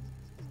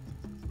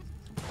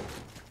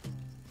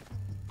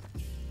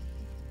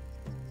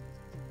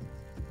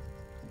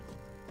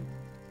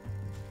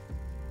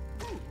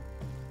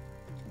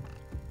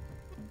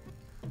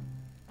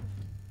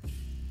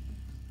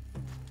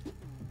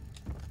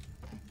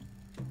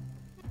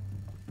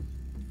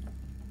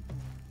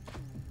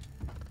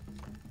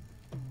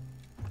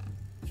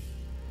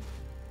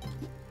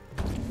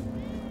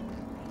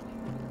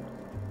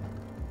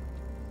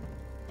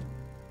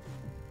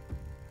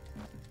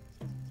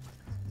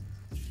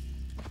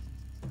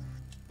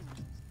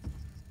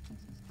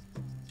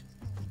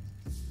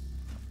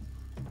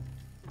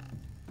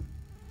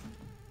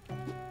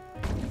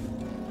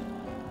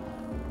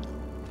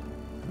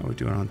 How are we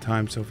doing on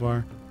time so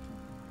far?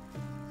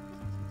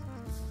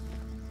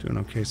 Doing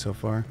okay so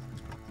far.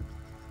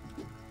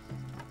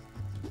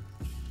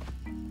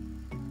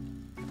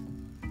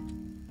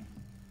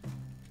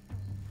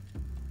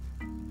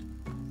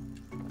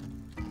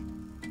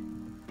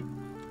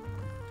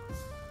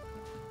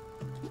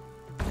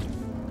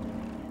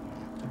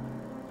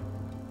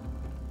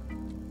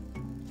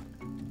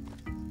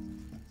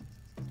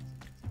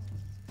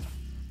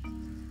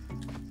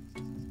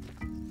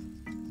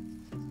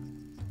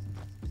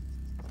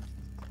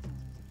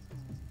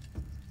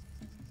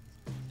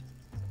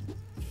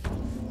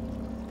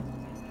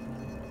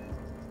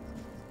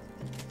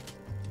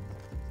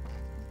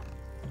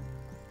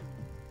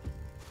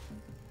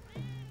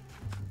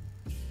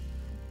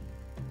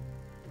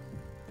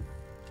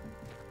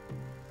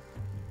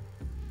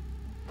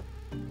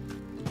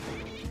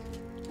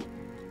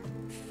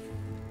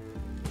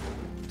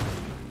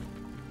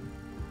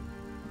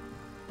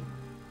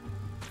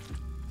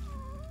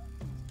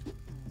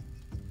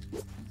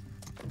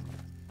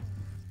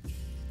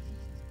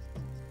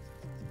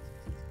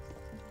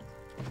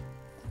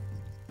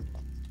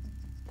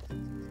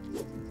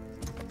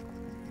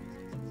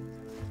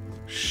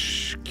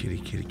 Shh, kitty,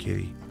 kitty,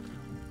 kitty.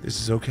 This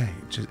is okay.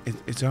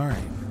 It's all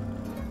right.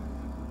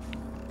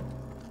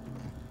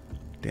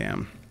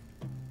 Damn.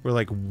 We're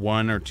like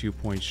 1 or 2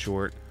 points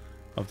short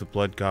of the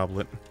blood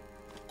goblet.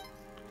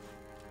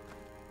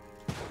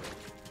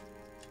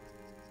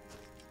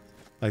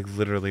 Like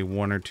literally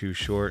 1 or 2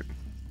 short.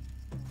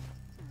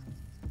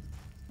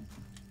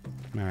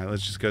 Alright,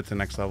 let's just go to the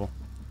next level.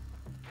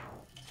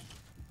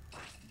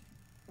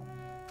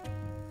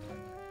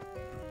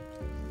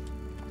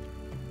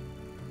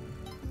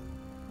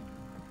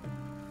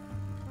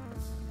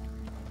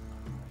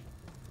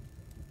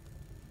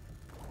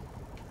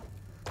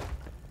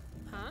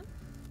 Huh?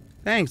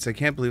 Thanks, I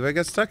can't believe I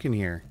got stuck in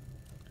here.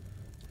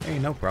 Hey,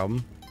 no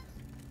problem.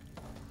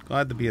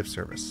 Glad to be of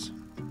service.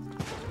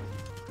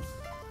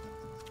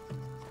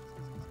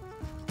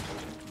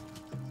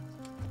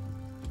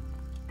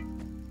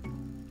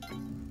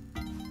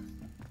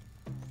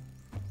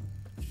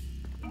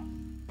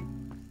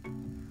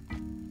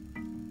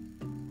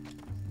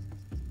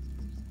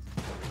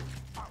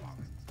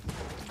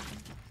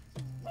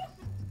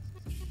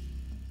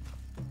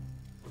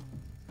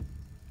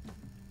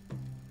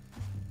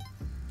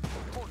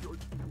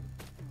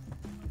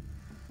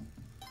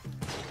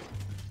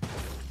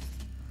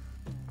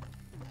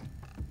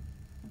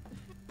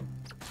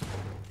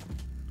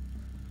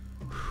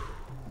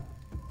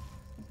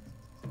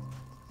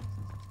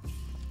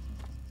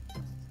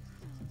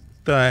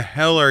 The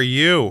hell are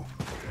you?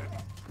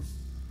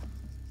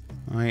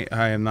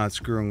 I am not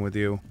screwing with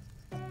you.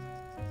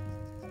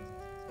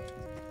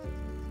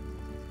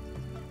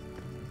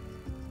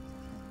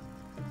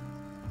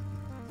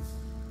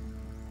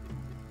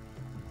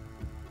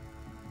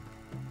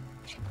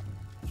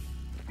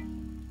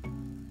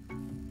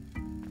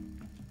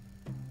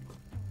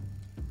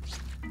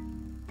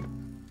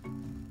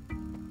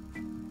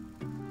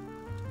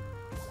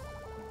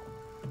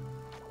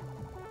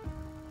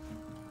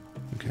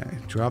 Okay,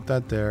 drop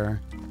that there.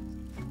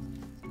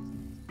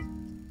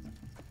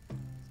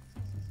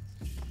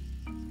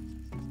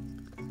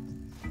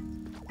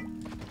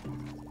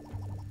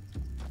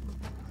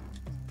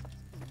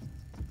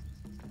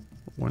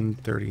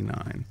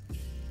 $139.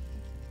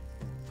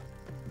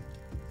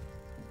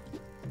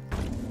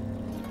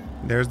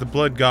 There's the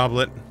blood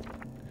goblet.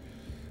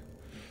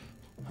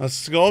 A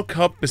skull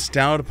cup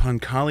bestowed upon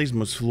Kali's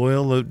most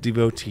loyal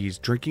devotees.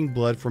 Drinking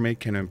blood from it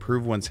can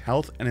improve one's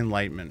health and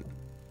enlightenment.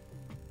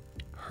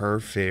 Her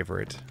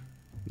favorite.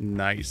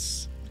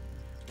 Nice.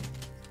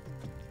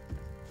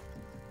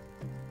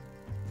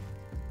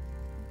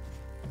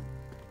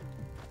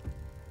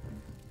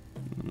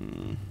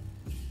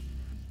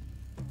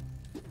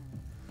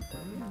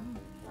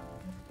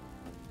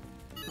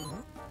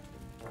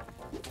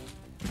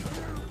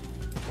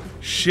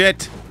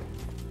 Shit.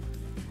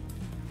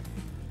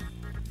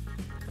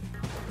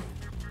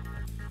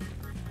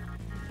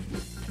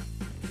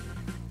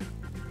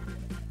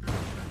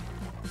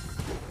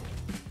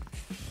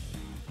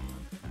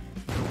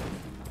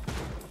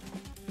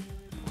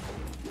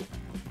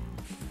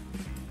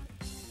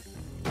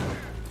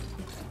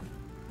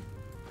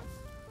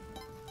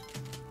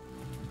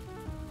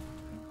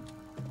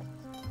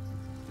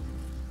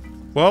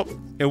 Well,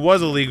 it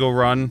was a legal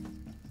run.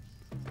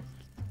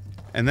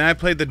 And then I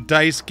played the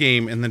dice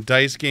game, and the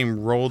dice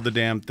game rolled the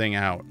damn thing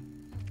out.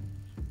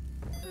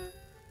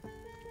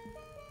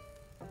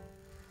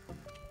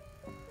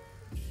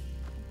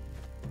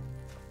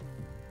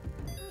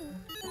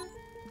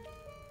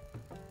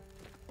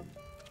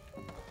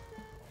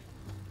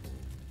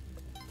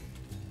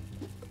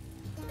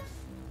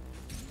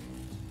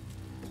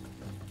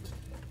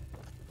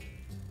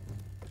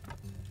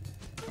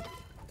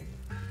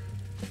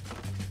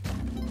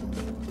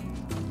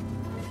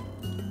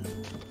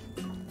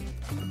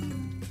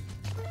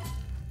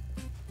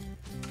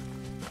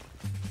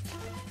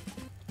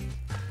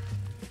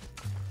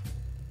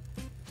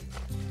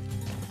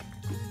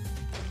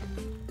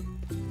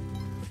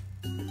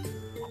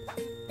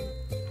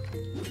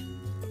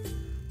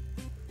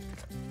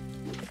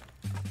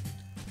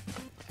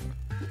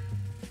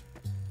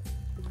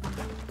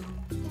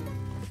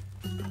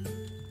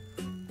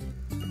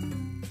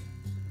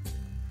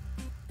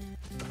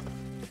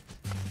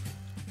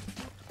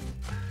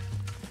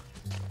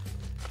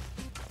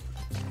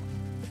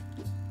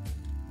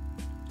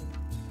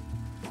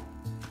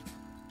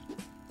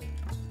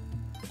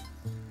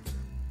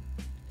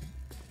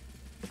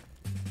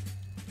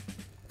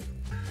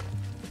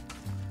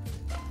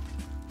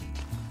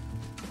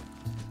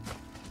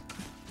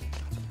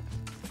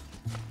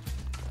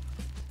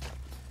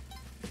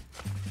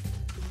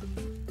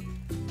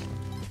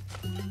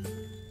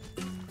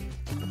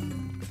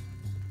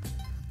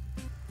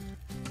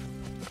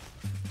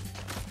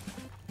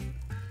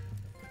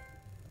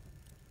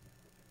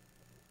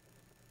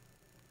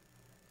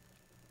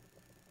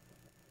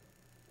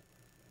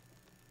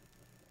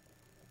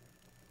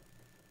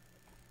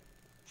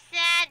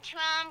 Sad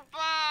trombone.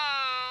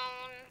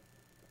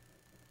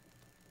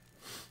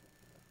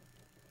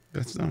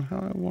 That's not how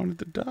I wanted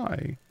to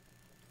die.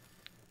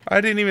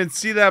 I didn't even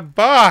see that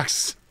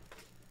box.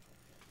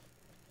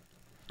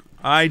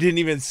 I didn't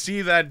even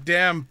see that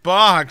damn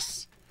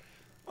box.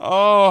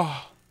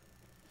 Oh.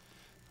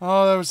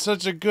 Oh, that was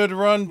such a good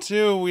run,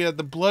 too. We had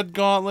the blood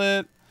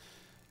gauntlet.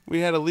 We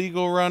had a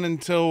legal run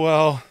until,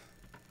 well,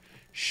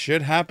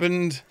 shit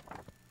happened.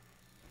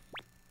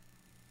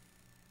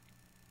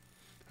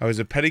 I was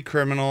a petty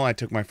criminal. I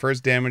took my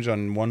first damage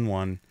on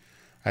 1-1.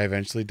 I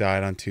eventually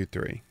died on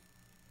 2-3.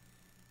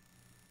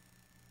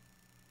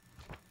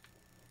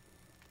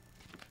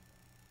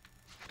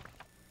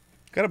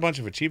 Got a bunch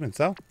of achievements,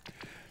 though.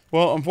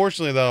 Well,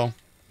 unfortunately, though,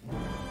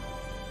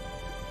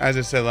 as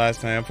I said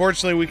last night,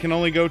 unfortunately, we can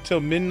only go till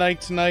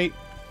midnight tonight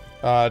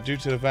due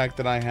to the fact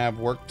that I have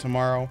work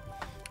tomorrow.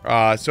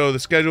 So the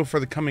schedule for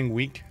the coming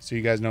week, so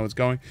you guys know what's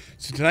going.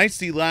 So tonight's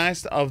the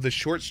last of the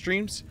short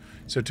streams.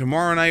 So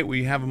tomorrow night,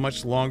 we have a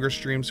much longer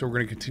stream, so we're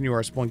going to continue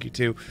our Spelunky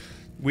 2.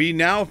 We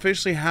now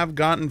officially have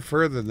gotten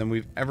further than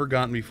we've ever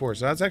gotten before,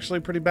 so that's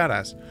actually pretty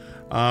badass.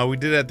 We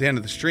did it at the end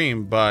of the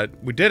stream, but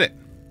we did it.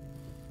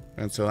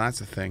 And so that's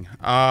the thing.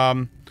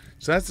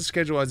 So that's the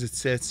schedule as it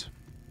sits.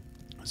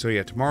 So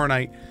yeah, tomorrow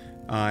night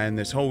and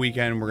this whole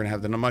weekend, we're going to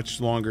have the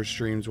much longer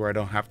streams where I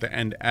don't have to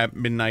end at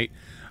midnight.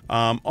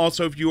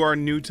 Also, if you are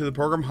new to the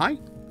program, hi,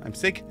 I'm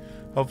Sick.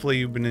 Hopefully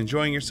you've been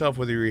enjoying yourself,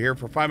 whether you're here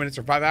for 5 minutes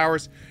or 5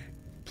 hours.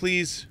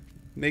 Please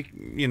make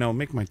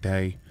my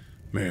day.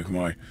 Make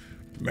my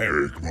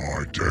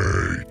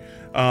day.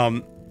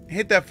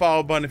 Hit that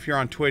follow button if you're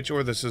on Twitch,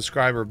 or the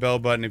subscriber bell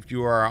button if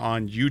you are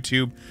on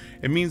YouTube.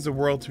 It means the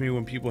world to me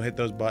when people hit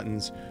those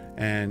buttons,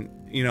 and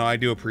I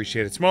do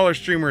appreciate it. Smaller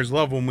streamers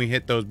love when we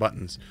hit those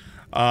buttons.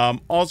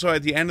 Also,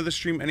 at the end of the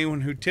stream,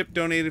 anyone who tipped,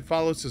 donated,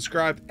 followed,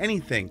 subscribed,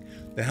 anything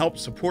that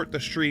helps support the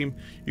stream,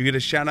 you get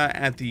a shout out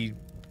at the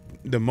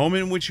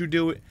moment in which you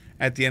do it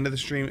at the end of the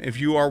stream. If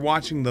you are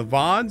watching the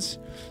VODs,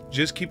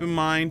 just keep in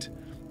mind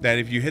that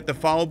if you hit the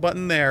follow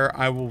button there,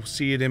 I will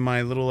see it in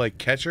my little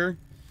catcher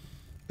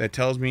that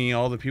tells me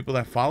all the people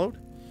that followed.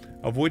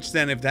 Of which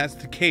then, if that's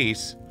the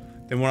case,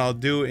 then what I'll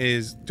do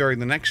is during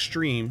the next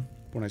stream,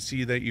 when I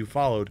see that you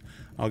followed,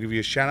 I'll give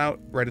you a shout out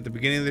right at the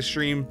beginning of the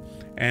stream,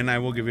 and I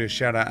will give you a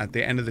shout out at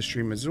the end of the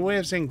stream as a way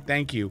of saying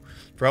thank you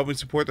for helping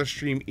support the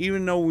stream,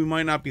 even though we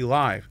might not be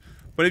live.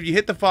 But if you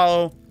hit the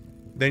follow,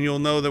 then you'll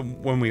know that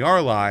when we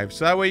are live,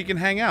 so that way you can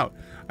hang out.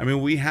 I mean,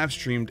 we have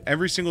streamed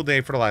every single day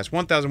for the last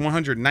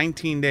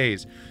 1,119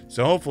 days,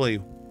 so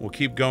hopefully we'll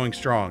keep going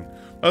strong.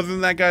 Other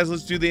than that, guys,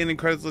 let's do the ending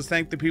credits. Let's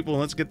thank the people,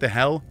 and let's get the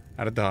hell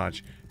out of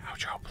Dodge.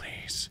 Outro,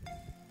 please.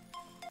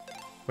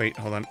 Wait,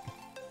 hold on.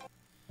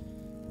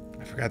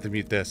 I forgot to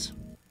mute this.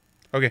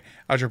 Okay,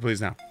 outro, please,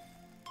 now.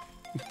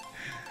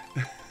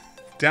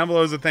 Down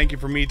below is a thank you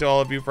from me to all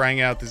of you for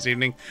hanging out this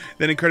evening.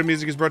 Then Incredible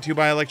Music is brought to you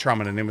by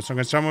Electroma, the name of the song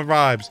is Summer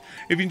Vibes.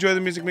 If you enjoy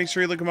the music, make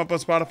sure you look them up on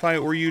Spotify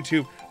or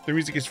YouTube. Their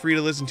music is free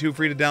to listen to,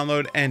 free to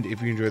download, and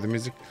if you enjoy the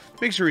music,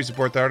 make sure you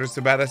support the artists,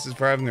 the badasses,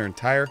 for having their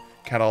entire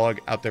catalog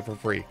out there for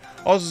free.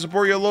 Also,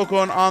 support your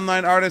local and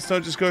online artists.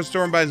 Don't just go to the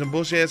store and buy some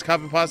bullshit-ass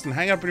copy pasta and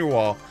hang up on your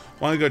wall.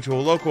 Want to go to a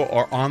local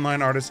or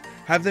online artist,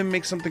 have them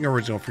make something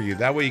original for you.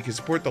 That way you can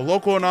support the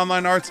local and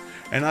online arts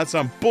and not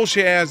some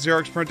bullshit-ass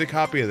Xerox printed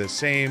copy of the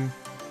same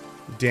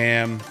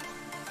damn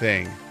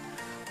thing.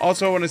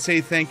 Also, I want to say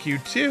thank you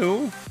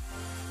to...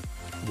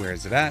 Where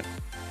is it at?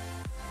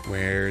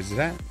 Where is it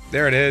at?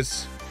 There it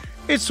is.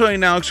 It's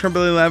Swaying Alex from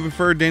Billy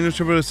Lavenford, Daniel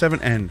 7,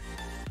 and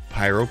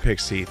Pyro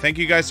Pixie. Thank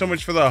you guys so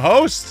much for the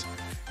host.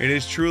 It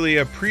is truly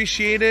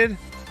appreciated.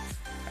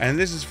 And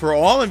this is for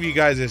all of you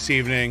guys this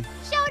evening.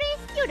 Shorty,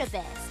 you the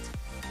best.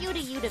 You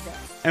the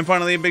best. And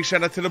finally, a big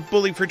shout out to the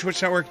Bully for Twitch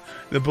Network.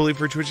 The Bully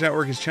for Twitch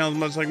Network is channels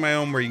much like my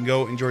own, where you can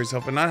go enjoy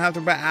yourself and not have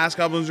to ask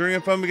goblins during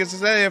a fun, because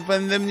it's have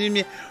fun.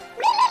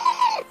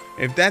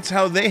 If that's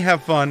how they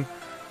have fun,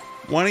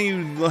 why don't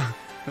you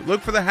look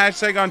for the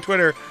hashtag on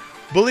Twitter,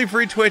 Bully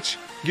Free Twitch.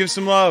 Give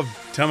some love.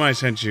 Tell them I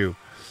sent you.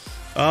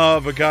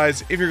 But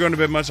guys, if you're going to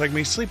bed much like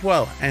me, sleep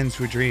well and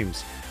sweet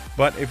dreams.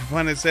 But if you're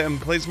planning to sit and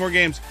play some more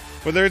games,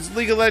 whether it's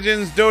League of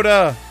Legends,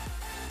 Dota,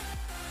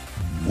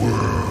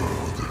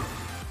 World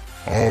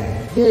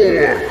of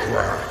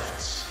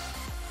Warcraft,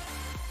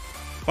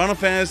 Final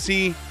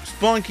Fantasy,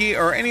 Spelunky,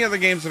 or any other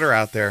games that are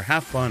out there,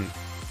 have fun.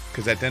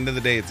 Because at the end of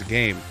the day, it's a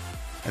game.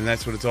 And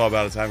that's what it's all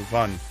about, is having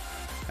fun.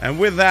 And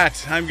with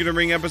that, I'm going to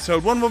bring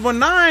episode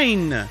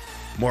 1119,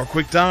 More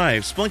Quick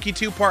Dive, Spelunky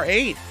 2 Part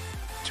 8,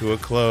 to a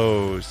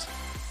close.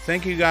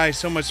 Thank you guys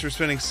so much for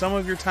spending some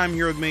of your time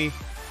here with me.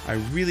 I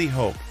really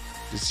hope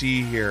to see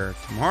you here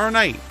tomorrow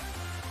night.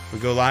 We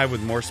go live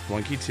with more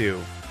Spelunky 2.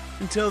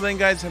 Until then,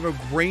 guys, have a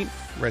great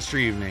rest of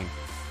your evening.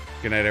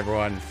 Good night,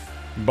 everyone.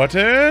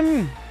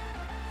 Button!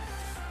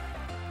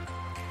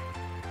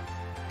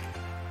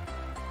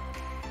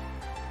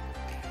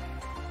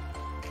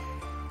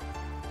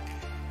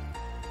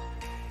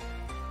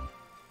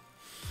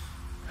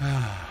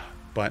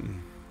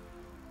 Button.